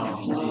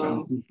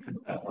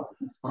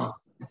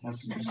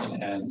That's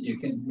interesting. And you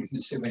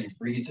can see when he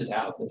breathes it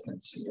out, they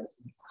can see it.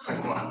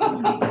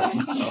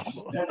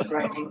 That's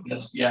great.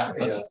 That's, yeah,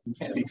 that's,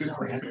 can't be good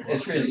for him.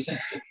 It's really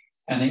sensitive.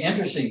 And the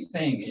interesting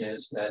thing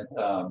is that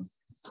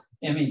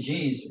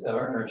MEGs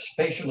are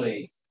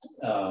spatially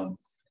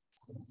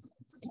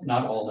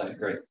not all that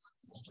great.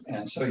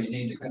 And so you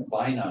need to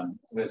combine them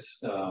with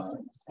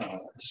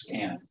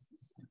scan,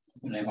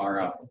 an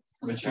MRI,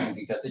 which you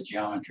can get the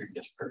geometry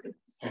just perfect.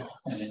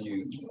 And then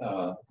you,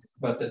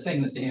 but the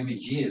thing that the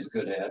MEG is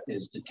good at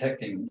is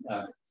detecting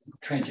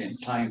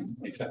transient time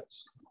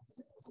effects.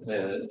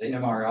 The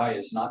MRI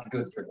is not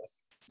good for that.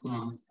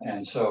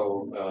 And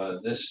so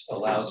this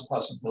allows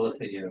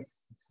possibility of,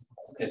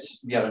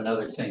 it's yet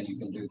another thing you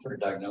can do for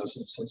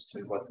diagnosis as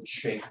to what the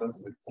shape of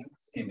the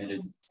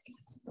emitted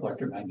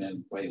electromagnetic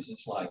waves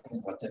is like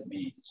and what that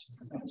means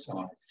and so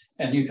on.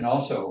 And you can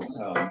also,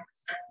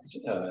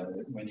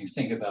 when you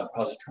think about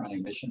positron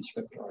emission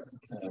spectra,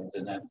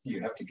 then that you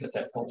have to get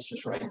that pulse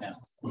just right now.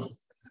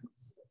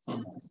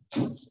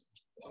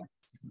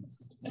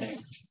 Anyway,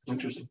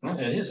 Interesting.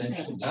 it is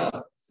interesting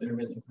stuff.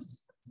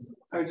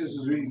 I just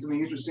was reading something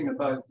interesting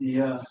about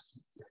the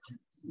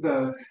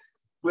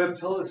Webb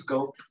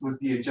telescope with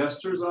the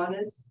adjusters on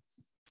it,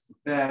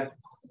 that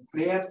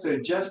they have to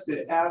adjust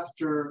it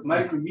after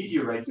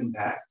micrometeorites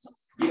impacts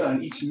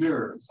on each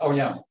mirror. Oh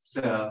yeah.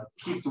 To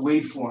keep the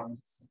waveform.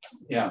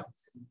 Yeah,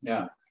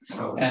 yeah.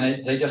 So,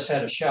 and they just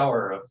had a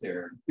shower up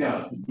there.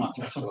 Yeah. Not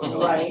too so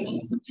ago. Right.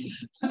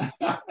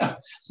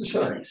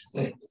 So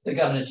they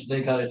got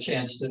a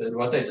chance to.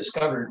 What they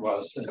discovered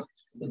was that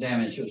the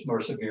damage was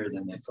more severe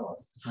than they thought.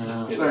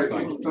 It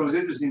was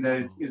interesting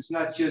that it's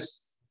not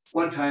just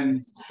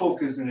one-time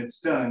focus and it's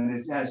done.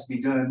 It has to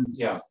be done.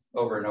 Yeah,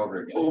 over and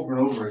over again. Over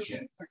and over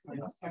again.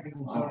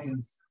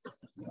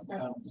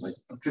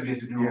 Could be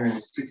there in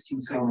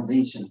 16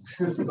 combination.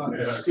 Well,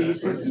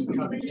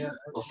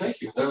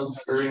 thank you. That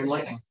was very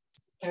enlightening.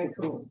 Very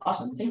cool.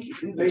 Awesome. Thank you.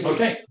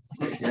 Okay.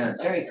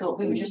 Yes. Very cool.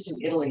 We were just in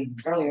Italy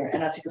earlier,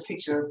 and I took a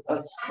picture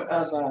of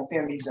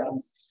Fermi's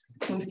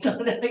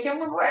tombstone. I can't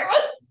remember where it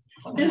was.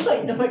 It's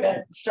like, oh my God,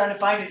 I'm trying to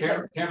find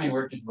it. Fermi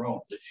worked in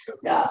Rome.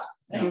 Yeah,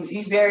 and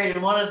he's buried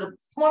in one of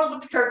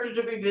the churches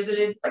that we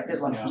visited. Like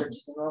there's one of the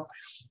churches in Rome.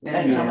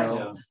 And I'm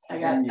like,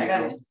 I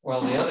got his.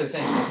 Well, the other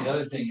thing,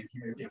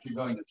 if you're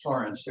going to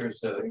Florence, there's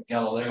the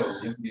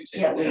Galileo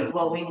Museum. Yeah,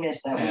 we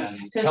missed that one.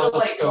 And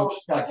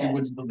telescopes like you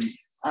wouldn't believe.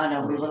 I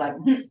know, we were like,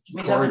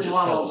 we tell the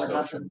Duomo, but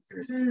nothing.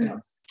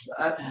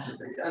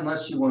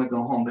 Unless you want to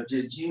go home, but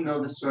did you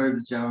know the story of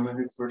the gentleman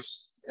who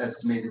first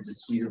estimated the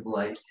speed of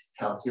light,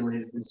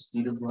 calculated the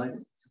speed of light?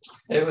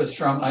 It was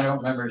from, I don't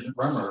remember,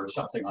 Römer or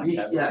something like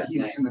that. Yeah, he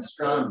was an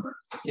astronomer.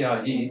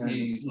 Yeah, he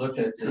looked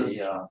at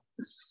the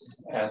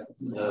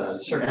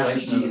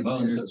circulation of the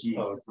moons of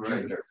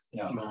Jupiter.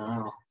 Yeah.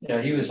 Wow.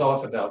 Yeah, he was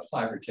off about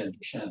 5 or 10%,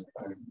 if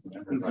I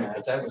remember right.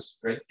 But that was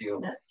a great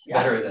deal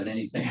better than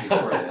anything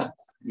before that.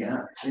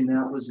 Yeah, and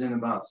that was in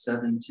about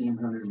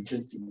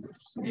 1750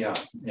 years. Yeah,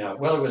 yeah.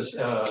 Well, it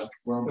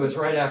was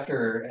right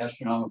after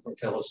astronomical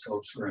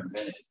telescopes were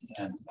invented,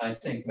 and I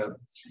think of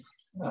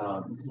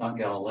not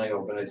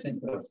Galileo, but I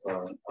think of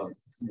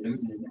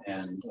Newton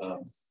and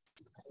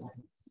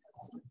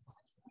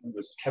it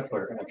was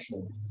Kepler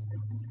actually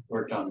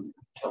worked on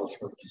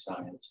telescope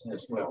designs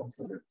as well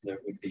that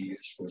would be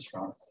used for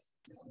astronomy.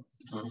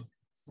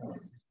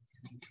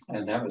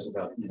 And that was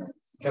about,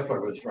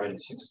 Kepler was right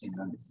at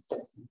 1600.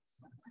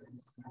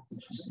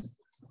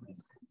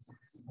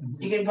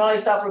 You can probably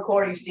stop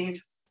recording,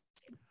 Steve.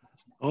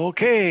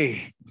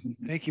 Okay.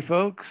 Thank you,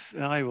 folks.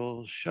 I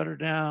will shut her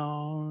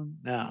down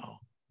now.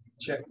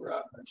 Check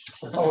Raj.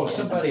 Oh,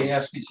 somebody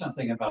asked me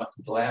something about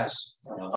the glass.